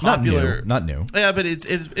it's popular. Not new. Yeah, but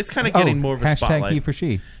it's kind of getting more of a spotlight. Hashtag he for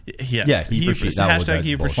she. Yes. Yeah, he for she. Hashtag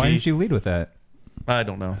he for she. Why didn't you lead with that? I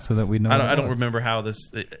don't know. So that we know. I don't remember how this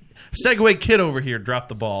Segway Kid over here dropped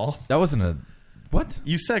the ball. That wasn't a what?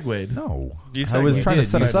 You segued. No, you I was trying to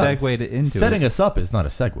set us up. Segued into Setting it. us up is not a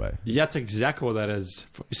segue. Yeah, that's exactly what that is.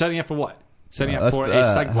 Setting up for what? Setting up for a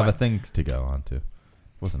segue. Have a thing to go on to.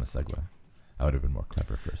 Wasn't a segue. I would have been more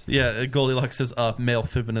clever first. Yeah, Goldilocks says male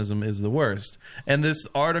feminism is the worst. And this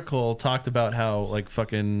article talked about how, like,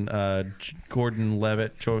 fucking Joseph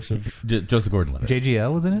Gordon-Levitt.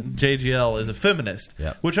 JGL was in it? JGL is a feminist,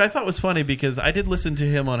 Yep. which I thought was funny because I did listen to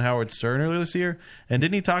him on Howard Stern earlier this year, and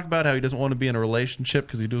didn't he talk about how he doesn't want to be in a relationship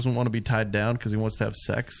because he doesn't want to be tied down because he wants to have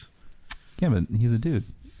sex? Yeah, but he's a dude.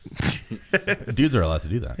 Dudes are allowed to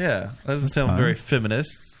do that. Yeah, that doesn't sound fine. very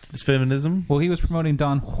feminist. It's feminism. Well, he was promoting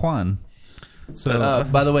Don Juan. So,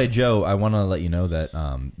 by the way, Joe, I want to let you know that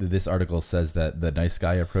this article says that the nice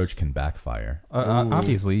guy approach can backfire.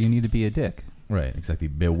 Obviously, you need to be a dick. Right, exactly.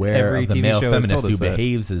 Beware Every of the TV male show has feminist told who us that.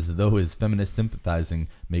 behaves as though his feminist sympathizing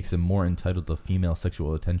makes him more entitled to female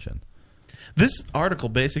sexual attention. This article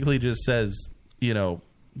basically just says,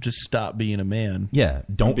 just stop being a man. Yeah,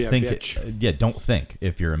 don't be a think. bitch. Don't think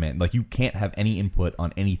if you're a man. Like, you can't have any input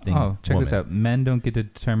on anything. Oh, check this woman. out. Men don't get to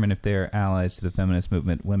determine if they're allies to the feminist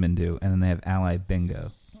movement. Women do, and then they have ally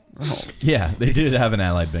bingo. Oh. Yeah, they did have an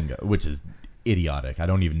allied bingo, which is idiotic. I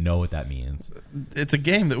don't even know what that means. It's a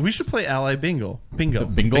game that we should play Ally Bingo. Bingo.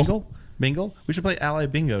 We should play Ally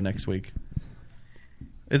Bingo next week.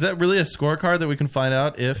 Is that really a scorecard that we can find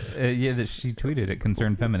out if... yeah, that she tweeted it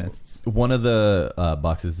concerned feminists. One of the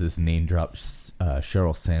boxes is name drops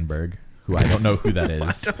Sheryl Sandberg, who I don't know who that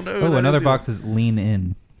is. I don't know who that another is box is lean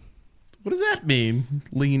in. What does that mean?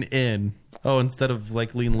 Lean in. Oh, instead of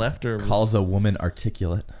like lean left or... Calls a woman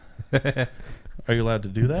articulate. Are you allowed to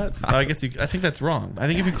do that? I guess I think that's wrong. I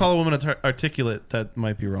think if you call a woman articulate, that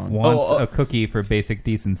might be wrong. Wants a cookie for basic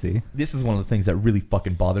decency. This is one of the things that really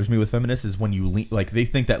fucking bothers me with feminists is when you they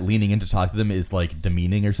think that leaning in to talk to them is like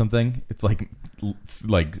demeaning or something. It's like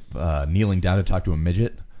kneeling down to talk to a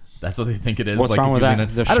midget. That's what they think it is. What's like, wrong with that?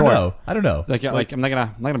 I don't know. Like I'm not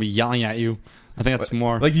gonna be yelling at you. I think that's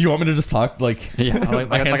more like you want me to just talk like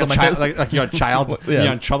like a child, like you're a child. Yeah.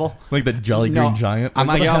 You're in trouble. Like the Jolly Green Giant. I'm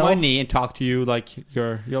like, gonna get on my knee and talk to you like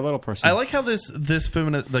you're a little person. I like how this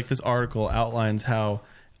feminist, like this article outlines how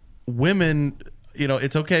women,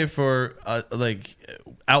 it's okay for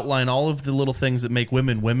outline all of the little things that make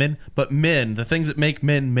women women, but men, the things that make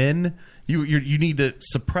men men. You need to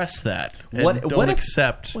suppress that. And don't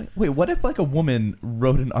accept. Wait, what if like a woman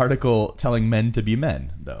wrote an article telling men to be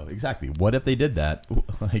men? Though exactly, what if they did that?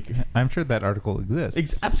 Like, I'm sure that article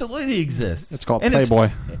exists. Absolutely exists. It's called Playboy,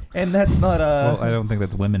 and that's not a. Well, I don't think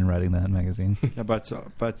that's women writing that magazine. Yeah,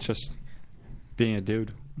 but just being a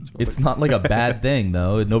dude. It's not like a bad thing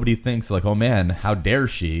though. Nobody thinks like, oh man, how dare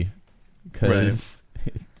she? Because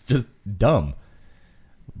it's just dumb.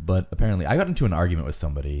 But apparently, I got into an argument with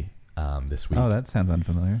somebody. This week. Oh, that sounds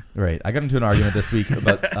unfamiliar. Right. I got into an argument this week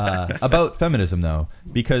about feminism, though,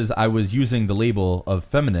 because I was using the label of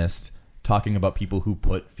feminist talking about people who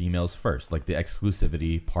put females first, like the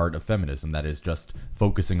exclusivity part of feminism, that is just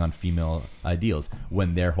focusing on female ideals,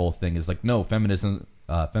 when their whole thing is like, no, feminism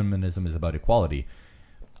is about equality.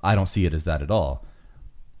 I don't see it as that at all.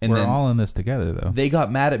 And We're all in this together, though. They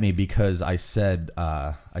got mad at me because I said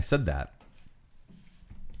that.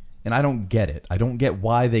 And I don't get it. I don't get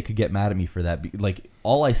why they could get mad at me for that. Like,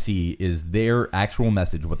 all I see is their actual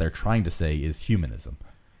message. What they're trying to say is humanism.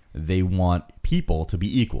 They want people to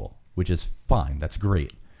be equal, which is fine. That's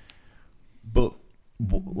great. But,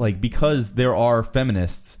 because there are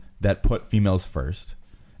feminists that put females first,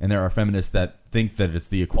 and there are feminists that think that it's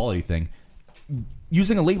the equality thing,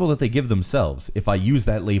 using a label that they give themselves, if I use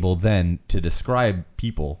that label then to describe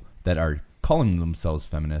people that are calling themselves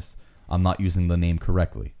feminists, I'm not using the name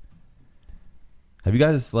correctly. Have you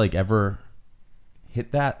guys ever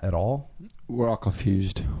hit that at all? We're all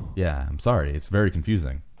confused. Yeah, I'm sorry. It's very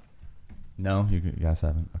confusing. No, you guys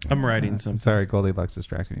haven't. Okay. I'm writing something. Sorry, Goldilocks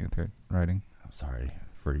distracting you with her writing. I'm sorry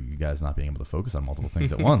for you guys not being able to focus on multiple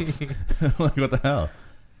things at once. What the hell?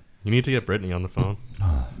 You need to get Brittany on the phone.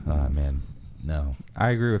 Oh, man. No. I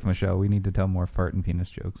agree with Michelle. We need to tell more fart and penis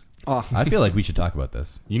jokes. Oh. I feel like we should talk about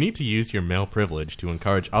this. You need to use your male privilege to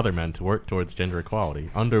encourage other men to work towards gender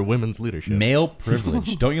equality under women's leadership. Male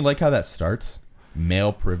privilege. Don't you like how that starts?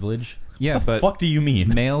 Male privilege? Yeah, what the but fuck do you mean?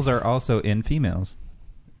 Males are also in females.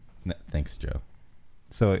 Thanks, Joe.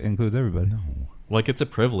 So it includes everybody. No. Like it's a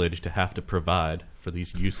privilege to have to provide for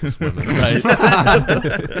these useless women, right?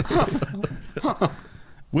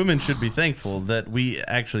 Women should be thankful that we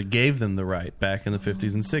actually gave them the right back in the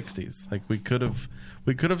 50s and 60s. Like we could have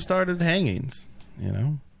started hangings, you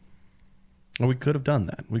know? Or we could have done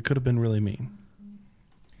that. We could have been really mean.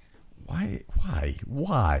 Why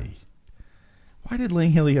did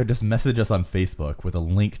Lang Hilliard just message us on Facebook with a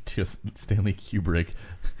link to Stanley Kubrick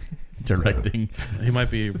directing? He might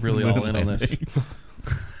be really all in on this.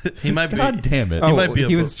 He might be. God damn it! He might be.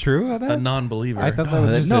 He was true of that? A non-believer. I thought that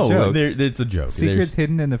was just a joke. It's a joke. Secrets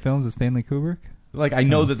hidden in the films of Stanley Kubrick. Like I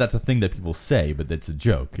know that that's a thing that people say, but it's a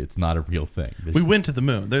joke. It's not a real thing. We went to the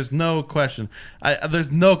moon. There's no question. There's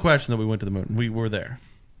no question that we went to the moon. We were there.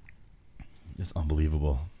 It's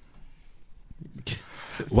unbelievable.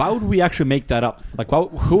 Why would we actually make that up? Like,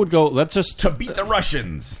 who would go? Let's just to beat the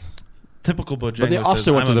Russians. Typical Bojangles. But they also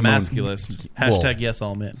says, went I'm to a the moon. masculist. Hashtag yes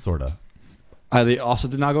all men. Sorta. They also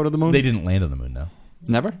did not go to the moon. They didn't land on the moon, no.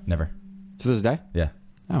 Never. To this day. Yeah.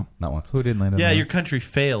 Oh, not once. Who didn't land on the moon? Yeah, your country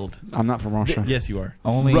failed. I'm not from Russia. Yes, you are.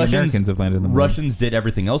 Only Americans have landed on the moon. Russians did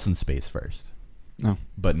everything else in space first. No,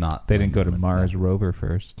 but not. They didn't go to Mars rover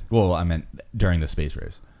first. Well, I meant during the space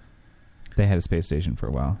race. They had a space station for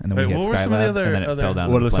a while, and then Wait, we what had were some of the Skylab, other- and then it other- fell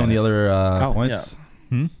down. What on are the some of the planet. other points?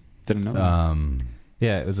 Didn't know that.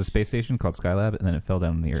 Yeah, it was a space station called Skylab, and then it fell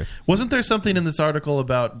down on the Earth. Wasn't there something in this article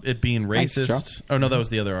about it being Thanks, racist? Joe. Oh no, that was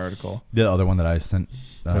the other article. The other one that I sent.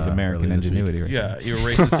 That was American earlier this Ingenuity, week. right? Yeah, you were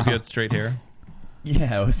racist if you had straight hair.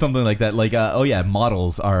 Yeah, it was something like that. Like,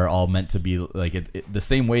 models are all meant to be like the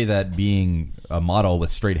same way that being a model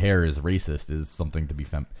with straight hair is racist is something to be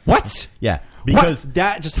What? Yeah, because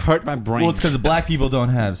that just hurt my brain. Well, it's because black people don't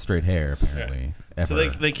have straight hair apparently. So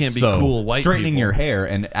Ever. they can't be cool white straightening people. your hair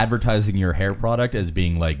and advertising your hair product as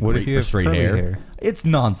being like What great if you for have straight curly hair. hair? It's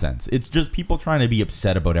nonsense. It's just people trying to be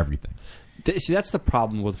upset about everything. See, that's the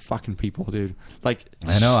problem with fucking people, dude. Like, I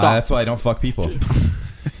know. stop. That's why I don't fuck people.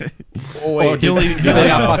 Oh, wait, he only- did they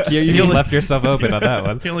not fuck you? You left yourself open on that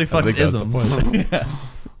one. He only I fucks think that's the isms. point. Yeah.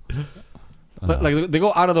 But, like, they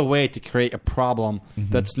go out of the way to create a problem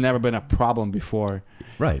that's never been a problem before,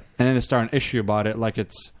 Right. and then they start an issue about it, like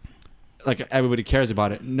it's like everybody cares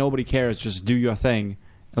about it. Nobody cares. Just do your thing.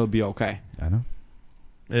 It'll be okay. I know.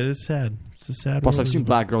 It is sad. It's a sad. Plus, world. I've seen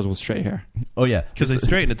black girls with straight hair. Oh yeah, because they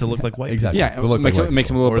straighten it to look like white. Exactly. Yeah, To look it makes like it white makes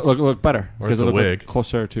them look better or because it's they a look wig. like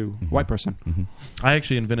closer to white person. I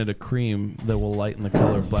actually invented a cream that will lighten the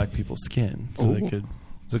color of black people's skin, so they could.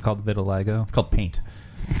 Is it called vitiligo? It's called paint.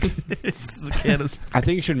 It's a can of. I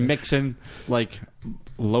think you should mix in like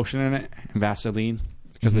lotion in it and Vaseline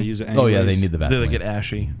because they use it. Oh Anyways. yeah, they need the They Vaseline. get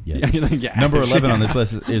ashy. Yeah. Yeah. Number 11 on this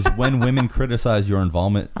list is when women criticize your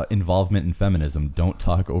involvement in feminism, don't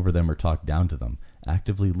talk over them or talk down to them.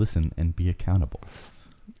 Actively listen and be accountable.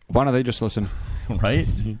 Why don't they just listen? Right?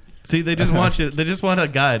 See, they just want you. They just want a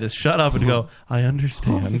guy to shut up and go. I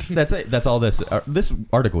understand. That's it. That's all this. This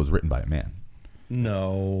article was written by a man.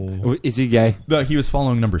 No. Is he gay? No, he was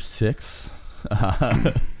following number 6.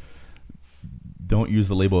 Don't use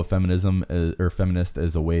the label of feminism or feminist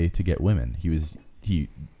as a way to get women. He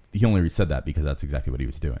only said that because that's exactly what he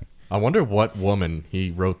was doing. I wonder what woman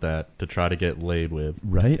he wrote that to try to get laid with.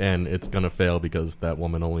 Right. And it's going to fail because that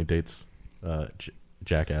woman only dates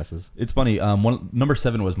jackasses. It's funny. Number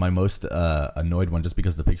 7 was my most annoyed one, just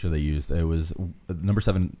because of the picture they used. It was number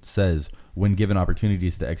 7 says, when given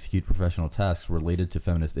opportunities to execute professional tasks related to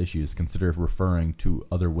feminist issues, consider referring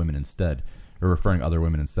other women instead.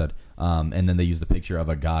 And then they used a picture of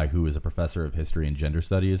a guy who is a professor of history and gender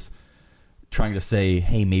studies, trying to say,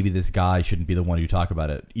 hey, maybe this guy shouldn't be the one who talk about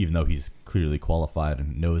it, even though he's clearly qualified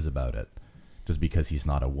and knows about it, just because he's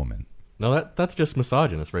not a woman. No, that's just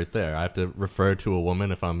misogynist right there. I have to refer to a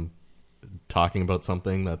woman if I'm talking about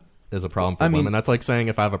something that is a problem for women. That's like saying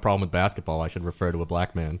if I have a problem with basketball, I should refer to a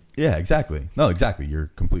black man. Yeah, exactly. No, exactly.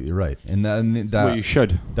 You're completely right. And that, Well, you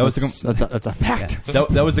should. That That's a fact. Yeah.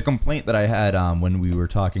 That was a complaint that I had when we were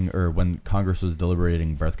talking, or when Congress was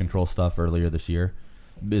deliberating birth control stuff earlier this year,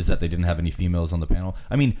 is that they didn't have any females on the panel.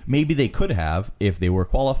 I mean, maybe they could have if they were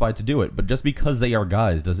qualified to do it, but just because they are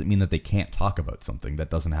guys doesn't mean that they can't talk about something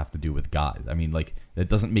that doesn't have to do with guys. I mean, like, that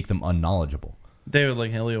doesn't make them unknowledgeable. David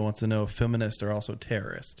Helio wants to know if feminists are also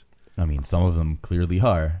terrorists. I mean, some of them clearly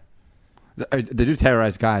are. They do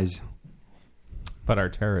terrorize guys. But are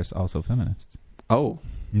terrorists also feminists? Oh.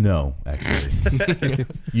 No, actually.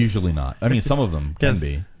 Usually not. I mean, some of them can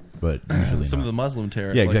be, but usually Some not. of the Muslim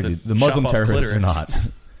terrorists. Yeah, like exactly. to The Muslim chop off terrorists are not.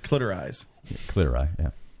 Clitoris. Yeah, clitori,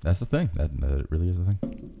 yeah. That's the thing. That really is the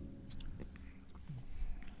thing.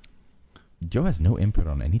 Joe has no input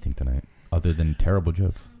on anything tonight other than terrible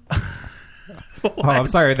jokes. Oh, I'm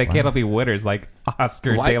sorry. They can't all be winners like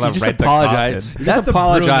Oscar De La You just Renta apologize. Coffin. You just That's a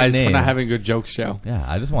apologize brilliant for name. not having a good jokes show. Yeah,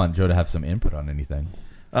 I just want Joe to have some input on anything.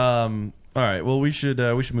 All right. Well, we should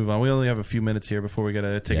move on. We only have a few minutes here before we got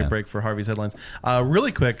to take a break for Harvey's headlines.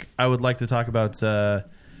 Really quick, I would like to talk about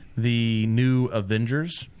the new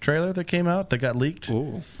Avengers trailer that came out that got leaked.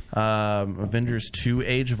 Ooh. Avengers 2: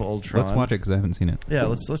 Age of Ultron. Let's watch it because I haven't seen it. Yeah,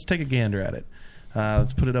 let's take a gander at it.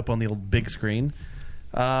 Let's put it up on the old big screen.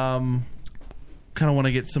 Kind of want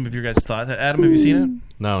to get some of your guys' thoughts. Adam, have you seen it?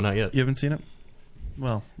 No, not yet. You haven't seen it?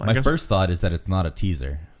 Well, My first thought is that it's not a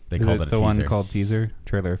teaser. They Is called it it a the teaser. one called teaser?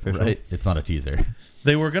 Trailer official? Right? It's not a teaser.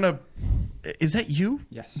 They were gonna. Is that you?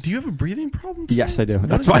 Yes. Do you have a breathing problem? Yes, I do.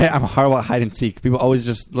 That's why I'm horrible at hide and seek. People always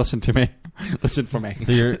just listen to me. Listen for me.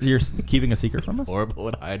 So you're keeping a secret from us? Horrible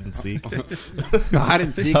at hide and seek. No, hide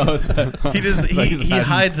and seek. He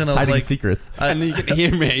hides in a hiding secrets. And then you can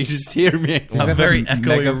hear me. You just hear me. A very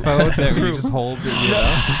echoey megaphone that you just hold.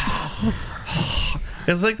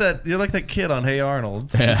 It's like that. You're like that kid on Hey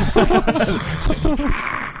Arnold.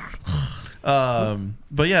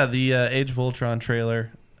 But yeah, the Age of Ultron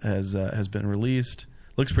trailer has been released.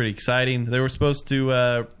 Looks pretty exciting. They were supposed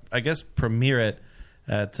to, I guess, premiere it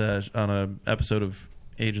at on an episode of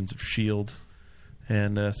Agents of S.H.I.E.L.D.,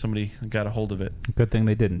 and somebody got a hold of it. Good thing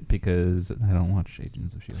they didn't, because I don't watch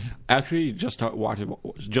Agents of S.H.I.E.L.D. Actually, just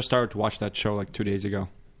started to watch that show like 2 days ago.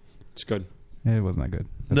 It's good. It wasn't that good.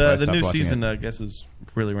 That's why I The stopped new watching season, it. I guess, has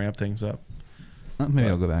really ramped things up. Maybe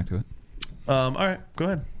I'll go back to it. All right, go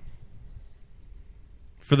ahead.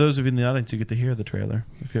 For those of you in the audience, you get to hear the trailer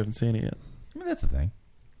if you haven't seen it yet. I mean, that's the thing.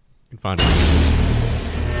 You can find it.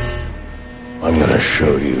 I'm going to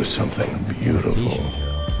show you something beautiful.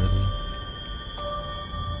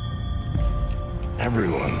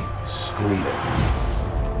 Everyone screaming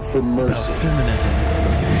for mercy.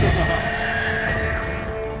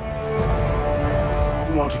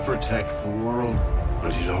 You want to protect the world,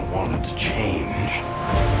 but you don't want it to change.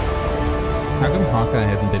 How come Hawkeye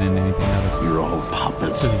hasn't been in anything else? You're all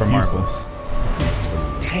puppets. This is for Marvel.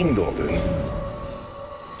 Tangled in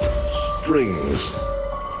strings.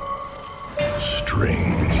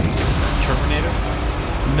 Strings. Terminator?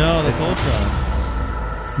 No, that's Ultron.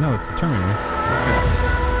 No, it's the Terminator.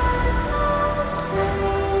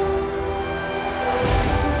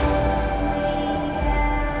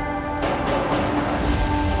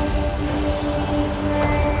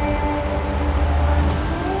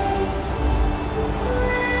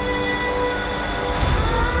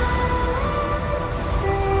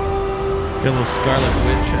 Got a little Scarlet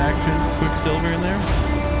Witch action, Quicksilver in there.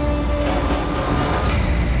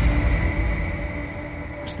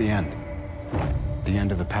 It's the end. The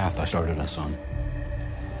end of the path I started us on.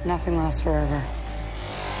 Nothing lasts forever.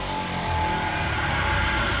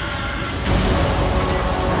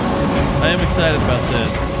 I am excited about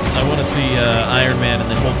this. I want to see Iron Man and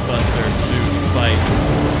the Hulkbuster suit fight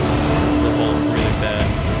the Hulk really bad.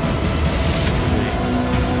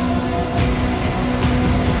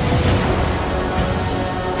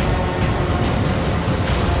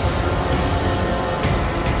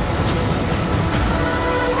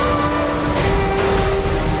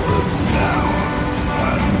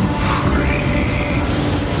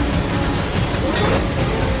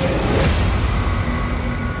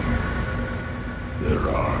 There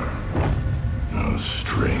are no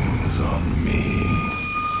strings on me.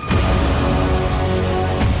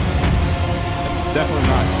 It's definitely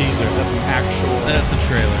not a teaser. That's an actual. That's a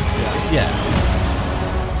trailer. Yeah.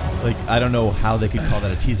 Like, I don't know how they could call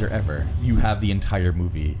that a teaser ever. You have the entire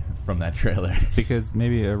movie from that trailer. Because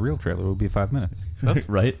maybe a real trailer will be 5 minutes. That's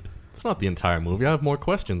right? It's not the entire movie. I have more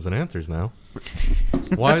questions than answers now.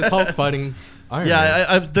 Why is Hulk fighting Iron Man?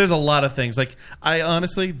 Yeah, there's a lot of things. Like, I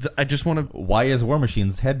honestly, I just want to. Why is War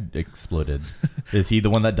Machine's head exploded? Is he the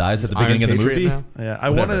one that dies at the Iron beginning of the Patriot movie? now? Yeah,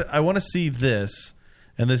 I want to see this,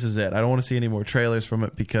 and this is it. I don't want to see any more trailers from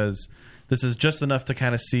it because this is just enough to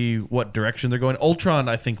kind of see what direction they're going. Ultron,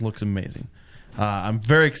 I think, looks amazing. I'm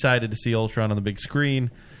very excited to see Ultron on the big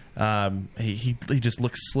screen. He just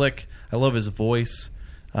looks slick. I love his voice.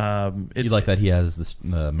 You like that he has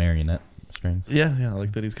the marionette strings? Yeah, I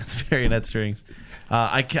like that he's got the marionette strings.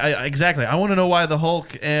 Exactly. I want to know why the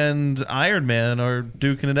Hulk and Iron Man are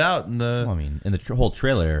duking it out. Well, I mean, in the whole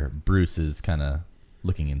trailer, Bruce is kind of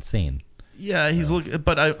looking insane. Yeah, he's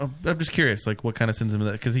but I'm just curious, like what kind of sends him to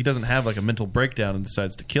that? Because he doesn't have like a mental breakdown and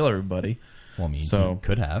decides to kill everybody. Well, I mean, so he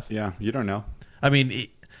could have. Yeah, you don't know. I mean,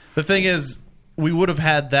 the thing is, we would have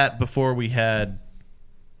had that before we had,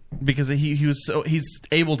 because he's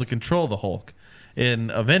able to control the Hulk in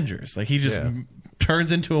Avengers. Like he just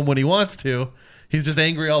turns into him when he wants to. He's just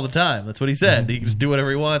angry all the time. That's what he said. He can just do whatever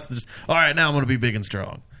he wants. And just, all right, now I'm going to be big and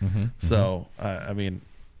strong. So, I mean,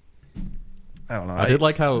 I don't know. I did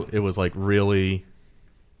like how it was like really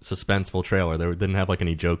suspenseful trailer. They didn't have like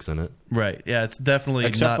any jokes in it. Right. Yeah, it's definitely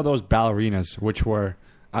except for those ballerinas, which were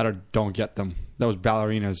don't get them. Those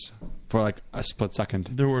ballerinas for like a split second.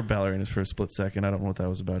 There were ballerinas for a split second. I don't know what that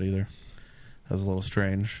was about either. That was a little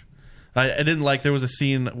strange. I didn't like. There was a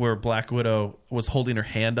scene where Black Widow was holding her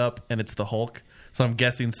hand up, and it's the Hulk. So I'm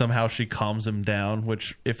guessing somehow she calms him down,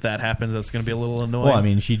 which if that happens, that's going to be a little annoying. Well, I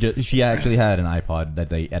mean, she actually had an iPod that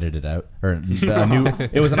they edited out, or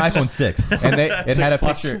it was an iPhone 6, and it had a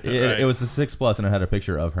picture. It was the 6 Plus, and it had a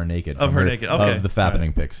picture of her naked, of her naked, okay, of the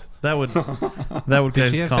fappening pics. That would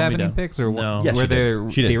Did she have fappening pics, or no? Yes, were there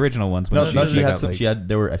the original ones? When No, she had some.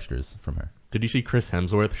 There were extras from her. Did you see Chris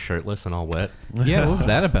Hemsworth shirtless and all wet? Yeah, what was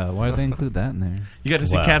that about? Why did they include that in there? You got to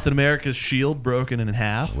see Captain America's shield broken in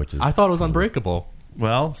half. I thought it was unbreakable.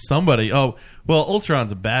 Well, somebody. Oh, well,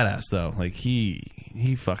 Ultron's a badass though. Like he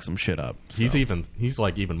fucks some shit up. So. He's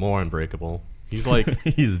like even more unbreakable. He's like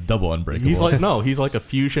he's double unbreakable. He's like a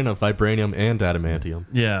fusion of vibranium and adamantium.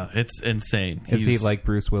 Yeah, it's insane. Is he like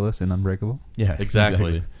Bruce Willis in Unbreakable? Yeah,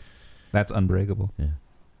 exactly. That's unbreakable. Yeah.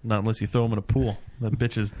 Not unless you throw him in a pool. That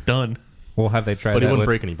bitch is done. Well, have they tried? But that he wouldn't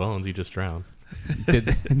break any bones. He just drowned.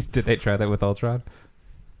 Did they try that with Ultron?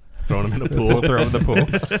 Throwing him in a pool. Throw him in the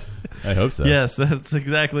pool. I hope so. Yes, that's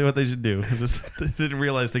exactly what they should do. Just they didn't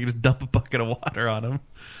realize they could just dump a bucket of water on him,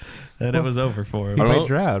 and it was over for him. He might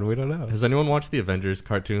drown. We don't know. Has anyone watched the Avengers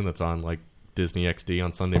cartoon that's on like Disney XD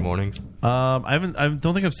on Sunday mornings? I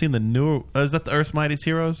don't think I've seen the new. Is that the Earth's Mightiest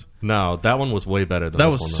Heroes? No, that one was way better than that.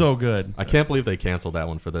 This Was one, so though. good. I can't believe they canceled that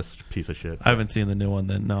one for this piece of shit. I haven't seen the new one.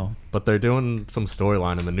 Then no. But they're doing some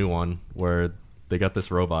storyline in the new one where they got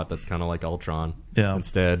this robot that's kind of like Ultron. Yeah.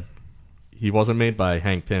 Instead, he wasn't made by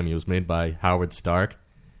Hank Pym. He was made by Howard Stark,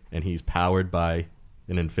 and he's powered by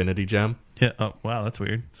an Infinity Gem. Yeah. Oh, wow, that's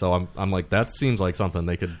weird. So I'm like, that seems like something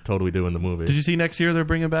they could totally do in the movie. Did you see next year they're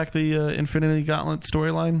bringing back the Infinity Gauntlet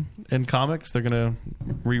storyline in comics? They're gonna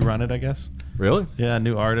rerun it, I guess. Really? Yeah,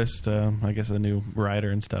 new artist. I guess a new writer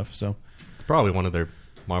and stuff. So it's probably one of their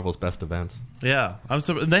Marvel's best events. Yeah,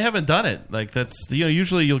 they haven't done it. Like that's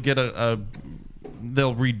usually you'll get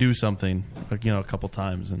they'll redo something a couple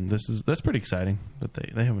times, and that's pretty exciting that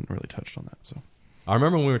they haven't really touched on that. So I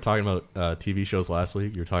remember when we were talking about TV shows last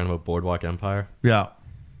week. You were talking about Boardwalk Empire. Yeah.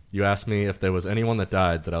 You asked me if there was anyone that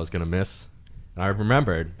died that I was going to miss. And I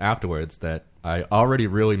remembered afterwards that I already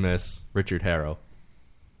really miss Richard Harrow.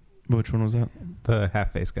 Which one was that? The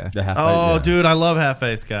half-face guy. Dude, I love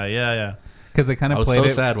half-face guy. Yeah. Because they kind of played it. I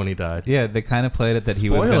was so sad when he died. Yeah, they kind of played it that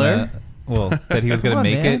he was going to... that he was going to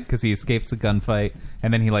make it because he escapes a gunfight,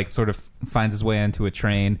 and then he like sort of finds his way onto a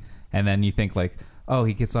train, and then you think like, oh,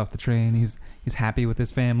 he gets off the train, he's happy with his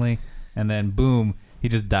family, and then boom, he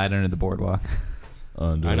just died under the boardwalk.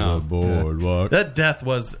 Under the boardwalk. That death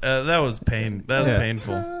was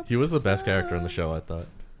painful. He was the best character in the show, I thought.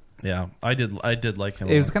 Yeah, I did like him.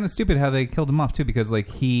 It was kind of stupid how they killed him off too, because like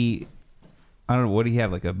I don't know, what did he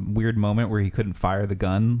have, like a weird moment where he couldn't fire the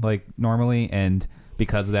gun like normally, and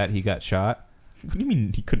because of that he got shot. What do you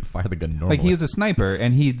mean he couldn't fire the gun normally? Like he was a sniper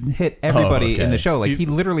and he hit everybody in the show. Like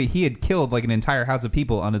he had killed like an entire house of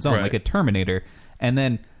people on his own, like a Terminator. And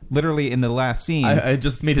then literally in the last scene, I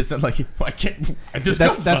just made it sound like I can't. That's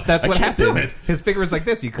what happened. His figure was like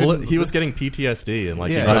this. You couldn't. Well, he was getting PTSD and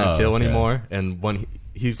like he couldn't kill anymore. And when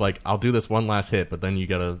he's like, "I'll do this one last hit, but then you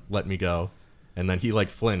gotta let me go," and then he like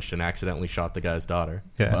flinched and accidentally shot the guy's daughter.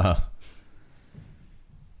 Yeah. Wow.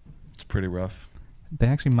 It's pretty rough. They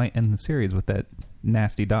actually might end the series with that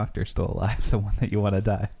nasty doctor still alive, the one that you want to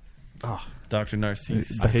die. Oh, Dr.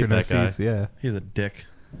 Narcisse. I hate that guy. Yeah, he's a dick.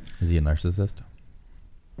 Is he a narcissist?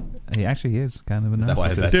 He actually is kind of a that why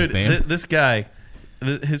narcissist. that's Dude, his name? this guy,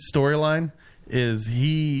 his storyline is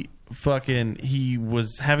he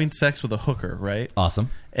was having sex with a hooker, right? Awesome.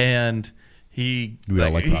 And he gets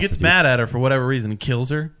prostitutes. mad at her for whatever reason and kills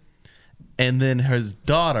her. And then her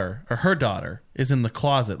daughter is in the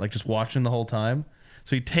closet, like just watching the whole time.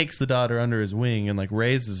 So he takes the daughter under his wing and like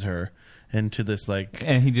raises her into this like,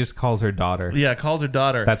 and he just calls her daughter. Yeah, calls her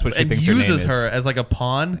daughter. That's what she and thinks her name uses is. her as like a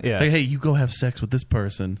pawn. Yeah. Like, hey, you go have sex with this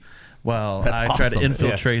person, Well, That's I try to awesome.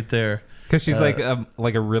 infiltrate there. Because she's like a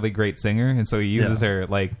really great singer, and so he uses her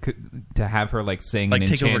to have her sing and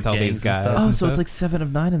enchant all these guys. Oh, so it's like 7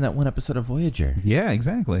 of 9 in that one episode of Voyager. Yeah,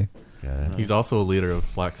 exactly. He's also a leader of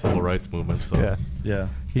Black Civil Rights Movement. So Yeah.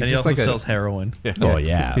 He's And he just also sells heroin. Yeah. Oh,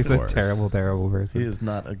 yeah, he's of a course. terrible person. He is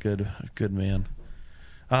not a good man.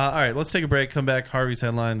 All right, let's take a break, come back, Harvey's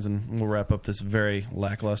headlines, and we'll wrap up this very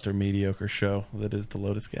lackluster, mediocre show that is the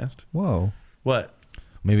Lotus Cast. Whoa. What?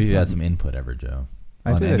 Maybe you had some input ever, Joe.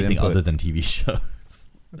 I on did anything input. other than TV shows.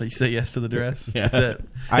 You say yes to the dress? Yeah. That's it.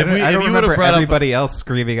 I don't you remember would've brought everybody else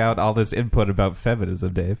screaming out all this input about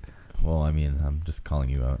feminism, Dave. Well, I mean, I'm just calling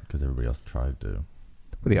you out because everybody else tried to.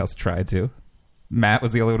 Nobody else tried to. Matt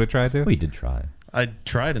was the only one who tried to? Well, he did try. I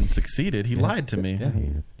tried and succeeded. He lied to me. Yeah,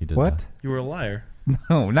 he did. What? that. You were a liar.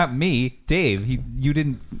 No, not me. Dave, you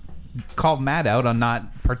didn't call Matt out on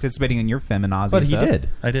not participating in your feminazi But he stuff. did.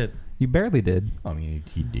 I did. You barely did. I mean,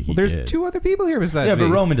 he Well, there's did. 2 other people here besides Yeah, me.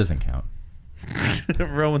 but Roman doesn't count.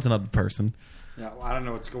 Roman's another person. Yeah, well, I don't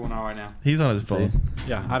know what's going on right now. He's on his phone.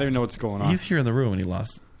 Yeah, I don't even know what's going on. He's here in the room and he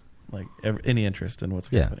lost any interest in what's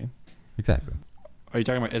happening. Exactly. Are you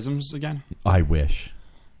talking about isms again? I wish.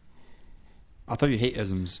 I thought you hate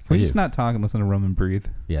isms. Can we just not talk and listen to Roman breathe?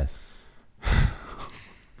 Yes.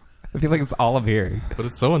 I feel like it's all I'm hearing. But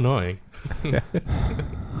it's so annoying.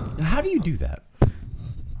 How do you do that?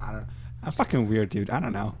 I don't. I'm fucking weird, dude. I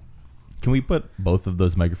don't know. Can we put both of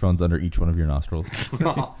those microphones under each one of your nostrils?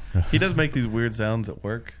 He does make these weird sounds at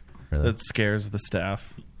work Really? that scares the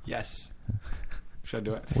staff. Yes. Should I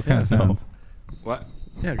do it? What kind of sounds? What?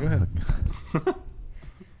 Yeah, go ahead.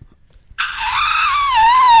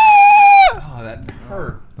 Oh, that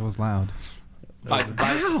hurt. That was loud.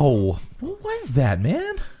 Ow! What was that,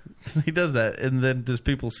 man? He does that, and then just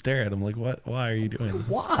people stare at him like, "What? Why are you doing this?"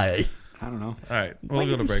 Why? I don't know. All right, Why we'll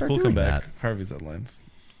go did to you break. start We'll come doing back. that? Harvey's headlines.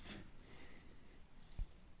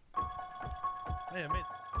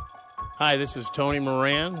 Hi, this is Tony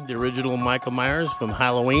Moran, the original Michael Myers from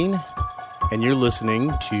Halloween, and you're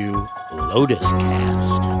listening to Lotus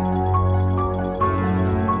Cast.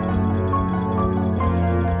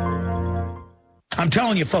 I'm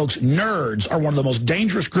telling you, folks, nerds are one of the most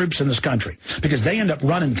dangerous groups in this country because they end up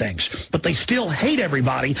running things. But they still hate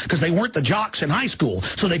everybody because they weren't the jocks in high school.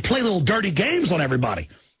 So they play little dirty games on everybody.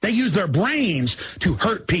 They use their brains to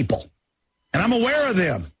hurt people. And I'm aware of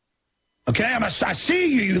them. Okay? I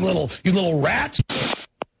see you, you little rats.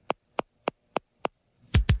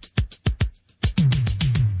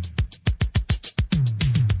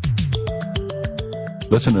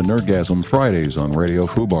 Listen to Nerdgasm Fridays on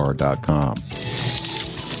RadioFubar.com.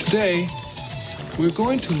 Today, we're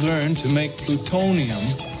going to learn to make plutonium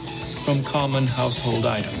from common household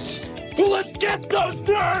items. Well, let's get those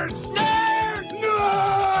nerds! Nerd!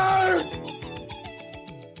 Nerd!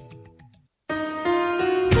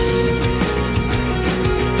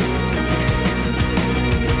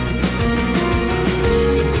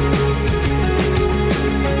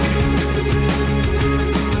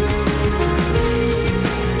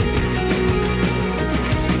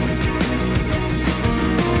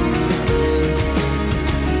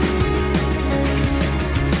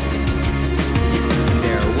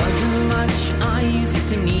 There wasn't much I used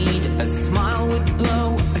to need. A smile would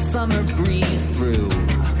blow a summer breeze through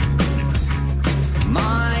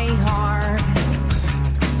my heart.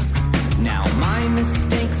 Now my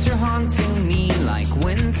mistakes are haunting me like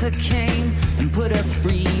winter came and put a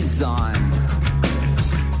freeze on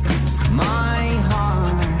my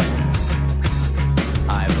heart.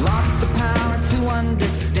 I've lost the power to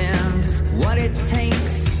understand what it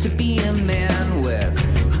takes to be a man with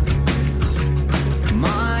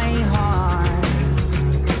my heart.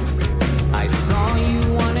 I saw you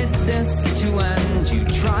wanted this to end. You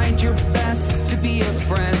tried your best to be a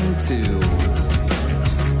friend to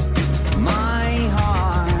my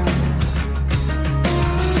heart.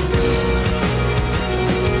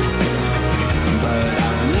 But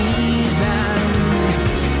I'm leaving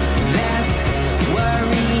this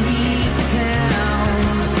worry down.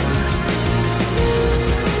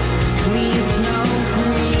 Please no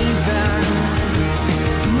grieving,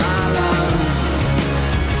 my love,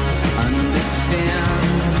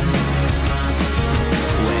 understand.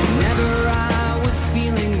 Whenever I was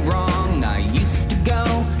feeling wrong, I used to go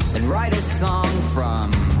and write a song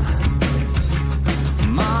from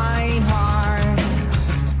my heart.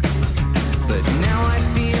 But now I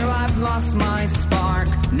fear I've lost my spark.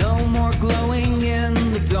 No more glowing in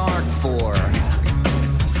the dark for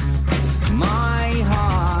my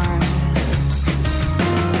heart.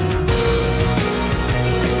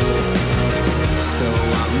 So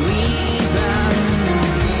I'm leaving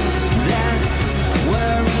this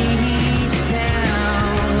worry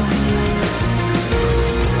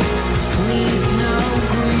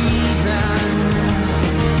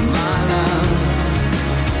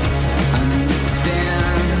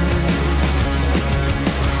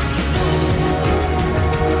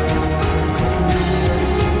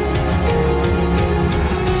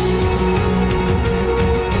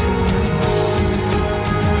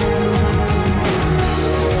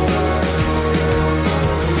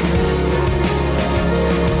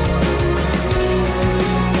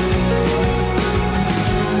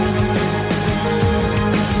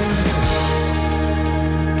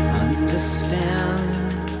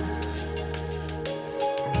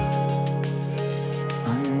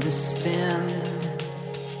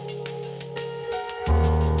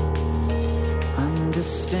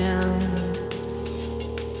understand.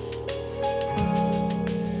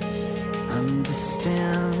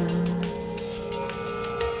 Understand.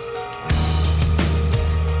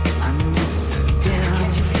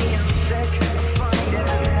 Can't you see I'm sick of fighting?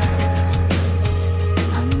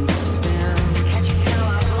 Understand. Can't you tell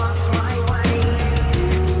I've lost my way?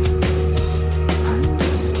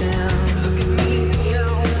 Understand. Look at me, there's no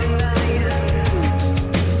denying.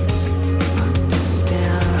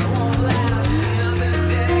 Understand. I won't last another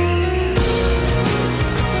day.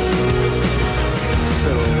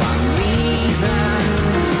 So I'm leaving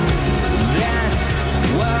this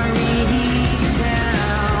worried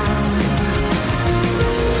town.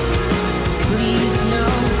 Please no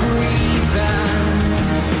grieving,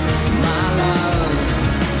 my love.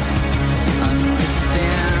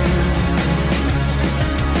 Understand.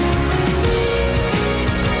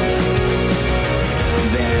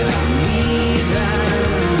 That I'm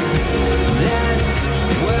leaving this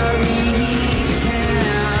worried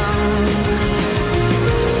town.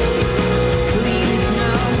 Please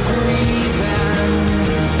no grieving,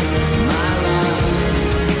 my love.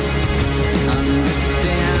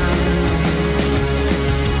 Understand.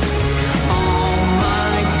 All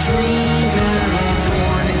my dreaming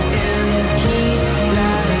torn in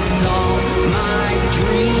pieces. All my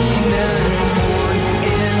dreaming torn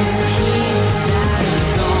in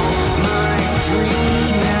pieces. All my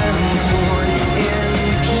dreaming torn in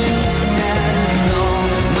pieces. All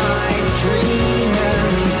my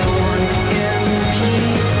dreaming torn in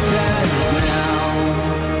pieces now.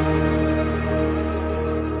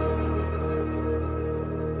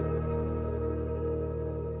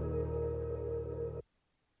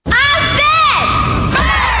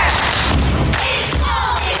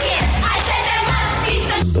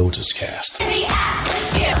 Lotus Cast. Phone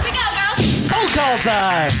call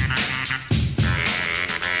time!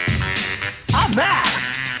 I'm Matt.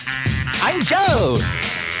 I'm Joe.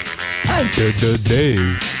 I'm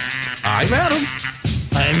Dave. I'm Adam.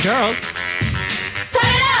 I'm Charles.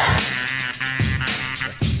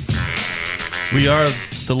 We are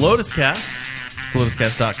the Lotus Cast,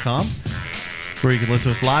 lotuscast.com, where you can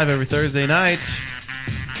listen to us live every Thursday night,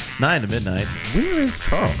 9 to midnight. Where is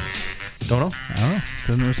Charles? Don't know. Oh,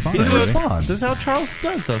 doesn't respond. This really. is how Charles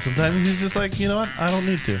does, though. Sometimes he's just like, you know what? I don't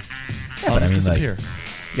need to. Yeah, I'll but I just mean, disappear.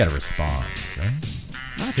 you got to respond, right?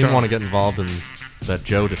 I didn't want to get involved in that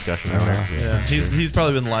Joe discussion earlier. Yeah, he's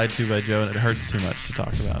probably been lied to by Joe, and it hurts too much to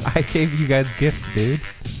talk about it. I gave you guys gifts, dude.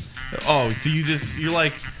 Oh, so you're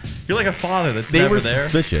like a father that's They never were there.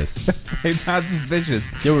 suspicious. They're not suspicious.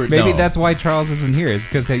 Maybe Maybe that's why Charles isn't here. It's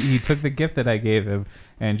because he took the gift that I gave him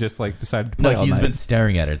and just like decided to play all He's night. been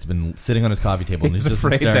staring at it. It's been sitting on his coffee table, and He's he's just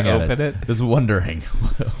been afraid to staring at open it. just wondering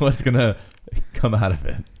what's gonna come out of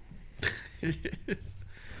it.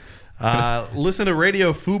 Listen to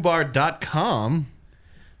RadioFubar.com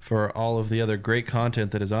for all of the other great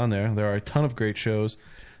content that is on there. There are a ton of great shows.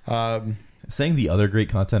 Saying the other great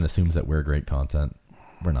content assumes that we're great content.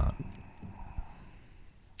 We're not.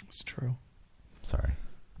 It's true. Sorry.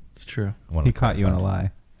 It's true. He caught you in a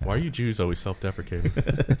lie. Why are you Jews always self-deprecating?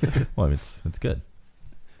 Well, I mean, it's good.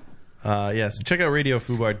 Yes, check out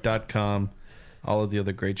RadioFubar.com. All of the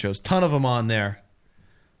other great shows. Ton of them on there.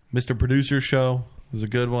 Mr. Producer Show was a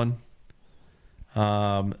good one.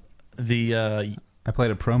 I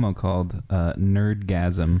played a promo called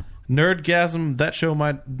Nerdgasm. Nerdgasm, that show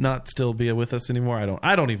might not still be with us anymore.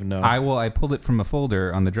 I don't even know. I pulled it from a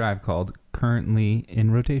folder on the drive called Currently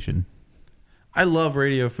in Rotation. I love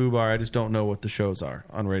Radio Fubar. I just don't know what the shows are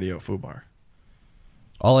on Radio Fubar.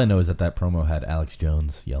 All I know is that promo had Alex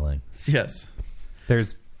Jones yelling. Yes.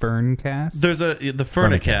 There's Ferncast. There's the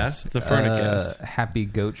Fernicast. The Fernicast. Happy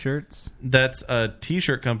Goat Shirts. That's a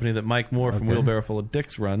T-shirt company that Mike Moore from Wheelbarrow Full of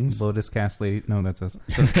Dicks runs. Lotus Cast Lady. No, that's us.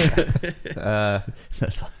 That's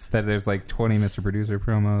us. That there's like 20 Mr. Producer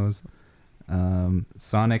promos.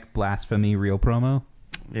 Sonic Blasphemy Real promo.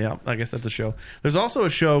 Yeah, I guess that's a show. There's also a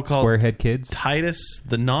show called Squarehead Kids. Titus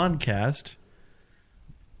the Noncast.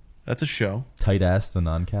 That's a show. Tight Ass the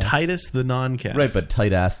Noncast. Titus the Noncast. Right, but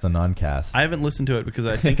Tight Ass the Noncast. I haven't listened to it because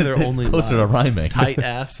I think they're only closer live. to rhyming. Tight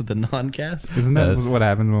Ass the Noncast. Isn't that what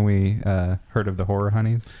happened when we heard of the Horror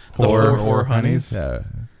Honeys? The Horror Honeys. Yeah.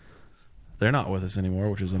 They're not with us anymore,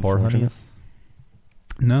 which is Horror unfortunate. Honeys?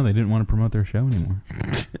 No, they didn't want to promote their show anymore.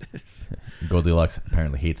 Goldilocks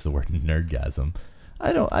apparently hates the word nerdgasm.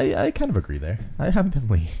 I kind of agree there. I haven't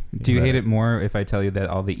definitely. Do you hate it more if I tell you that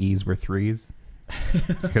all the E's were threes?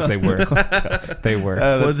 Because they were. They were.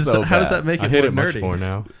 How does that make it more nerdy? Much more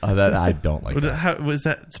now. That I don't like. Was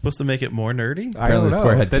that supposed to make it more nerdy? Apparently,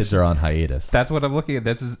 Squarehead Kids are on hiatus. That's what I'm looking at.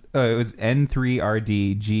 This is it was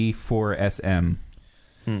N3RDG4SM.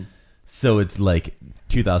 So it's like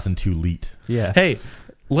 2002 Leet. Yeah. Hey,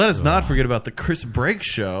 let us not forget about the Chris Brake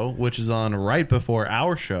Show, which is on right before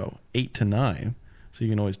our show, 8 to 9. So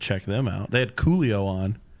you can always check them out. They had Coolio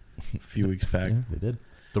on a few weeks back. They did.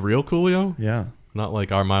 The real Coolio? Yeah. Not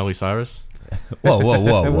like our Miley Cyrus? Whoa, whoa,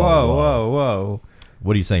 whoa, whoa, whoa.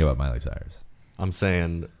 What are you saying about Miley Cyrus? I'm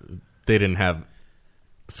saying they didn't have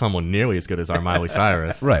someone nearly as good as our Miley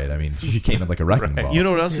Cyrus. Right. I mean, she came in like a wrecking ball. You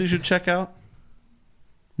know what else you should check out?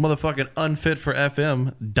 Motherfucking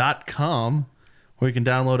unfitforfm.com, where you can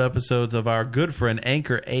download episodes of our good friend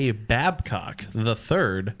Anchor A. Babcock the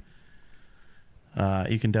Third.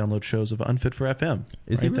 You can download shows of Unfit for FM.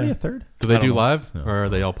 Is he really a third? Do they I don't do know. live, or are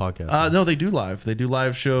they all podcasts? No, they do live. They do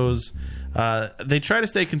live shows. They try to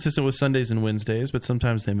stay consistent with Sundays and Wednesdays, but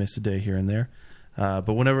sometimes they miss a day here and there.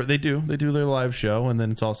 But whenever they do their live show, and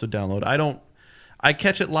then it's also download. I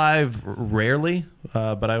catch it live rarely,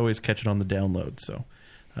 but I always catch it on the download. So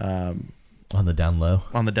on the down low?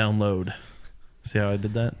 On the download. See how I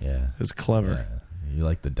did that? Yeah. It's clever. Yeah. You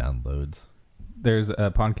like the downloads. There's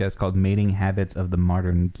a podcast called Mating Habits of the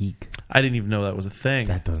Modern Geek. I didn't even know that was a thing.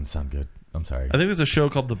 That doesn't sound good. I'm sorry. I think there's a show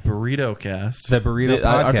called The Burrito Cast. The Burrito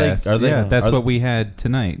Podcast. Yeah, that's what we had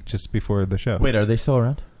tonight, just before the show. Wait, are they still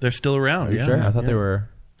around? They're still around. Are you yeah. sure? I thought Yeah. they were.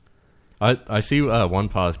 I see one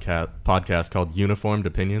podcast called Uniformed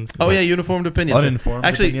Opinions. Oh, yeah, Uniformed Opinions. Uninformed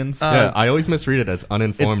Actually, opinions? Yeah, I always misread it as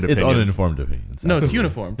uninformed It's opinions. uninformed opinions. No, it's Absolutely.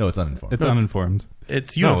 uniformed. No, it's uninformed. It's uninformed.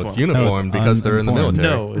 It's No, uniform. it's uniformed because they're in the military.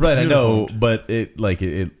 No, it's Right, I know, uniformed. but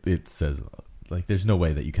it says like there's no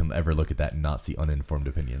way that you can ever look at that and not see uninformed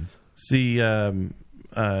opinions. See,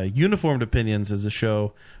 Uniformed Opinions is a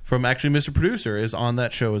show from actually Mr. Producer is on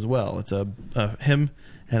that show as well. It's him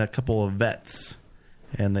and a couple of vets,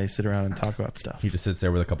 and they sit around and talk about stuff. He just sits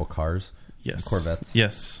there with a couple cars. Yes. Corvettes.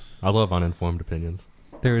 Yes. I love uninformed opinions.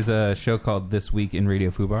 There's a show called This Week in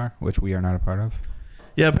Radio Fubar, which we are not a part of.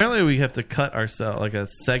 Yeah, apparently we have to cut ourselves like a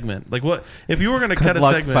segment. Like what if you were going to cut a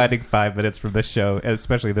luck segment? finding 5 minutes from this show,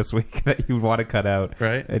 especially this week, that you would want to cut out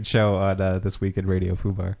Right. and show on This Week in Radio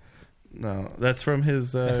Fubar. No, that's from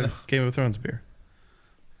his Game of Thrones beer.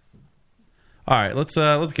 All right, let's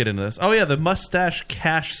get into this. Oh yeah, the Mustache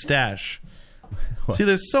Cash Stash. See,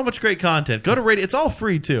 there's so much great content. Go to radio. It's all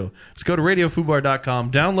free too. Just go to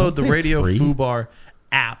radiofubar.com. Download the Radio Fubar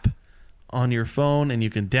app on your phone, and you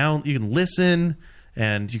can listen,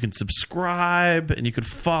 and you can subscribe, and you can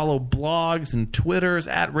follow blogs and Twitters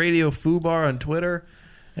at Radio Fubar on Twitter,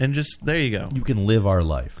 and just there you go. You can live our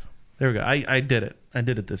life. There we go. I did it. I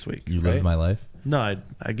did it this week. You lived my life? No,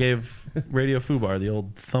 I gave Radio Fubar the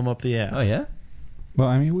old thumb up the ass. Oh yeah. Well,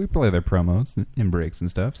 I mean, we play their promos and breaks and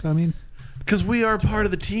stuff. So I mean, because we are part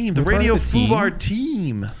of the team, the We're part Radio of the team. Fubar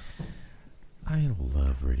team. I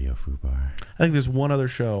love Radio Fubar. I think there's one other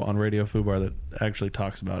show on Radio Fubar that actually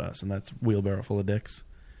talks about us, and that's Wheelbarrow Full of Dicks.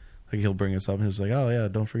 Like he'll bring us up, and he's like, "Oh yeah,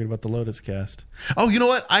 don't forget about the Lotus Cast." Oh, you know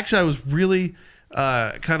what? Actually, I was really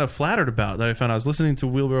kind of flattered about that. I found I was listening to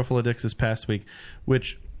Wheelbarrow Full of Dicks this past week,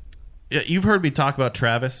 which you've heard me talk about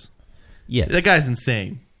Travis. Yes, that guy's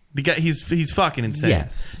insane. The guy, he's fucking insane.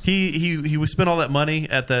 Yes, he spent all that money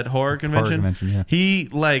at that horror convention. Yeah. He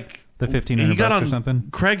like the $1,500 he got on or something.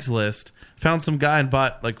 Craigslist, found some guy and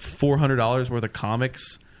bought like $400 worth of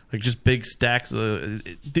comics, like just big stacks.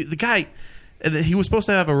 The guy, and he was supposed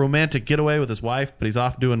to have a romantic getaway with his wife, but he's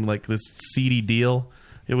off doing like this seedy deal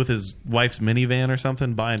with his wife's minivan or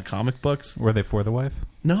something, buying comic books. Were they for the wife?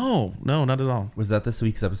 No, not at all. Was that this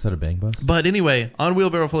week's episode of Bang Bus? But anyway, on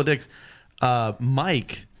Wheelbarrow Full of Dicks,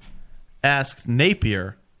 Mike asked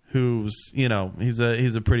Napier, who's he's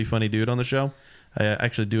a pretty funny dude on the show. I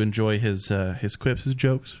actually do enjoy his quips, his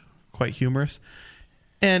jokes, quite humorous.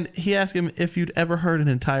 And he asked him if you'd ever heard an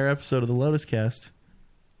entire episode of the Lotus Cast.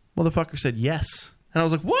 Motherfucker said yes, and I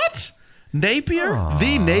was like, "What? Napier? Aww.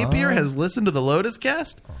 The Napier has listened to the Lotus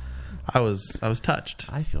Cast?" I was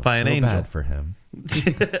touched. I feel by an so angel. bad for him.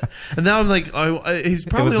 And now I'm like, he's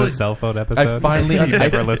probably it was a cell phone episode. I finally you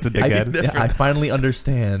never listened again. I finally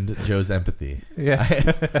understand Joe's empathy. Yeah,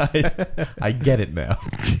 I get it now.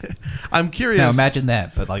 I'm curious. Now imagine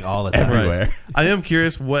that, but like all the time. Everywhere. Right. I am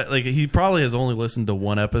curious what he probably has only listened to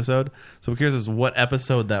one episode, so I'm curious as what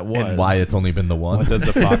episode that was And why it's only been the one. What does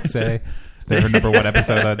the Fox say? Their number one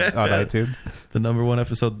episode on iTunes. The number one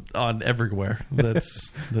episode on everywhere.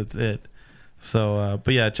 That's it. So,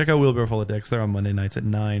 but yeah, check out Wheelbarrow Full of Dicks. They're on Monday nights at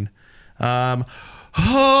 9.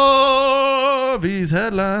 Harvey's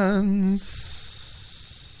headlines.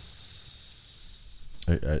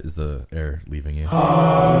 Is the air leaving you?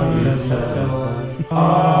 Harvey's headlines.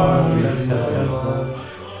 Harvey's headlines.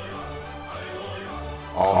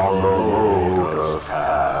 On the Lotus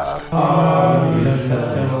Cast. Harvey's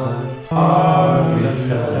headlines.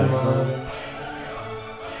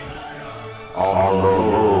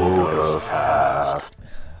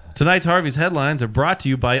 Tonight's Harvey's headlines are brought to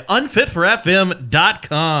you by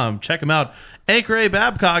UnfitForFM.com. Check him out. Anchor A.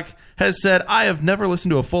 Babcock has said, I have never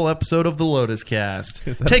listened to a full episode of the Lotus Cast.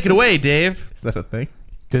 Take it away, Dave. Is that a thing?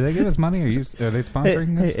 Did they give us money? Are they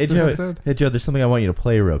sponsoring this episode? Hey, Joe, there's something I want you to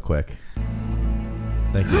play real quick.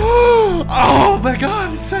 Thank you. Oh, my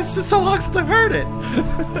God. It's so long since I've heard it.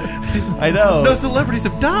 I know. No celebrities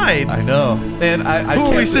have died. I know. And who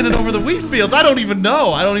are we sending over the wheat fields? I don't even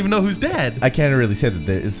know. I don't even know who's dead. I can't really say that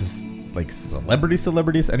there is this, like,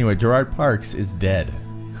 celebrities. Anyway, Gerard Parks is dead.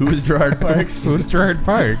 Who is Gerard Parks? Who's Gerard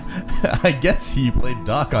Parks? I guess he played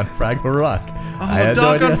Doc on Fraggle Rock. Oh, I had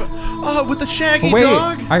Doc no idea. with the shaggy Wait,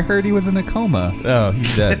 dog? I heard he was in a coma. Oh,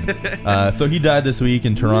 he's dead. So he died this week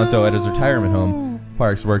in Toronto at his retirement home.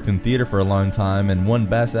 Parks worked in theater for a long time and won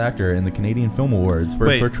Best Actor in the Canadian Film Awards for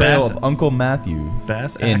his portrayal of Uncle Matthew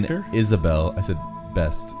in Actor? Isabel. I said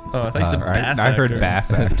Best. Oh, I thought you said Bass I heard Actor.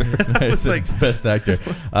 Bass Actor. I said like Best Actor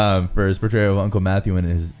for his portrayal of Uncle Matthew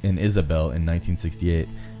in Isabel in 1968.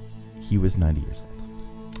 He was 90 years old.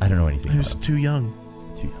 I don't know anything. He was too young.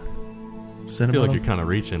 Too young. I feel like you're kind of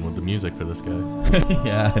reaching with the music for this guy.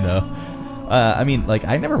 Yeah, I know. I mean, like,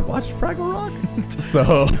 I never watched Fraggle Rock,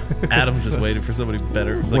 so Adam just waited for somebody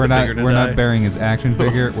better. Like we're bigger to die. not burying his action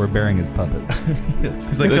figure. We're burying his puppets.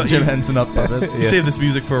 He's like the Jim Henson up puppets. You save this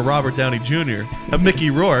music for a Robert Downey Jr., a Mickey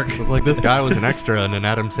Rourke. It's like this guy was an extra in an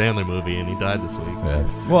Adam Sandler movie, and he died this week. Yeah.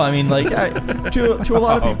 Well, I mean, like, to a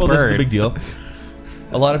lot of people, this is a big deal.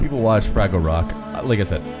 A lot of people watch Fraggle Rock. Like I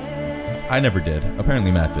said, I never did.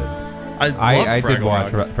 Apparently, Matt did. I did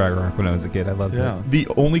watch Fraggle Rock when I was a kid. I loved it. The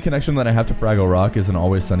only connection that I have to Fraggle Rock is an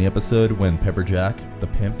Always Sunny episode when Pepper Jack, the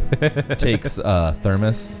pimp, takes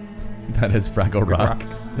thermos that is Fraggle Rock.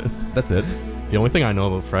 That's it. The only thing I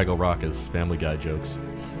know about Fraggle Rock is Family Guy jokes.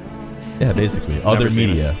 Yeah, basically. Other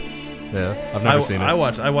media. Yeah, I've never seen it. I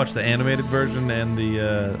watched the animated version and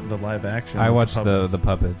the live action. I watched the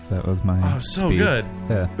puppets. That was my. Oh, so speed. good.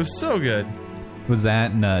 Yeah, it was so good. Was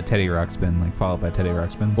that and Teddy Ruxpin, like followed by Teddy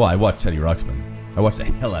Ruxpin? Well, I watched Teddy Ruxpin. I watched the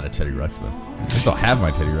hell out of Teddy Ruxpin. I still have my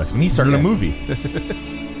Teddy Ruxpin. He started a movie.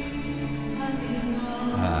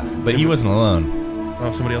 But he wasn't alone.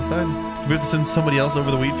 Oh, somebody else died? We have to send somebody else over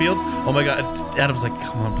the wheat fields? Oh my God. Adam's like,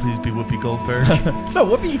 come on, please be Whoopi Goldberg. No,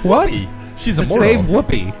 Whoopi. What? She's immortal. Save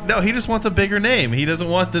Whoopi. No, he just wants a bigger name. He doesn't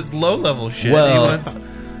want this low-level shit. Well, he wants...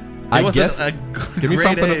 I guess give me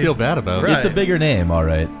something to feel bad about. It's a bigger name, all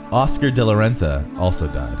right. Oscar de la Renta also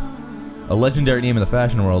died. A legendary name in the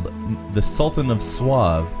fashion world, the Sultan of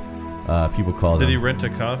Suave. People call him. Did he rent a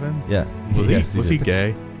coffin? Yeah. Was he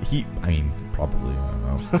gay? I mean, probably. I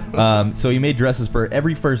don't know. So he made dresses for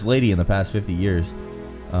every first lady in the past 50 years.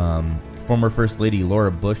 Former First Lady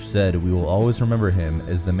Laura Bush said, "We will always remember him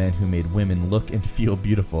as the man who made women look and feel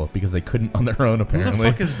beautiful because they couldn't on their own." Apparently. Who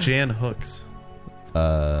the fuck is Jan Hooks?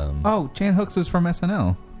 Jan Hooks was from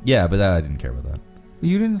SNL. Yeah, but I didn't care about that.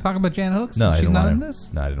 You didn't talk about Jan Hooks? No, she's not in to.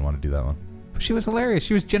 this. No, I didn't want to do that one. But she was hilarious.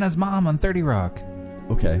 She was Jenna's mom on 30 Rock.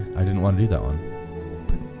 Okay, I didn't want to do that one.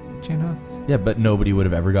 But Jan Hooks. Yeah, but nobody would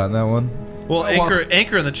have ever gotten that one. Well,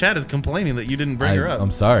 Anchor in the chat is complaining that you didn't bring her up.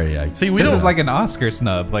 I'm sorry. See, this is like an Oscar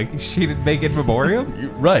snub. Like, she didn't make In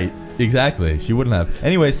Memoriam? Right. Exactly. She wouldn't have.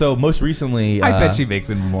 Anyway, so most recently... I bet she makes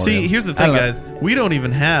In Memoriam. See, here's the thing, guys. We don't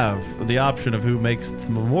even have the option of who makes the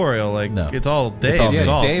memorial. Like, it's all Dave's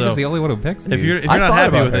call. Dave so is the only one who picks If you're not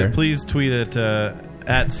happy with it, please tweet it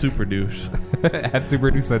at SuperDouche. At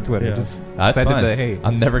SuperDouche on Twitter. Yes. Just That's send fine. it the hate.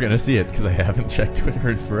 I'm never going to see it because I haven't checked Twitter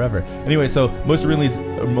in forever. Anyway, so most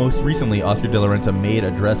recently, Oscar de la Renta made a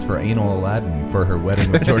dress for Anal Aladdin for her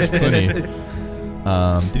wedding with George Clooney.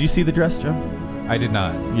 Did you see the dress, Joe? I did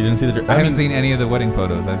not. You didn't see the dress? I haven't seen any of the wedding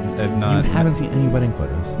photos. I've not. You haven't seen any wedding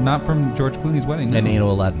photos? Not from George Clooney's wedding. No. And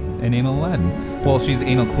Anal Aladdin. And Anal Aladdin. Well, she's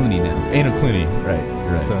Anal Clooney now. Anal Clooney, right.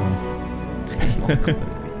 You're right. So...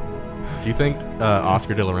 Do you think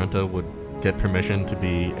Oscar de la Renta would get permission to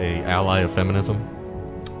be an ally of feminism?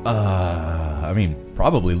 I mean,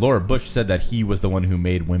 probably. Laura Bush said that he was the one who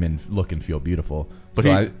made women look and feel beautiful. But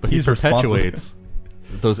he perpetuates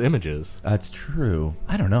those images. That's true.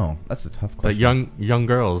 I don't know. That's a tough question. That young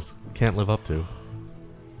girls can't live up to.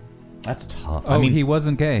 That's tough. Oh, I mean, he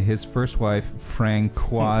wasn't gay. His first wife,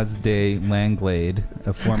 Francoise de Langlade,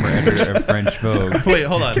 a former editor of French Vogue. Wait,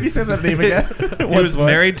 hold on. Can you say that name again? He was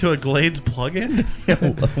married to a Glades plug-in?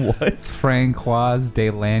 What? Francoise de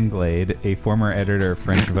Langlade, a former editor of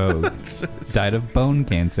French Vogue, died of bone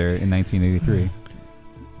cancer in 1983.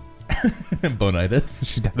 Bonitis?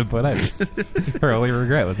 She died of bonitis. Her only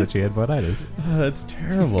regret was that she had bonitis. Oh, that's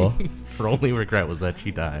terrible. Her only regret was that she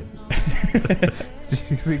died. Did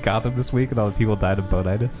you see Gotham this week and all the people died of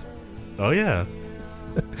bonitis? Oh, yeah.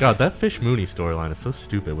 God, that Fish Mooney storyline is so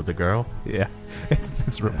stupid with the girl. Yeah, it's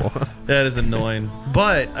miserable. That is annoying.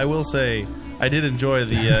 But I will say, I did enjoy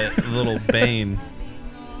the little Bane.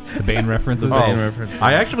 The Bane references? The Bane references.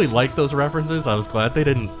 I actually like those references. I was glad they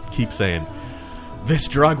didn't keep saying, this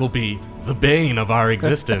drug will be the bane of our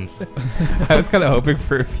existence. I was kind of hoping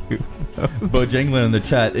for a few. Bojangler in the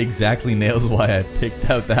chat exactly nails why I picked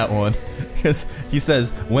out that one. Because he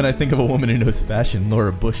says, when I think of a woman who knows fashion,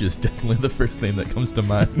 Laura Bush is definitely the first name that comes to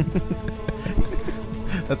mind.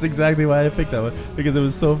 That's exactly why I picked that one. Because it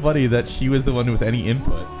was so funny that she was the one with any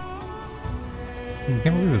input. I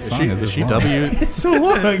can't believe this song is she long. W? It's so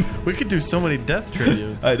long. We could do so many death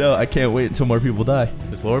tributes. I know. I can't wait until more people die.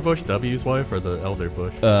 Is Laura Bush W's wife or the elder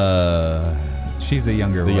Bush? She's a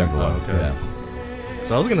younger one. The younger one, okay. yeah.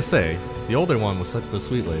 So I was going to say, the older one was such the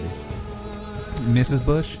sweet lady. Mrs.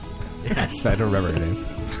 Bush? Yes. I don't remember her name.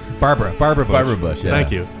 Barbara Bush. Barbara Bush, yeah.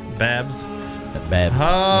 Thank you. Babs. Babs.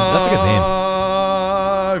 That's a good name.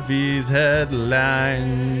 Harvey's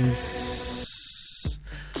Headlines.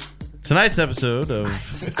 Tonight's episode of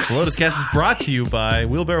the Lotus Cast is brought to you by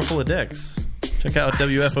Wheelbarrow Full of Dicks. Check out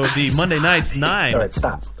WFOD Monday nights 9. All right,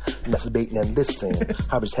 stop. Masturbating and listening.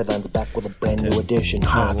 Harvey's Headlines are back with a brand new edition.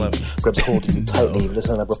 Harvey grabs hold of you tightly.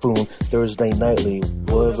 Listen like a buffoon Thursday nightly.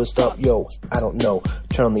 Will it ever stop? Yo, I don't know.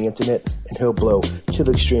 Turn on the internet and he'll blow. To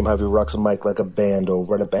the extreme, Harvey rocks a mic like a band or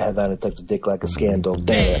run up a headline and touch a dick like a scandal.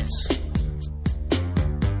 Dance.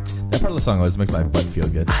 That part of the song always makes my butt feel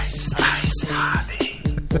good. Ice, ice, Harvey.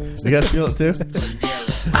 You guys feel it too?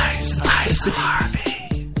 Ice, ice,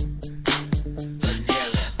 Harvey.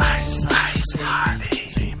 Ice, ice, Harvey.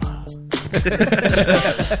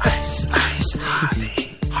 Ice, ice,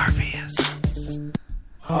 Harvey. Harveyisms.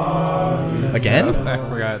 Again? I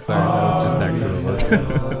forgot. Sorry, that was just next to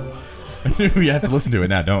the We have to listen to it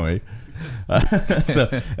now, don't we? So,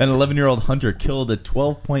 an 11-year-old hunter killed a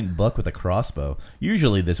 12-point buck with a crossbow.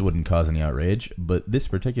 Usually this wouldn't cause any outrage, but this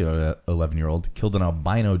particular 11-year-old killed an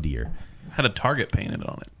albino deer. Had a target painted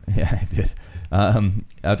on it. Yeah, it did.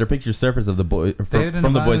 After pictures surfaced of the boy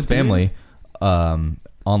from the boy's family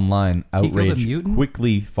online, outrage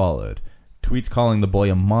quickly followed. Tweets calling the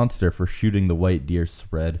boy a monster for shooting the white deer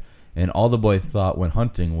spread, and all the boy thought when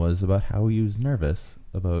hunting was about how he was nervous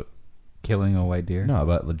about killing a white deer. No,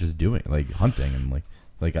 about just doing hunting and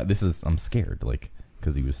I'm scared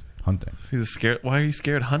because he was hunting. He's scared. Why are you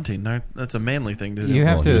scared hunting? That's a manly thing to do. You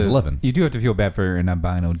have he was 11. You do have to feel bad for an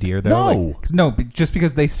albino deer, though. No, no, just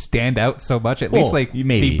because they stand out so much. At least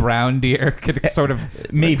the brown deer could sort of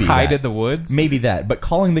maybe hide in the woods. Maybe that, but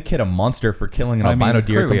calling the kid a monster for killing an albino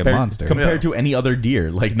deer compared to any other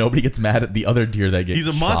deer, nobody gets mad at the other deer that gets. He's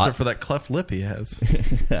a monster for that cleft lip he has.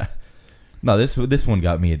 Yeah. No, this one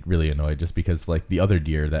got me really annoyed just because the other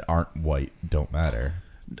deer that aren't white don't matter.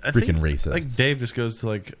 Freaking racist. Like Dave just goes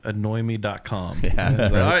to annoyme.com. Yeah.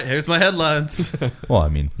 All right, here's my headlines. Well, I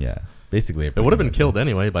mean, yeah. Basically, it would have been killed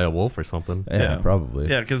anyway by a wolf or something. Yeah, probably.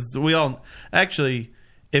 Yeah, because we all actually,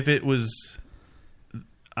 if it was,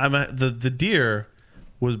 the deer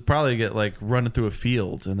would probably get running through a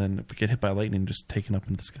field and then get hit by lightning, and just taken up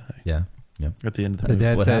into the sky. Yeah, yeah. At the end of the The movie.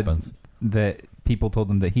 dad What said happens? that people told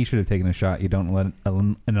him that he should have taken a shot. You don't let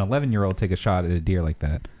an 11-year-old take a shot at a deer like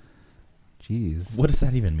that. Jeez. What does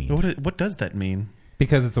that even mean? What does that mean?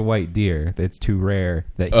 Because it's a white deer. It's too rare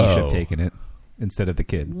that he should have taken it instead of the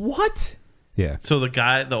kid. What? Yeah. So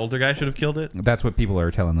the older guy should have killed it? That's what people are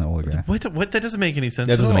telling the older guy. What? That doesn't make any sense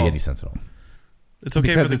That doesn't at all. make any sense at all. It's okay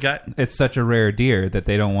because for the guy. It's such a rare deer that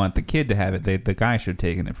they don't want the kid to have it. The guy should have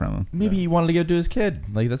taken it from him. Maybe he wanted to give it to his kid.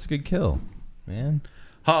 That's a good kill, man.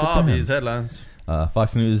 Harvey's Headlines.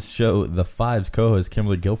 Fox News show The Five's co-host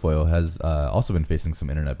Kimberly Guilfoyle has also been facing some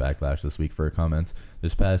internet backlash this week for her comments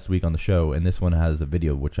this past week on the show, and this one has a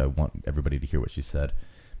video which I want everybody to hear what she said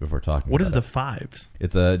before talking. What about is it. The Fives?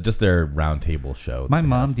 It's just their roundtable show. My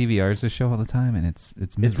mom DVRs this show all the time, and it's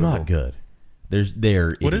miserable. It's not good.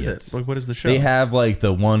 They're What idiots. is it? What is the show? They have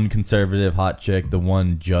the one conservative hot chick, the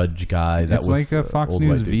one judge guy. That It's was like a Fox old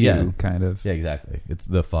News white dude. View, Yeah. kind of. Yeah, exactly. It's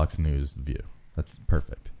the Fox News View. That's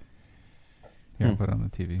perfect. Here, I'll put it on the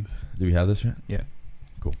TV. Do we have this yet? Yeah.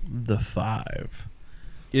 Cool. The Five.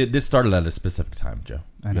 This started at a specific time, Joe.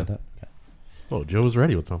 I You know got that? Okay. Oh, Joe was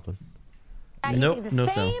ready with something. Nope, no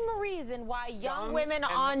sound. reason reason why young women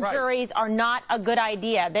on juries are not a good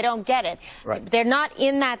idea. They don't get it. Right. They're not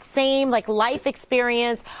in that same life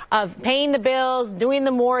experience of paying the bills, doing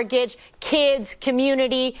the mortgage, kids,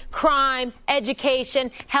 community, crime,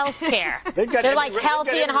 education, health care. They're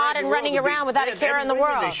healthy and hot and running around without a care in the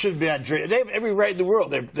world. They should be on jury. They have every right in the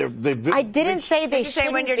world. I didn't say they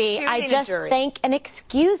shouldn't be. I just thank and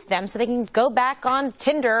excuse them so they can go back on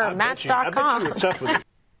Tinder or Match.com.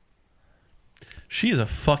 She is a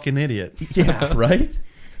fucking idiot. Yeah, right?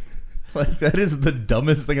 That is the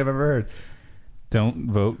dumbest thing I've ever heard.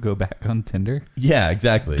 Don't vote, go back on Tinder? Yeah,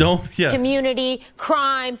 exactly. Community,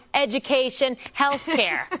 crime, education, health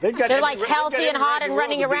care. They're healthy and hot and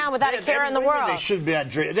running around without a care in the world. They should be on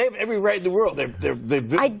jury. They have every right in the world. I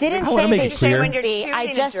didn't say they shouldn't be.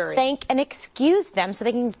 I just thank and excuse them so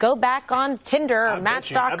they can go back on Tinder or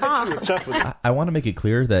Match.com. I want to make it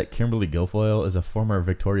clear that Kimberly Guilfoyle is a former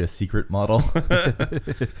Victoria's Secret model.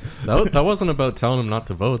 That wasn't about telling them not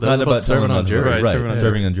to vote. That was about serving on juries. Right,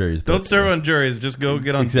 serving on juries. Don't serve on juries. Just go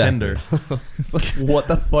get on Tinder. It's like, what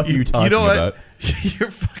the fuck are you talking about? Your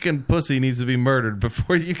fucking pussy needs to be murdered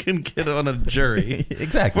before you can get on a jury.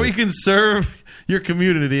 Exactly. Before you can serve your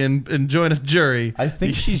community and join a jury. I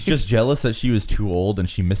think she's just jealous that she was too old and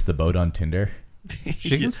she missed the boat on Tinder.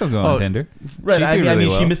 She can still go on Tinder. Right. I mean,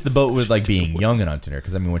 she missed the boat with being young and on Tinder.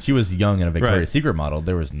 Because when she was young and a Victoria's Secret model,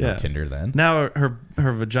 there was no Tinder then. Now her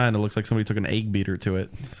vagina looks like somebody took an egg beater to it.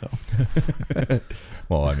 So.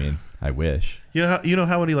 Well, I mean, I wish. You know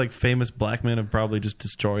how many famous black men have probably just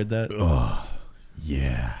destroyed that? Oh,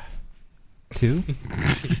 yeah. 2?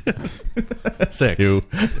 6. 2.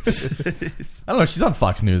 I don't know. She's on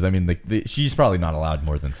Fox News. I mean, she's probably not allowed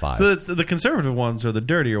more than 5. So the conservative ones are the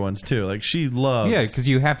dirtier ones too. She loves. Yeah, because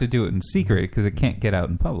you have to do it in secret because it can't get out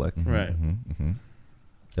in public. Right.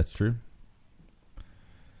 That's true.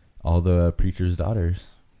 All the preacher's daughters.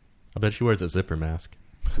 I bet she wears a zipper mask.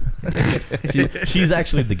 She's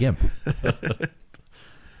actually the gimp.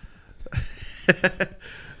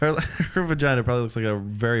 Her vagina probably looks like a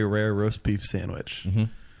very rare roast beef sandwich.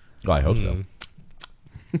 Oh, I hope so.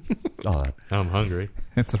 Oh, I'm hungry.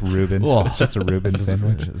 It's a Reuben. It's just a Reuben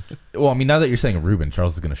sandwich. Well, I mean, now that you're saying Reuben,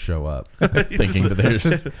 Charles is going to show up thinking that there's...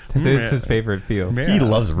 It's his favorite field. He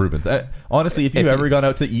loves Reubens. Honestly, if you've ever gone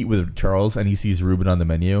out to eat with Charles and he sees Reuben on the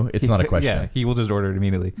menu, it's not a question. Yeah, he will just order it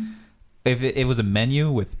immediately. If it was a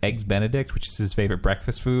menu with Eggs Benedict, which is his favorite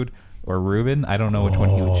breakfast food, or Reuben, I don't know which one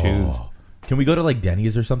he would choose. Can we go to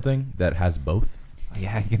Denny's or something that has both?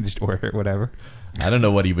 Yeah, you can just order it, whatever. I don't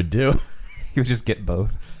know what he would do. He would just get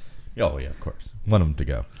both. Oh, yeah, of course. Want him to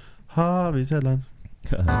go. Hobbies headlines.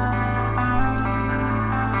 With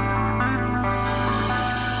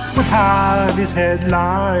Harvey's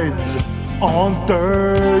headlines on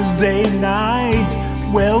Thursday night.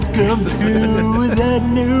 Welcome to the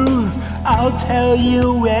news. I'll tell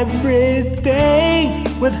you everything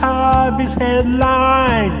with Harvey's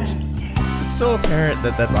headlines. It's so apparent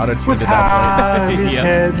that that's auto-tuned. With Harvey's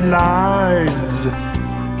headlines.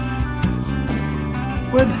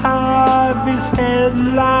 With Harvey's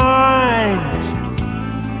headlines.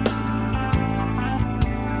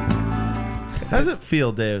 How does it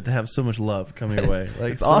feel, Dave, to have so much love coming your way?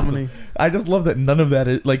 It's so awesome. I just love that none of that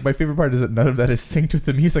is my favorite part is that none of that is synced with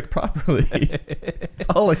the music properly. It's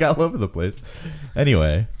all all over the place.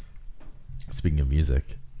 Anyway, speaking of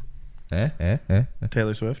music,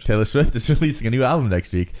 Taylor Swift. Taylor Swift is releasing a new album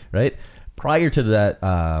next week, right? Prior to that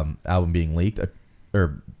album being leaked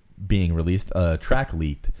or being released, a track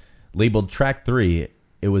leaked labeled track 3.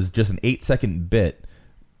 It was just an 8-second bit,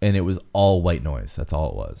 and it was all white noise. That's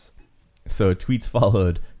all it was. So tweets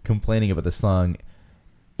followed complaining about the song,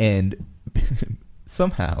 and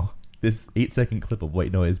somehow this 8-second clip of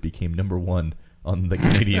white noise became #1 on the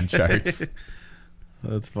Canadian charts.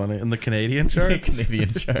 That's funny. In the Canadian charts?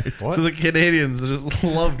 Canadian charts. What? So the Canadians just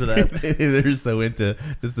loved that. They're so into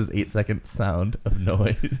just this 8-second sound of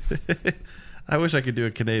noise. I wish I could do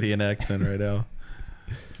a Canadian accent right now.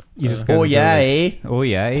 You just oh yeah, eh? Oh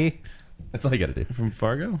yeah, eh? That's all you got to do. From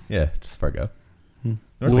Fargo? Yeah, just Fargo.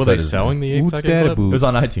 Were they selling the 8-second clip? It was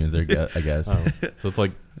on iTunes, I guess. Oh. So it's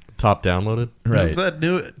top downloaded? Right. What's that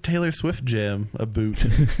new Taylor Swift jam? A boot.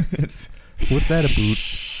 What's that, a boot?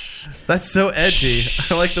 That's so edgy.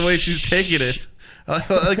 I like the way she's taking it. I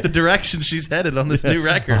like the direction she's headed on this new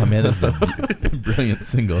record. Oh, man, that's a brilliant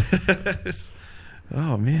single.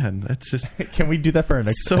 Oh, man. That's just... Can we do that for our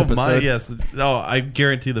next episode? Yes. Oh, I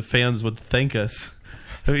guarantee the fans would thank us.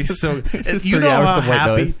 I mean, so you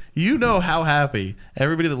know how happy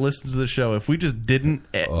everybody that listens to the show, if we just didn't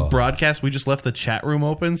broadcast, we just left the chat room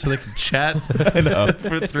open so they could chat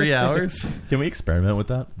for 3 hours. Can we experiment with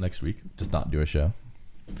that next week? Just not do a show.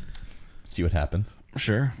 See what happens.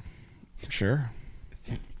 Sure.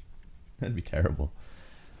 That'd be terrible,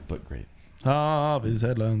 but great. These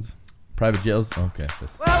headlines. Private jails. Okay. Well,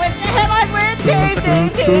 it's the headline with ding.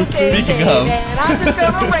 Speaking of. And I'm just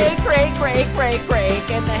gonna rake.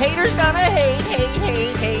 And the haters gonna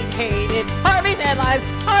hate it. Harvey's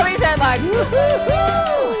headlines.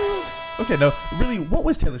 Woo-hoo-hoo. Okay, no, really, what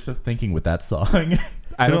was Taylor Swift thinking with that song?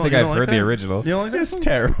 I don't think I've heard the original. You don't like that? It's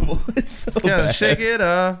terrible. It's so bad. Shake it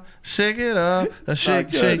off, shake it off, a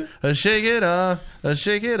shake it off, a shake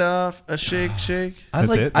it off, a shake.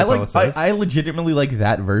 I legitimately like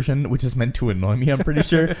that version, which is meant to annoy me. I'm pretty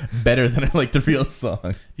sure better than I like the real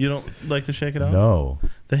song. You don't like to shake it off? No.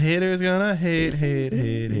 The hater's gonna hate,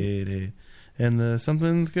 and the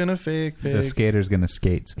something's gonna fake. The skater's gonna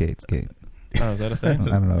skate. Oh, is that a thing?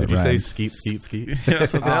 I don't know. Did you rhymes. say skeet? Yeah,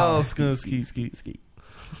 the owl's gonna skeet.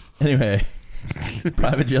 Anyway,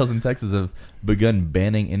 private jails in Texas have begun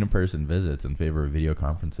banning in-person visits in favor of video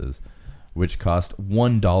conferences, which cost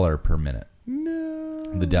 $1 per minute.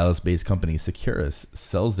 The Dallas-based company Securus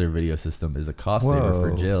sells their video system as a cost saver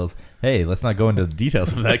for jails. Hey, let's not go into the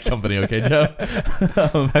details of that company, okay, Joe?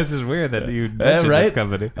 That's just weird that you mentioned this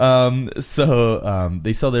company.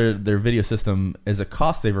 They sell their video system as a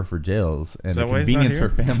cost saver for jails and a convenience for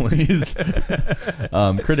families.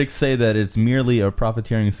 Critics say that it's merely a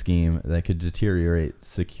profiteering scheme that could deteriorate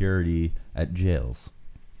security at jails.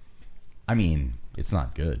 I mean, it's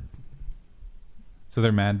not good. So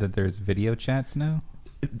they're mad that there's video chats now?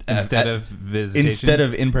 Instead of visitation? Instead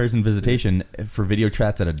of in-person visitation for video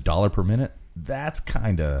chats at $1 per minute, that's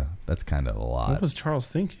kind of a lot. What was Charles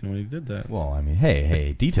thinking when he did that? Well, I mean,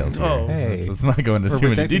 hey, details here. Oh, hey. Let's not go into too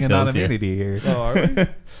many details anonymity here. Oh, are we?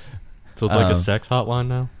 So it's like a sex hotline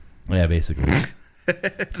now? Yeah, basically.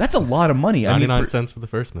 That's a lot of money. 99 cents for the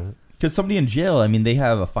first minute. Because somebody in jail, I mean, they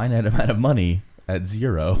have a finite amount of money at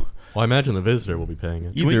zero. Well, I imagine the visitor will be paying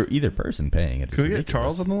it. Either person paying it. Can we get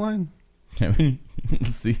Charles on the line? Can we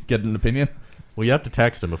get an opinion? Well, you have to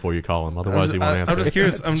text him before you call him, otherwise he won't answer. I'm just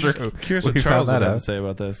curious. I'm just curious what Charles would have to say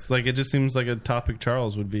about this. Like, it just seems like a topic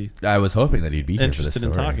Charles would be. I was hoping that he'd be interested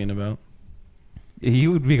in talking about. He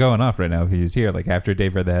would be going off right now if he was here, like after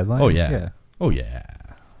Dave read the headline. Oh yeah.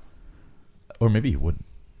 Or maybe he wouldn't.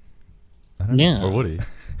 I don't know. Or would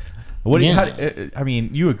he? I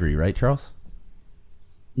mean, you agree, right, Charles?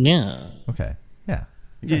 Yeah. Okay. Yeah.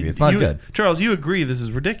 Exactly. It's not good. Charles, you agree this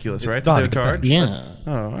is ridiculous, right? Not that they're charged? Yeah.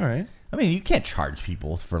 Oh, all right. I mean, you can't charge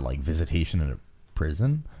people for, like, visitation in a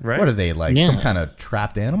prison. Right. What are they, like, some kind of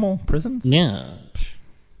trapped animal prisons? Yeah.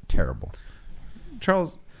 Terrible.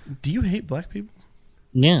 Charles, do you hate black people?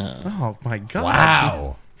 Yeah. Oh, my God.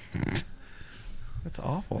 Wow. That's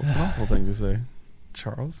awful. It's an awful thing to say.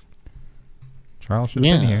 Charles? Charles should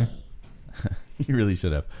have been here. You really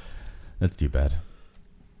should have. That's too bad.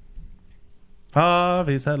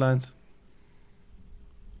 These headlines.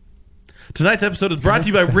 Tonight's episode is brought to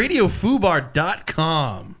you by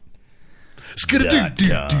RadioFubar.com.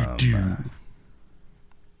 Skidadoo-doo-doo-doo.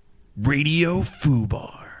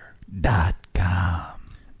 RadioFubar.com.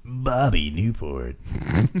 Bobby Newport.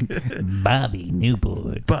 Bobby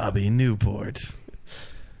Newport.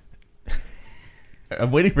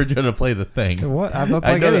 I'm waiting for Joe to play the thing. What? I'm not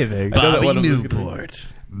playing anything. Bobby Newport.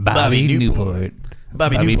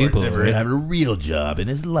 Bobby Newport's never had a real job in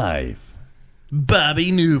his life.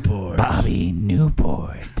 Bobby Newport. Bobby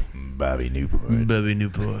Newport.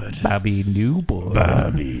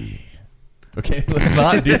 Okay, let's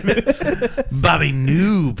not do it. Bobby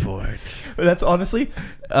Newport. That's honestly,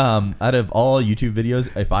 out of all YouTube videos,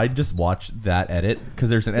 if I just watch that edit, because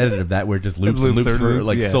there's an edit of that where it just loops for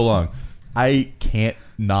like so long, I can't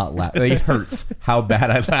not laugh. Like, it hurts how bad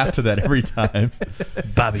I laugh to that every time.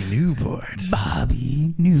 Bobby Newport.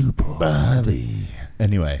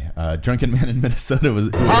 Anyway, drunken man in Minnesota was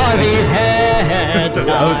Harvey's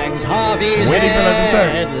headlines. Harvey's waiting for that to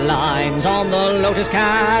start. headlines on the Lotus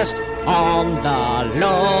Cast. On the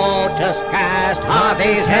Lotus Cast.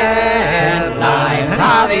 Harvey's headlines.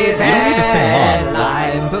 Harvey's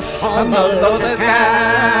headlines on the Lotus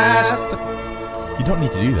Cast. You don't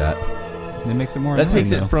need to do that. It makes it more. That takes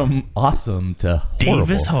it from awesome to horrible.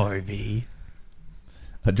 Davis Harvey.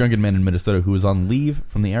 A drunken man in Minnesota who was on leave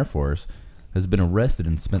from the Air Force has been arrested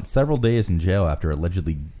and spent several days in jail after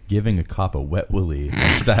allegedly giving a cop a wet willy on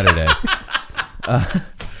Saturday.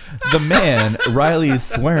 The man, Riley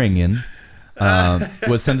Swearingen,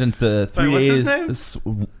 was sentenced to 3 days. What's his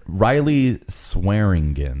name? Riley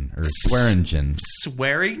Swearingen or Swearingen.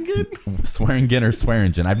 Swearingen or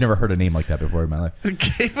Swearingen. I've never heard a name like that before in my life.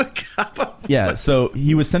 Gave a cop a Yeah, so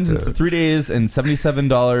he was sentenced to 3 days and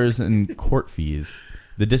 $77 in court fees.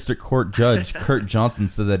 The district court judge, Kurt Johnson,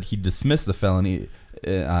 said that he dismissed the felony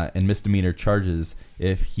and misdemeanor charges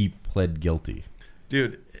if he pled guilty.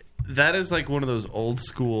 Dude, that is like one of those old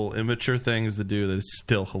school immature things to do that is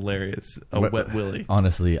still hilarious. Wet willy.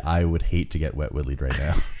 Honestly, I would hate to get wet willied right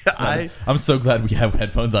now. I'm so glad we have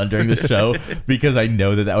headphones on during the show because I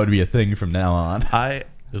know that would be a thing from now on.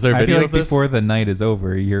 Is there a I video feel like of this? before the night is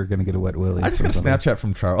over, you're going to get a wet willy. I just got a Snapchat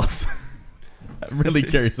from Charles. I'm really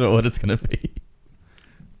curious about what it's going to be.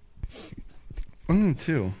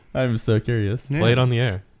 Too. I'm so curious. Yeah. Play it on the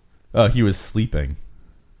air. Oh, he was sleeping.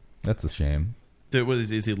 That's a shame. Dude,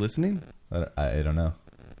 is he listening? I don't know.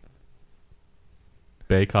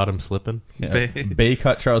 Bay caught him slipping. Yeah. Bay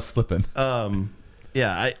caught Charles slipping.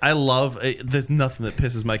 Yeah, I love. There's nothing that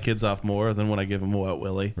pisses my kids off more than when I give them a wet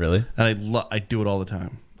willy. Really? And I do it all the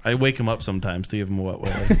time. I wake them up sometimes to give them a wet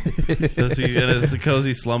willy. It's a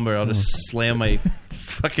cozy slumber. I'll just slam my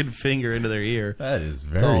fucking finger into their ear. That is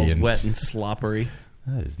It's all very wet and sloppery.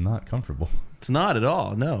 That is not comfortable. It's not at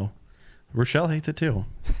all. No, Rochelle hates it too.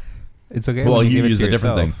 It's okay. Well, when you give it use to a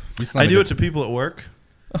different yourself. thing. I do it to people at work.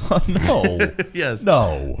 Oh, no. Yes.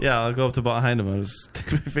 No. Yeah, I'll go up to behind them and just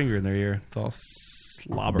stick my finger in their ear. It's all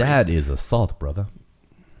slobbery. That is assault, brother.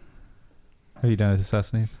 Have you done it to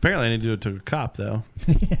Sesame? Apparently, I need to do it to a cop, though.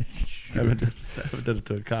 I haven't done it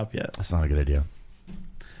to a cop yet. That's not a good idea.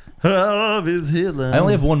 Of his headlines. I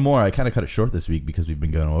only have one more. I kind of cut it short this week because we've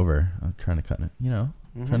been going over. I'm trying to cut it,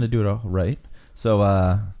 trying to do it all right. So,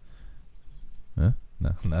 no,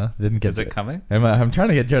 didn't get Is it coming? I'm trying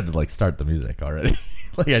to get Jared to start the music already.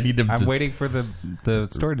 I need him. I'm waiting for the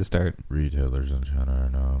story to start. Retailers in China are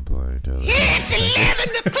now employing tailors. It's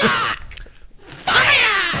 11 o'clock!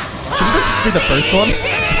 Shouldn't this be the first one?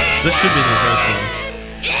 This should be the first one.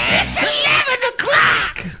 It's 11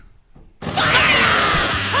 o'clock!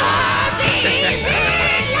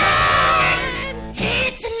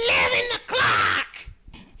 It's 11 o'clock!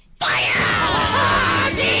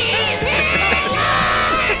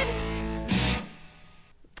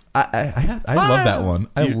 I love that one.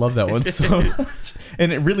 I love that one so much.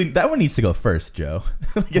 And that one needs to go first, Joe.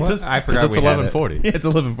 I forgot it's 11:40. Yeah, it's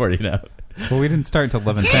 11:40 now. Well, we didn't start until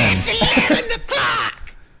 11:10. It's 11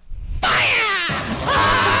 o'clock!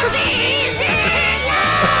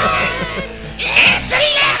 It's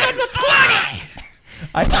 11:40!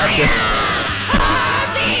 I had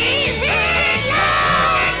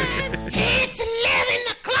this. It's 11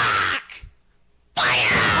 o'clock!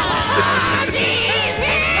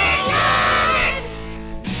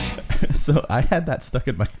 So I had that stuck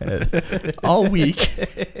in my head all week.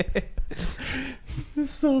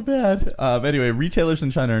 It's so bad. Anyway, retailers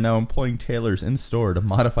in China are now employing tailors in store to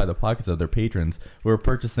modify the pockets of their patrons who are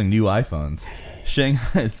purchasing new iPhones.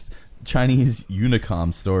 Shanghai's Chinese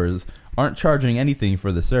Unicom stores aren't charging anything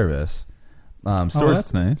for the service.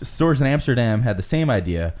 That's nice. Stores in Amsterdam had the same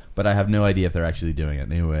idea, but I have no idea if they're actually doing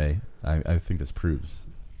it. Anyway, I think this proves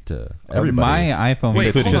to everybody, my iPhone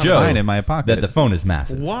including fits Joe, fine in my pocket, that the phone is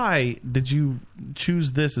massive. Why did you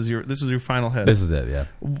choose this as your final head? This is it, yeah.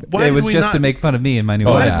 Why it was did we just not, to make fun of me and my new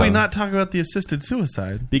Why iPhone. did we not talk about the assisted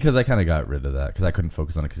suicide? Because I kind of got rid of that because I couldn't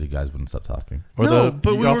focus on it because you guys wouldn't stop talking. Or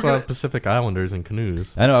but you we also were have Pacific Islanders and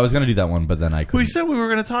canoes. I know I was going to do that one, but then I couldn't. We said we were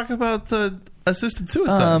going to talk about the assisted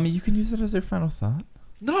suicide. You can use it as your final thought.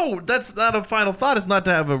 No, that's not a final thought. It's not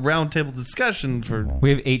to have a roundtable discussion for.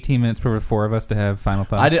 We have 18 minutes for the four of us to have final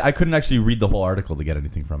thoughts. I couldn't actually read the whole article to get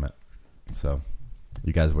anything from it, so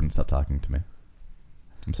you guys wouldn't stop talking to me.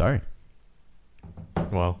 I'm sorry.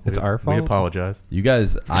 Well, It's our fault? We apologize. You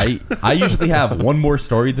guys, I usually have one more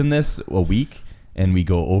story than this a week, and we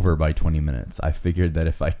go over by 20 minutes. I figured that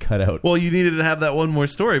if I cut out... Well, you needed to have that one more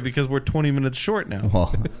story because we're 20 minutes short now.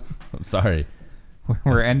 Well, I'm sorry.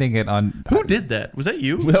 We're ending it on... Who did that? Was that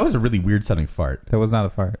you? That was a really weird sounding fart. That was not a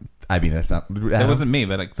fart. I mean, that's not... That wasn't me,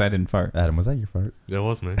 but I didn't fart. Adam, was that your fart? It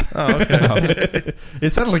was me. Oh, okay.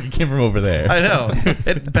 It sounded like it came from over there. I know.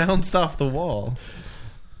 It bounced off the wall.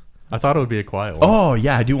 I thought it would be a quiet one. Oh,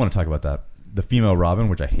 yeah, I do want to talk about that. The female Robin,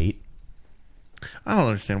 which I hate. I don't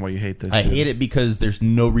understand why you hate this. I dude. hate it because there's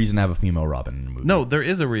no reason to have a female Robin in the movie. No, there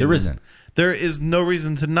is a reason. There isn't. There is no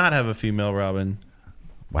reason to not have a female Robin.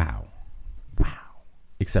 Wow.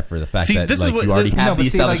 Except for the fact See, that this is what- you already have the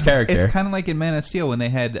established character. It's kind of like in Man of Steel when they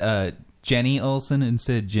had Jenny Olsen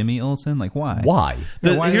instead of Jimmy Olsen. Like, why? Why?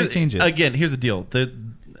 Yeah, why did they change it? Again, here's the deal.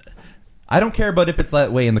 I don't care about if it's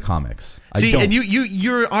that way in the comics. See, and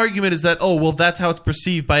your argument is that, oh, well, that's how it's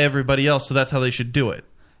perceived by everybody else, so that's how they should do it.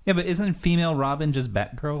 Yeah, but isn't female Robin just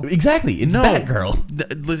Batgirl? Exactly, it's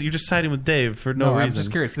Batgirl. Listen, you're just siding with Dave for no reason. I'm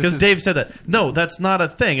just curious. Because Dave said that. No, that's not a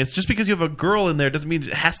thing. It's just because you have a girl in there doesn't mean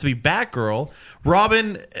it has to be Batgirl.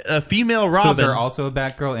 Robin, a female Robin. So is there also a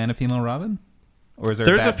Batgirl and a female Robin? Or is there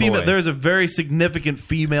there's a a female? Batboy? There's a very significant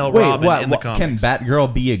female Robin in the comics. Can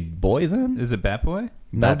Batgirl be a boy then? Is it Batboy?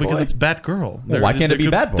 No, because it's Batgirl. Well, why can't it be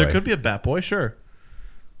Batboy? There could be a Batboy, sure.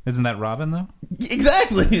 Isn't that Robin though?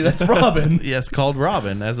 Exactly, that's Robin. Yes, called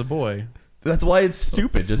Robin as a boy. That's why it's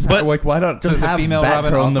stupid. Just why not just is have the female Batgirl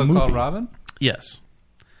Robin in also the movie? called Robin? Yes.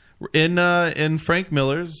 In Frank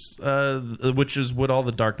Miller's, which is what all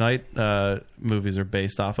the Dark Knight movies are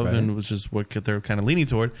based off of, Right. and which is what they're kind of leaning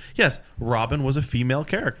toward. Yes, Robin was a female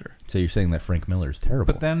character. So you're saying that Frank Miller's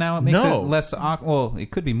terrible? But then now it makes it less awkward. Well, it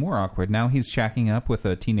could be more awkward. Now he's shacking up with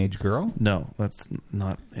a teenage girl. No, that's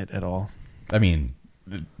not it at all. I mean,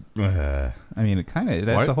 it kind of.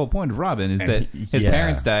 That's What? the whole point of Robin is And that his yeah.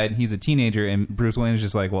 parents died. He's a teenager, and Bruce Wayne is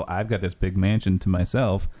just like, well, I've got this big mansion to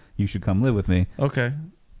myself. You should come live with me. Okay,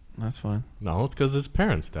 that's fine. No, it's because his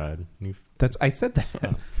parents died. I said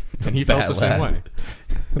that. And he felt the same way.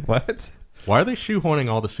 What? Why are they shoehorning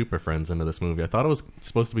all the Super Friends into this movie? I thought it was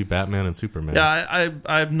supposed to be Batman and Superman. Yeah,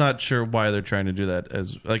 I'm not sure why they're trying to do that.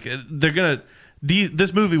 As like they're gonna.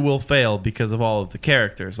 This movie will fail because of all of the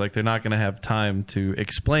characters. Like they're not going to have time to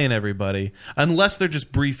explain everybody unless they're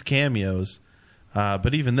just brief cameos.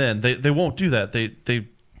 But even then, they won't do that.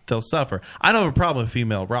 They'll suffer. I don't have a problem with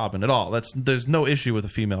female Robin at all. There's no issue with a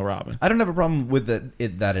female Robin. I don't have a problem with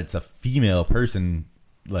that it's a female person,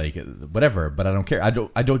 like whatever. But I don't care. I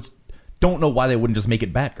don't know why they wouldn't just make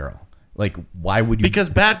it Batgirl. Like why would you? Because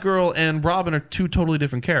Batgirl and Robin are two totally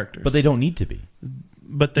different characters. But they don't need to be.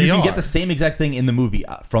 But they you can are. get the same exact thing in the movie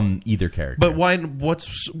from either character. But why?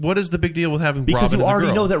 What is the big deal with having Because Robin you as a already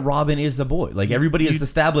girl? know that Robin is a boy. Like everybody has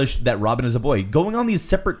established that Robin is a boy. Going on these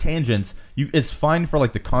separate tangents is fine for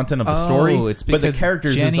like the content of the story. It's but the because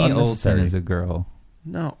characters Jenny is unnecessary. Olsen is a girl.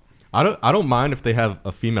 No. I don't mind if they have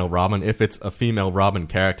a female Robin if it's a female Robin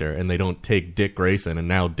character and they don't take Dick Grayson and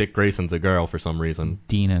now Dick Grayson's a girl for some reason.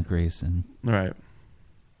 Dina Grayson. Right.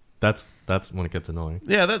 That's when it gets annoying.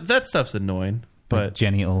 Yeah, that stuff's annoying. But Like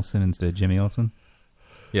Jenny Olsen instead of Jimmy Olsen.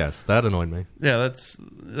 Yes, that annoyed me. yeah,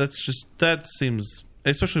 that seems,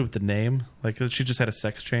 especially with the name, like she just had a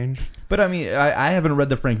sex change. But I mean, I haven't read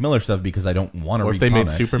the Frank Miller stuff because I don't want to Or read if they made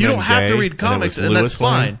comics. Superman You don't have to gay read comics, and it and was that's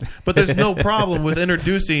Lewis fine. Lane. But there's no problem with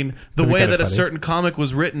introducing the That'd be way kinda that a funny. certain comic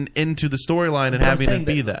was written into the storyline and But I'm having saying it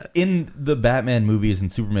be that. in the Batman movies and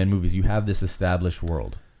Superman movies, you have this established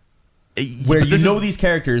world where but you this know is- these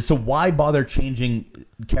characters. So why bother changing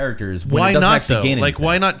characters when Why it doesn't not actually though? gain Like, anything?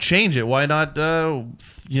 why not change it? Why not,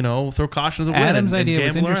 throw caution to the wind? Adam's and idea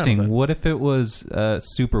was gamble around with interesting. it? What if it was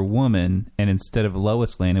Superwoman and instead of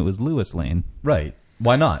Lois Lane, it was Lewis Lane? Right.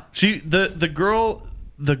 Why not? The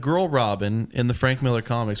girl Robin in the Frank Miller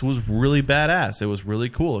comics was really badass. It was really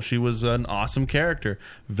cool. She was an awesome character,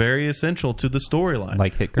 very essential to the storyline.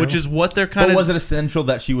 Like Hit Girl? Which is what they're kind But of. was it essential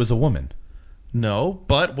that she was a woman? No,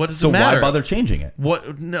 but what does So it matter? why bother changing it?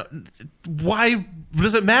 What? No, why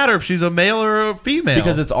does it matter if she's a male or a female?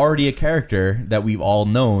 Because it's already a character that we've all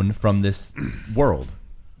known from this world.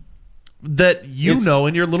 that you know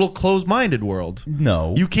in your little closed-minded world.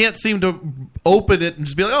 No. You can't seem to open it and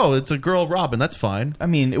just be like, oh, it's a girl Robin. That's fine. I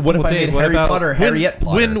mean, what if I made Harry Potter Harriet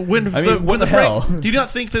Potter? When what the the hell? Frank, do you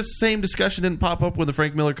not think this same discussion didn't pop up when the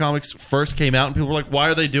Frank Miller comics first came out and people were like, why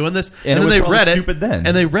are they doing this? And it then was they probably read it. stupid then.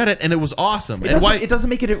 And they read it and it was awesome. It And doesn't, it doesn't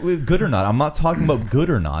make it good or not. I'm not talking about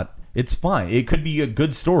good or not. It's fine. It could be a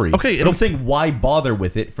good story. Okay, But I'm saying why bother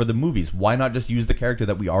with it for the movies? Why not just use the character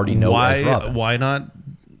that we already know as Robin? Why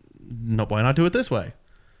not do it this way?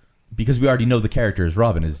 Because we already know the character as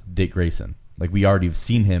Robin is Dick Grayson. Like we already have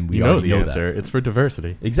seen him. We You know already the know answer. that. It's for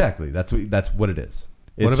diversity. Exactly. That's what it is.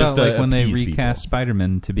 What It's about just to like when they appease recast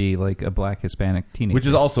Spider-Man to be like a black Hispanic teenager? Which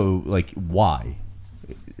is also like why?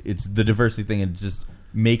 It's the diversity thing and just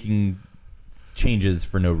making changes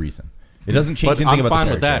for no reason. It doesn't change But anything I'm about fine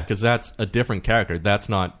the with character. that because that's a different character. That's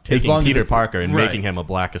not As taking long as Peter it's- Parker and right. making him a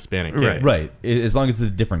black Hispanic kid. Right. As long as it's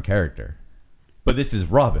a different character. But this is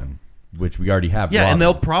Robin, which we already have. Yeah, Robin. and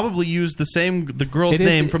they'll probably use the girl's It is-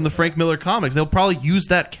 name from the Frank Miller comics. They'll probably use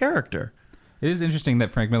that character. It is interesting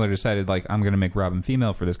that Frank Miller decided, like, I'm going to make Robin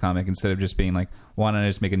female for this comic instead of just being like, why don't I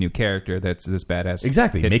just make a new character that's this badass?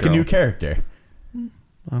 Exactly. hit Make girl? a new character.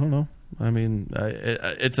 I don't know. I mean,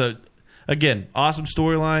 it's again, awesome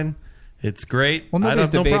storyline. It's great. Well, I nobody's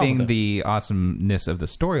have no problem debating with it. the awesomeness of the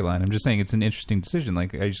storyline. I'm just saying it's an interesting decision.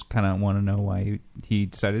 Like, I just kind of want to know why he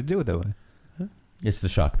decided to do it that way. It's to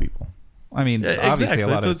shock people. I mean, Yeah, obviously exactly. a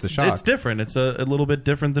lot So of it's the shock. It's different. It's a little bit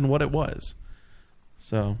different than what it was.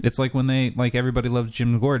 So it's like when everybody loves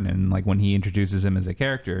Jim Gordon, and like when he introduces him as a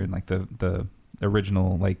character, and like the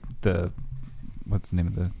original, like what's the name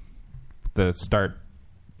of the start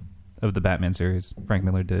of the Batman series Frank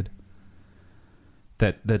Miller did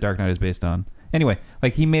that the Dark Knight is based on. Anyway,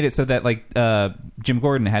 like he made it so that like Jim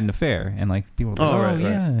Gordon had an affair, and like people were like,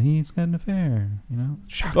 right. He's got an affair, you know.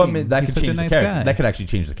 Shocking. Well, I mean, that He's could such change a nice the character. guy. That could actually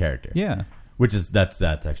change the character. Yeah. Which is that's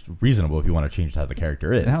actually reasonable if you want to change how the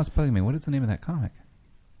character is. Now it's bugging me. What is the name of that comic?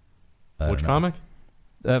 Which comic?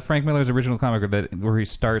 Frank Miller's original comic where he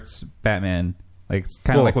starts Batman. Like it's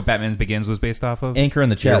kind of like what Batman Begins was based off of. Anchor in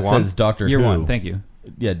the chat says Doctor Who. Year one. Thank you.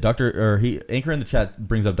 Yeah, Anchor in the chat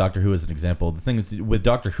brings up Doctor Who as an example. The thing is, with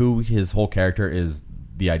Doctor Who, his whole character is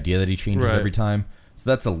the idea that he changes every time. So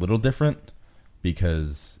that's a little different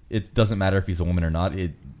because it doesn't matter if he's a woman or not.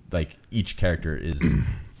 It like each character is.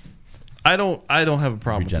 I don't have a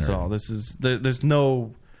problem with this at all. There's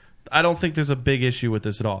no. I don't think there's a big issue with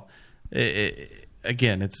this at all.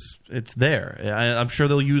 Again, it's there. I'm sure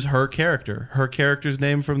they'll use her character, her character's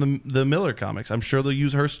name from the Miller comics. I'm sure they'll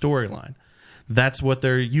use her storyline. That's what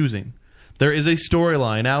they're using. There is a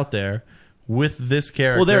storyline out there with this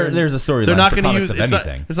character. Well, there's a storyline. They're not going to use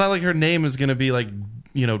anything. It's not like her name is going to be like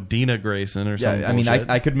Dina Grayson or something. I mean,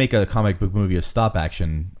 I could make a comic book movie of stop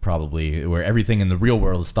action probably, where everything in the real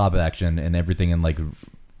world is stop action and everything in like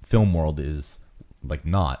film world is like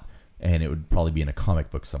not, and it would probably be in a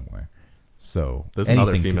comic book somewhere. So there's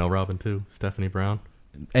another female Robin too, Stephanie Brown.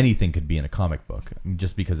 Anything could be in a comic book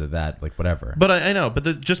just because of that, like whatever. But I know,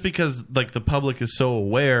 but just because like the public is so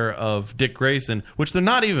aware of Dick Grayson, which they're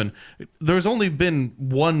not even. There's only been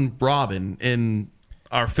one Robin in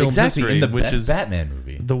our film history, in the which best is Batman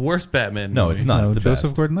movie. The worst Batman movie. No, it's not. No, it's the Joseph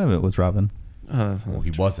best. Gordon-Levitt was Robin. Well,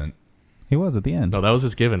 he wasn't. He was at the end. No, that was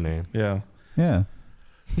his given name. Yeah. Yeah.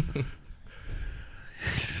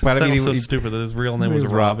 But that was so stupid that his real name was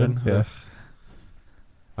Robin. Yeah.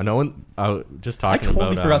 I know. When I was just talking I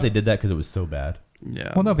totally about. forgot they did that because it was so bad.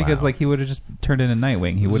 Yeah. Well, no, because like he would have just turned into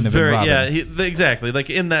Nightwing. He wouldn't have been Robin. Yeah, exactly. Like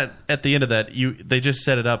in that, at the end of that, they just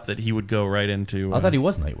set it up that he would go right into. I thought he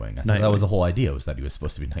was Nightwing. I thought that was the whole idea, was that he was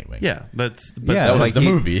supposed to be Nightwing. Yeah, that was like the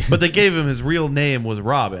movie. But they gave him his real name was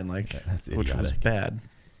Robin, like which was idiotic. bad.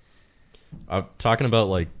 Talking about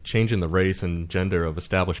like changing the race and gender of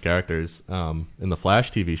established characters in the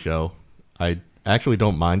Flash TV show, I actually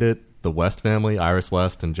don't mind it. The West family, Iris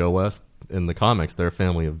West and Joe West, in the comics, they're a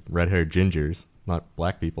family of red-haired gingers, not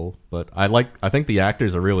black people. But I think the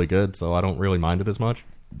actors are really good, so I don't really mind it as much.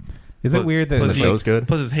 Is it weird that the show's good?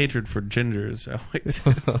 Plus his hatred for gingers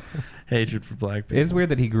always hatred for black people. It is weird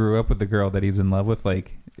that he grew up with the girl that he's in love with.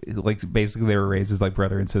 Like basically they were raised as like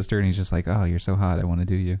brother and sister, and he's just like, oh, you're so hot, I want to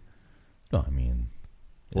do you. No, I mean,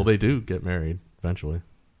 well, they do get married eventually.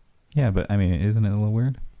 Yeah, but I mean, isn't it a little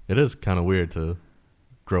weird? It is kind of weird to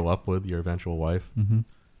grow up with your eventual wife. Mm-hmm.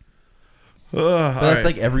 But that's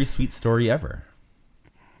like every sweet story ever.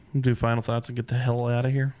 Do final thoughts and get the hell out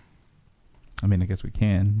of here. I mean, I guess we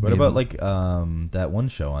can. What about like that one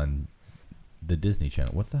show on the Disney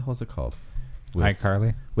Channel? What the hell is it called?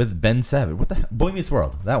 iCarly? With Ben Savage. What the hell? Boy Meets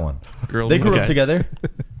World. That one. Girls they grew up together.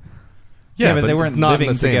 Yeah, but they weren't not living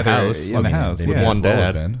in the same together house. in the house. They Yeah. may as One well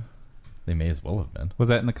have dad. been. They may as well have been. Was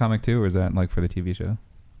that in the comic too, or is that like for the TV show?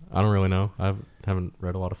 I don't really know. I haven't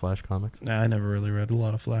read a lot of Flash comics. Nah, I never really read a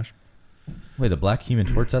lot of Flash. Wait, the Black Human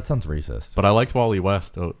Torch? That sounds racist. But I liked Wally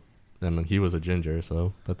West, and he was a ginger,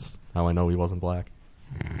 so that's how I know he wasn't black.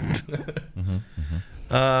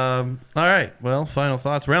 All right. Well, final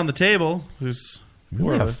thoughts. Round the table. There's four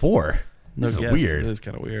We of have us. four. No This is guests. weird. It is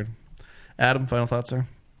kind of weird. Adam, final thoughts, sir?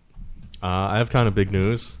 I have kind of big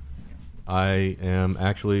news. I am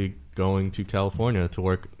actually going to California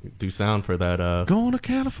to do sound for that Going to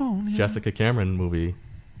California. Jessica Cameron movie,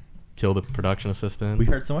 Kill the Production Assistant. We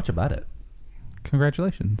heard so much about it.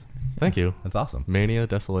 Congratulations. Thank you. That's awesome. Mania,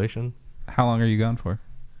 Desolation. How long are you gone for?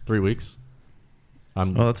 3 weeks. Oh,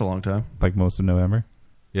 that's a long time. Like most of November?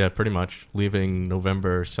 Yeah, pretty much. Leaving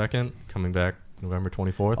November 2nd, coming back November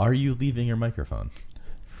 24th. Are you leaving your microphone?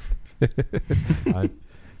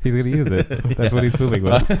 He's going to use it. That's what he's fooling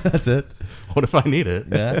with. That's it. What if I need it?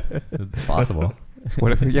 Yeah, it's possible.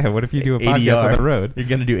 What if you do a podcast on the road? You're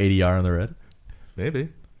going to do ADR on the road? Maybe.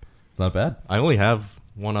 It's not bad. I only have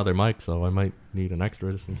one other mic, so I might need an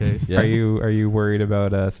extra just in case. Yeah. Are you worried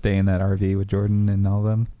about staying in that RV with Jordan and all of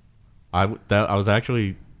them? I was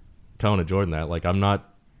actually telling Jordan that, like, I'm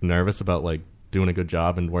not nervous about, like, doing a good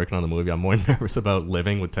job and working on the movie. I'm more nervous about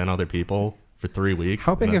living with 10 other people for 3 weeks.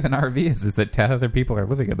 How big of an RV is this that 10 other people are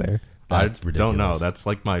living in there? I That's don't know. ridiculous. That's,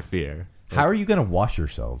 like, my fear. How are you going to wash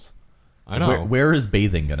yourselves? I know. Where is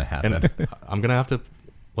bathing going to happen? And I'm going to have to,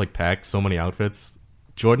 like, pack so many outfits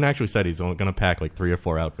Jordan actually said he's only going to pack like 3 or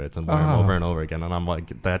 4 outfits and wear them over and over again. And I'm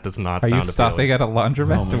like, that does not Are sound you stopping appealing. at a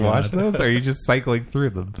laundromat to wash God. those? Or are you just cycling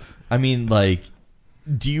through them? I mean, like,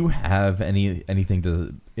 do you have anything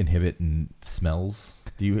to inhibit smells?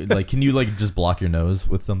 Do you like? Can you like just block your nose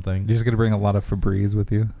with something? You're just gonna bring a lot of Febreze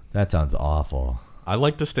with you. That sounds awful. I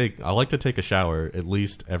like to take a shower at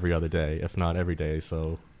least every other day, if not every day.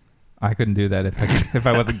 So I couldn't do that if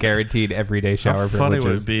I wasn't guaranteed everyday shower How funny would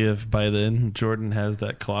privileges. it be if by then Jordan has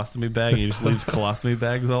that colostomy bag and he just leaves colostomy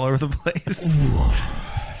bags all over the place?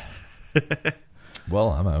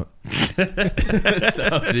 Well, I'm out. So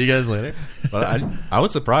I'll see you guys later. But I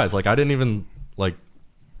was surprised. Like I didn't even like.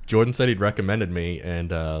 Jordan said he'd recommended me,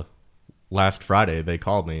 and last Friday they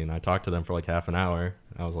called me, and I talked to them for like half an hour.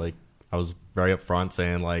 I was very upfront,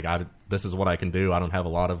 saying like, this is what I can do. I don't have a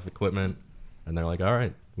lot of equipment, and they're like, all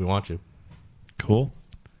right, we want you. Cool.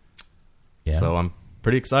 Yeah. So I'm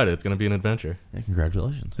pretty excited. It's going to be an adventure. Yeah,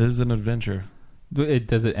 congratulations. It is an adventure.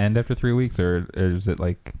 Does it end after 3 weeks, or is it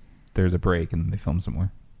like there's a break and they film some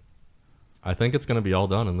more? I think it's going to be all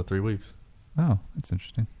done in the 3 weeks. Oh, that's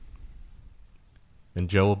interesting. And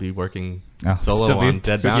Joe will be working Oh, solo still be on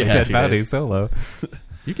Dead Bounty. Dead 2 Bounty days. solo.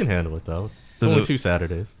 You can handle it though. It's only 2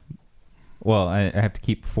 Saturdays. Well, I have to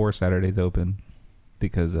keep 4 Saturdays open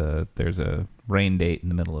because there's a rain date in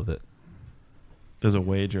the middle of it. There's a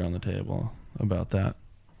wager on the table about that.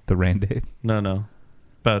 The rain date? No.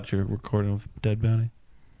 About your recording with Dead Bounty.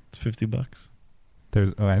 It's $50.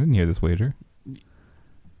 I didn't hear this wager.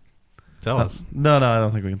 Tell us. No, I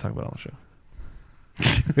don't think we can talk about it on the show.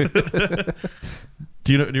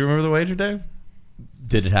 Do you remember the wager, Dave?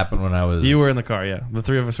 Did it happen when I was? You were in the car, yeah. The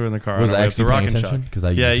 3 of us were in the car. Was on I our way up actually to paying Rock and attention?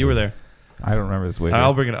 Shock. Yeah, you were there. I don't remember this wager.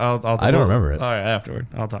 I'll bring it. I don't remember it. All right, afterward.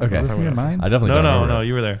 I'll talk. Okay. I'll Is talk this in about your it mind? I definitely don't remember No. it.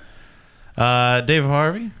 You were there. Dave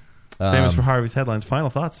Harvey, famous for Harvey's headlines. Final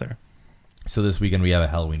thoughts there. So this weekend we have a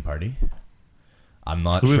Halloween party. I'm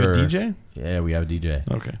not So we sure. have a DJ? Yeah, we have a DJ.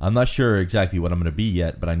 Okay. I'm not sure exactly what I'm going to be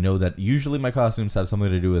yet, but I know that usually my costumes have something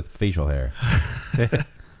to do with facial hair.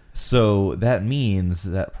 So that means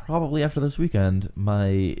that probably after this weekend,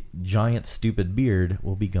 my giant stupid beard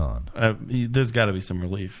will be gone. There's got to be some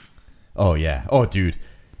relief. Oh yeah. Oh dude.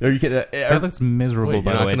 Are you kidding? That looks miserable, Wait,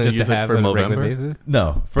 by the way, just to have on a regular basis.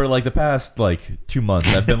 No, for like the past 2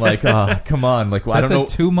 months, I've been like, come on, like I don't know.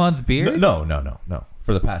 That's a 2-month beard? No.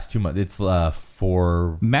 For the past 2 months, it's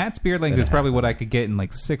for Matt's beard length is probably what I could get in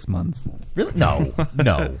like 6 months. Really? No.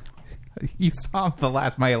 You saw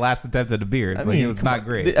my last attempt at a beard. I mean, it was not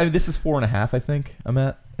great. I mean, this is 4.5, I think I'm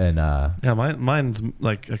at, and yeah, mine's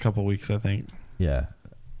like a couple weeks, I think. Yeah,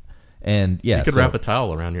 and yeah, you could wrap a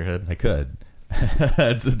towel around your head. I could.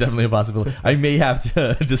 It's definitely a possibility. I may have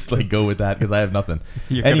to just go with that because I have nothing.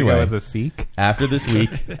 You're gonna go as a Sikh? After this week,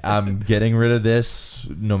 I'm getting rid of this,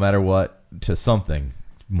 no matter what, to something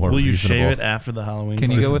more. Will you reasonable. shave it after the Halloween?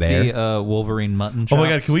 Can party? you go with the Wolverine mutton chops? Oh my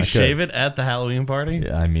god, can we I shave could. it at the Halloween party?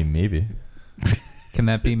 Yeah, I mean, maybe. Can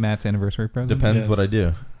that be Matt's anniversary present? Depends what I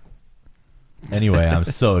do. Anyway, I'm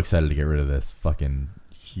so excited to get rid of this fucking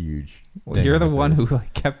huge. Well, you're the one who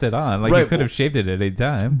kept it on. You could have shaved it at any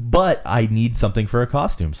time. But I need something for a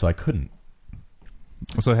costume, so I couldn't.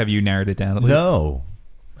 So have you narrowed it down at least? No.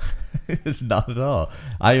 Not at all.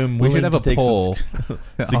 I am We willing should have to a take poll some on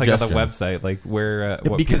the suggestions. website, where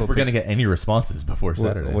what because people we're going to think. get any responses before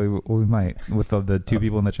Saturday. We might with the 2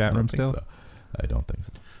 people in the chat room still. So. I don't think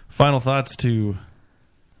so. Final thoughts to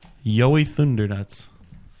Yoey Thundernuts.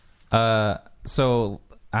 So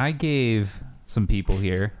I gave some people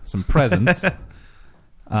here some presents.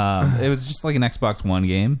 It was just like an Xbox One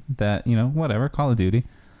game that, whatever, Call of Duty.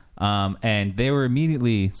 And they were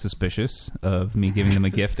immediately suspicious of me giving them a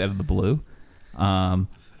gift out of the blue. And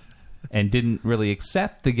didn't really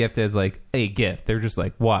accept the gift as like a gift. They're just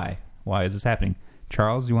like, why? Why is this happening?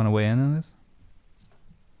 Charles, you want to weigh in on this?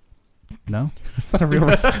 No? That's not a real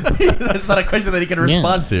That's not a question that he can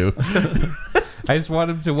respond to. I just want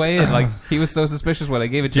him to weigh in. Like, he was so suspicious when I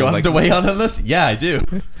gave it to Do you him. want him to weigh in on this? Yeah, I do.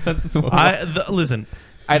 Listen.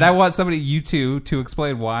 And I want you two to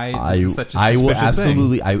explain why this is such a suspicious I will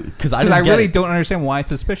absolutely thing. Because I really don't understand why it's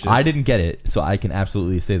suspicious. I didn't get it, so I can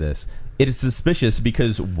absolutely say this. It is suspicious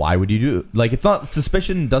because why would you do it? Like, it's not,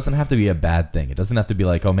 suspicion doesn't have to be a bad thing. It doesn't have to be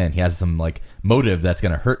like, oh man, he has some motive that's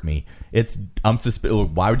going to hurt me. I'm suspicious.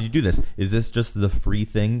 Why would you do this? Is this just the free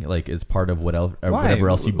thing? Like, as part of whatever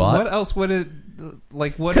else you bought? What else would it,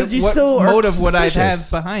 what still are motive would I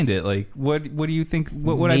suspicious. have behind it? Like, what do you think,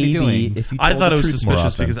 what would Maybe I be doing? if you I told thought the it was truth more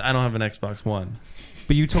suspicious often. because I don't have an Xbox One.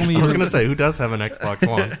 But you told me I was going to say, who does have an Xbox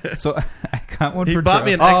One? So I got one He for bought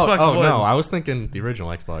me an Charles. Xbox Oh One. no, I was thinking the original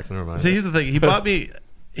Xbox. Never mind. See, here's the thing. He bought me.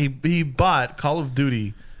 He bought Call of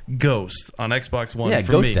Duty Ghost on Xbox One. Yeah,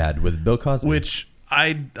 for Ghost me, Dad with Bill Cosby. Which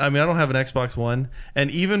I mean, I don't have an Xbox One, and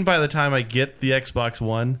even by the time I get the Xbox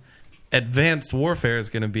One, Advanced Warfare is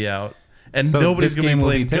going to be out. And So nobody's this going to game be will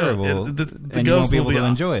playing be terrible, The and you Ghost won't be will able to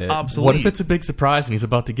enjoy it. obsolete. What if it's a big surprise and he's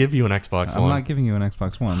about to give you an Xbox I'm One? not giving you an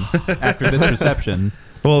Xbox One. After this reception,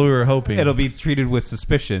 Well, we were hoping it'll be treated with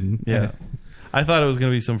suspicion. Yeah. I thought it was going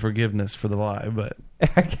to be some forgiveness for the lie, but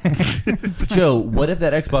Joe, what if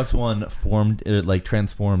that Xbox One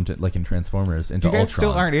transformed like in Transformers into You guys Ultron?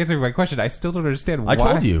 still aren't answering my question. I still don't understand I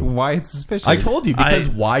told you. why it's suspicious. I told you because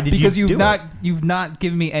why did because you you've do not it? you've not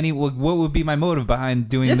given me any. What would be my motive behind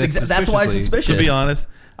doing Yes, this? that's why it's suspiciously? suspicious. to be honest,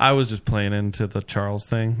 I was just playing into the Charles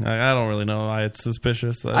thing. I don't really know why it's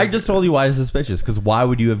suspicious. I just told you why it's suspicious because why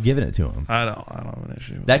would you have given it to him? I don't have an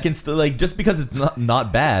issue. That can still just because it's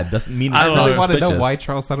not bad doesn't mean I it's not really want to know suspicious. why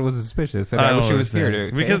Charles thought it was suspicious, and I wish he was here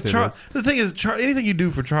to because answer this. the thing is, anything you do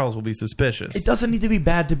for Charles will be suspicious. It doesn't need to be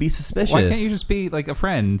bad to be suspicious. Why can't you just be like a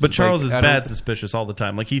friend? But Charles is I bad don't- suspicious all the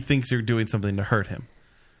time. Like he thinks you're doing something to hurt him.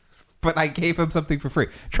 But I gave him something for free.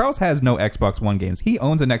 Charles has no Xbox One games. He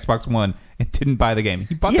owns an Xbox One and didn't buy the game.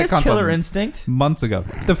 He bought He the has console Killer Instinct months ago.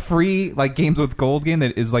 The free games with gold game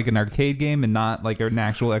that is like an arcade game and not like an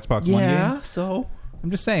actual Xbox One game. Yeah, so I'm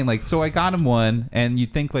just saying, so I got him one, and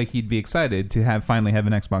you'd think he'd be excited to finally have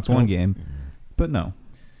an Xbox One game, but no.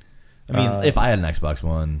 I mean, if I had an Xbox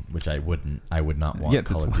One, which I wouldn't, I would not want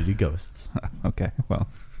Call of Duty Ghosts. Okay, well.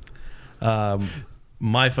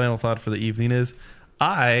 My final thought for the evening is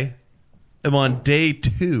I am on day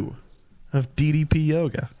 2 of DDP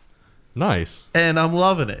yoga. Nice. And I'm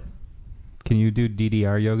loving it. Can you do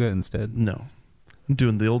DDR yoga instead? No. I'm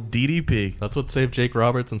doing the old DDP. That's what saved Jake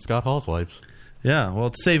Roberts and Scott Hall's lives. Yeah, well,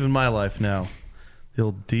 it's saving my life now. The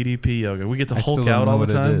old DDP yoga. We get to I Hulk still don't out know all the what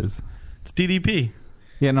it time. is. It's DDP.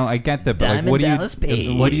 Yeah, no, I get that, but Diamond what do you Dallas Page.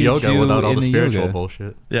 what do It's you yoga do without all in the the spiritual yoga?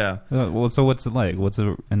 bullshit. Yeah. Well, so what's it like? What's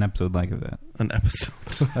an episode like of that? An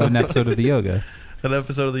episode. An episode of the yoga. An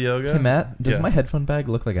episode of the yoga. Hey, Matt, does Yeah. my headphone bag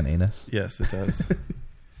look like an anus? Yes, it does.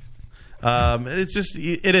 It's just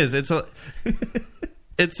it is. It's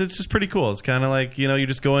just pretty cool. It's kind of like, you're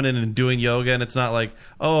just going in and doing yoga, and it's not like,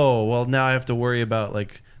 oh, well, now I have to worry about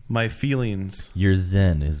like my feelings. Your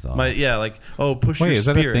zen is off. Push Wait, your is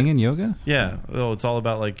spirit. that a thing in yoga? Yeah. Oh, it's all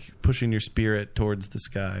about like pushing your spirit towards the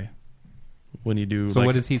sky when you do. So like,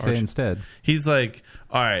 what does he say arch- instead? He's like,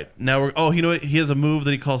 all right, now we're. Oh, you know what? He has a move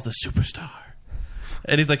that he calls the superstar.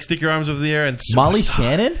 And he's like, stick your arms over the air and superstar. Molly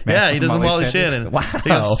Shannon? Yeah, he does Molly a Molly Shannon? Shannon. Wow. He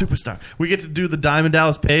goes, superstar. We get to do the Diamond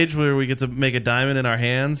Dallas Page where we get to make a diamond in our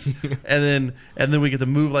hands, and then we get to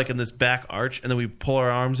move like in this back arch, and then we pull our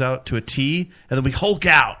arms out to a T, and then we Hulk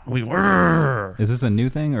out. We whirr. Is this a new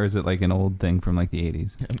thing, or is it like an old thing from like the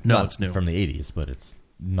 80s? No, Not it's new. from the 80s, but it's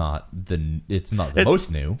not the most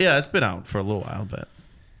new. Yeah, it's been out for a little while, but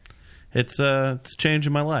it's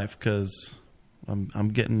changing my life because I'm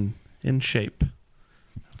getting in shape.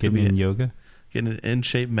 Getting in yoga? Getting an in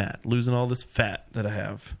shape Matt. Losing all this fat that I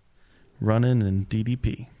have. Running and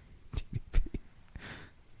DDP.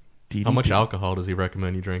 How much alcohol does he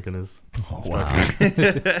recommend you drink in his?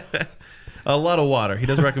 A lot of water. He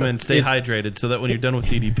does recommend stay hydrated so that when you're done with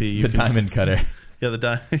DDP, you The can diamond cutter. Yeah, the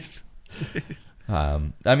diamond.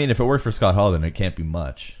 I mean, if it worked for Scott Hall, then it can't be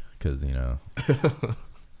much because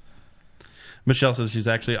Michelle says she's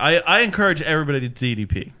actually. I encourage everybody to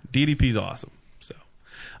DDP. DDP's awesome. So,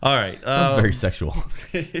 all right. That's very sexual.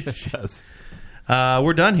 Yes.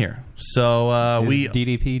 We're done here. So Is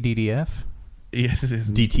DDP DDF? Yes, it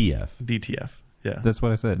is DTF. DTF. Yeah, That's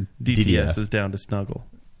what I said. DTS DDF. is down to snuggle.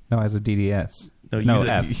 No, I said DDS. No, you no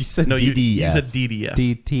said- F. You said No, DDF. you said DDF.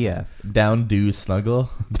 DTF. Down do snuggle.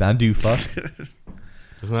 Down do fuck.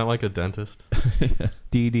 Isn't that like a dentist?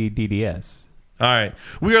 DDS. All right.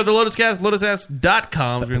 We are the Lotus Cast,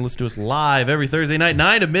 lotuscast.com. If you're going to listen to us live every Thursday night,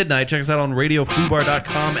 9 to midnight, check us out on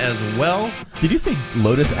radiofubar.com as well. Did you say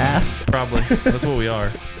Lotus ass? Probably. That's what we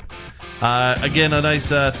are. Again, a nice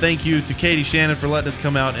thank you to Katie Shannon for letting us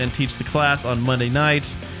come out and teach the class on Monday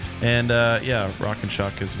night. And, Rock and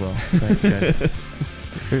Shock as well. Thanks, guys.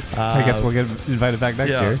 I guess we'll get invited back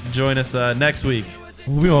next year. Join us next week.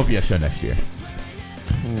 We won't be a show next year.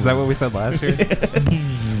 Is that what we said last year?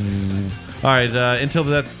 All right. Until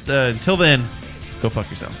then, go fuck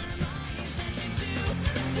yourselves.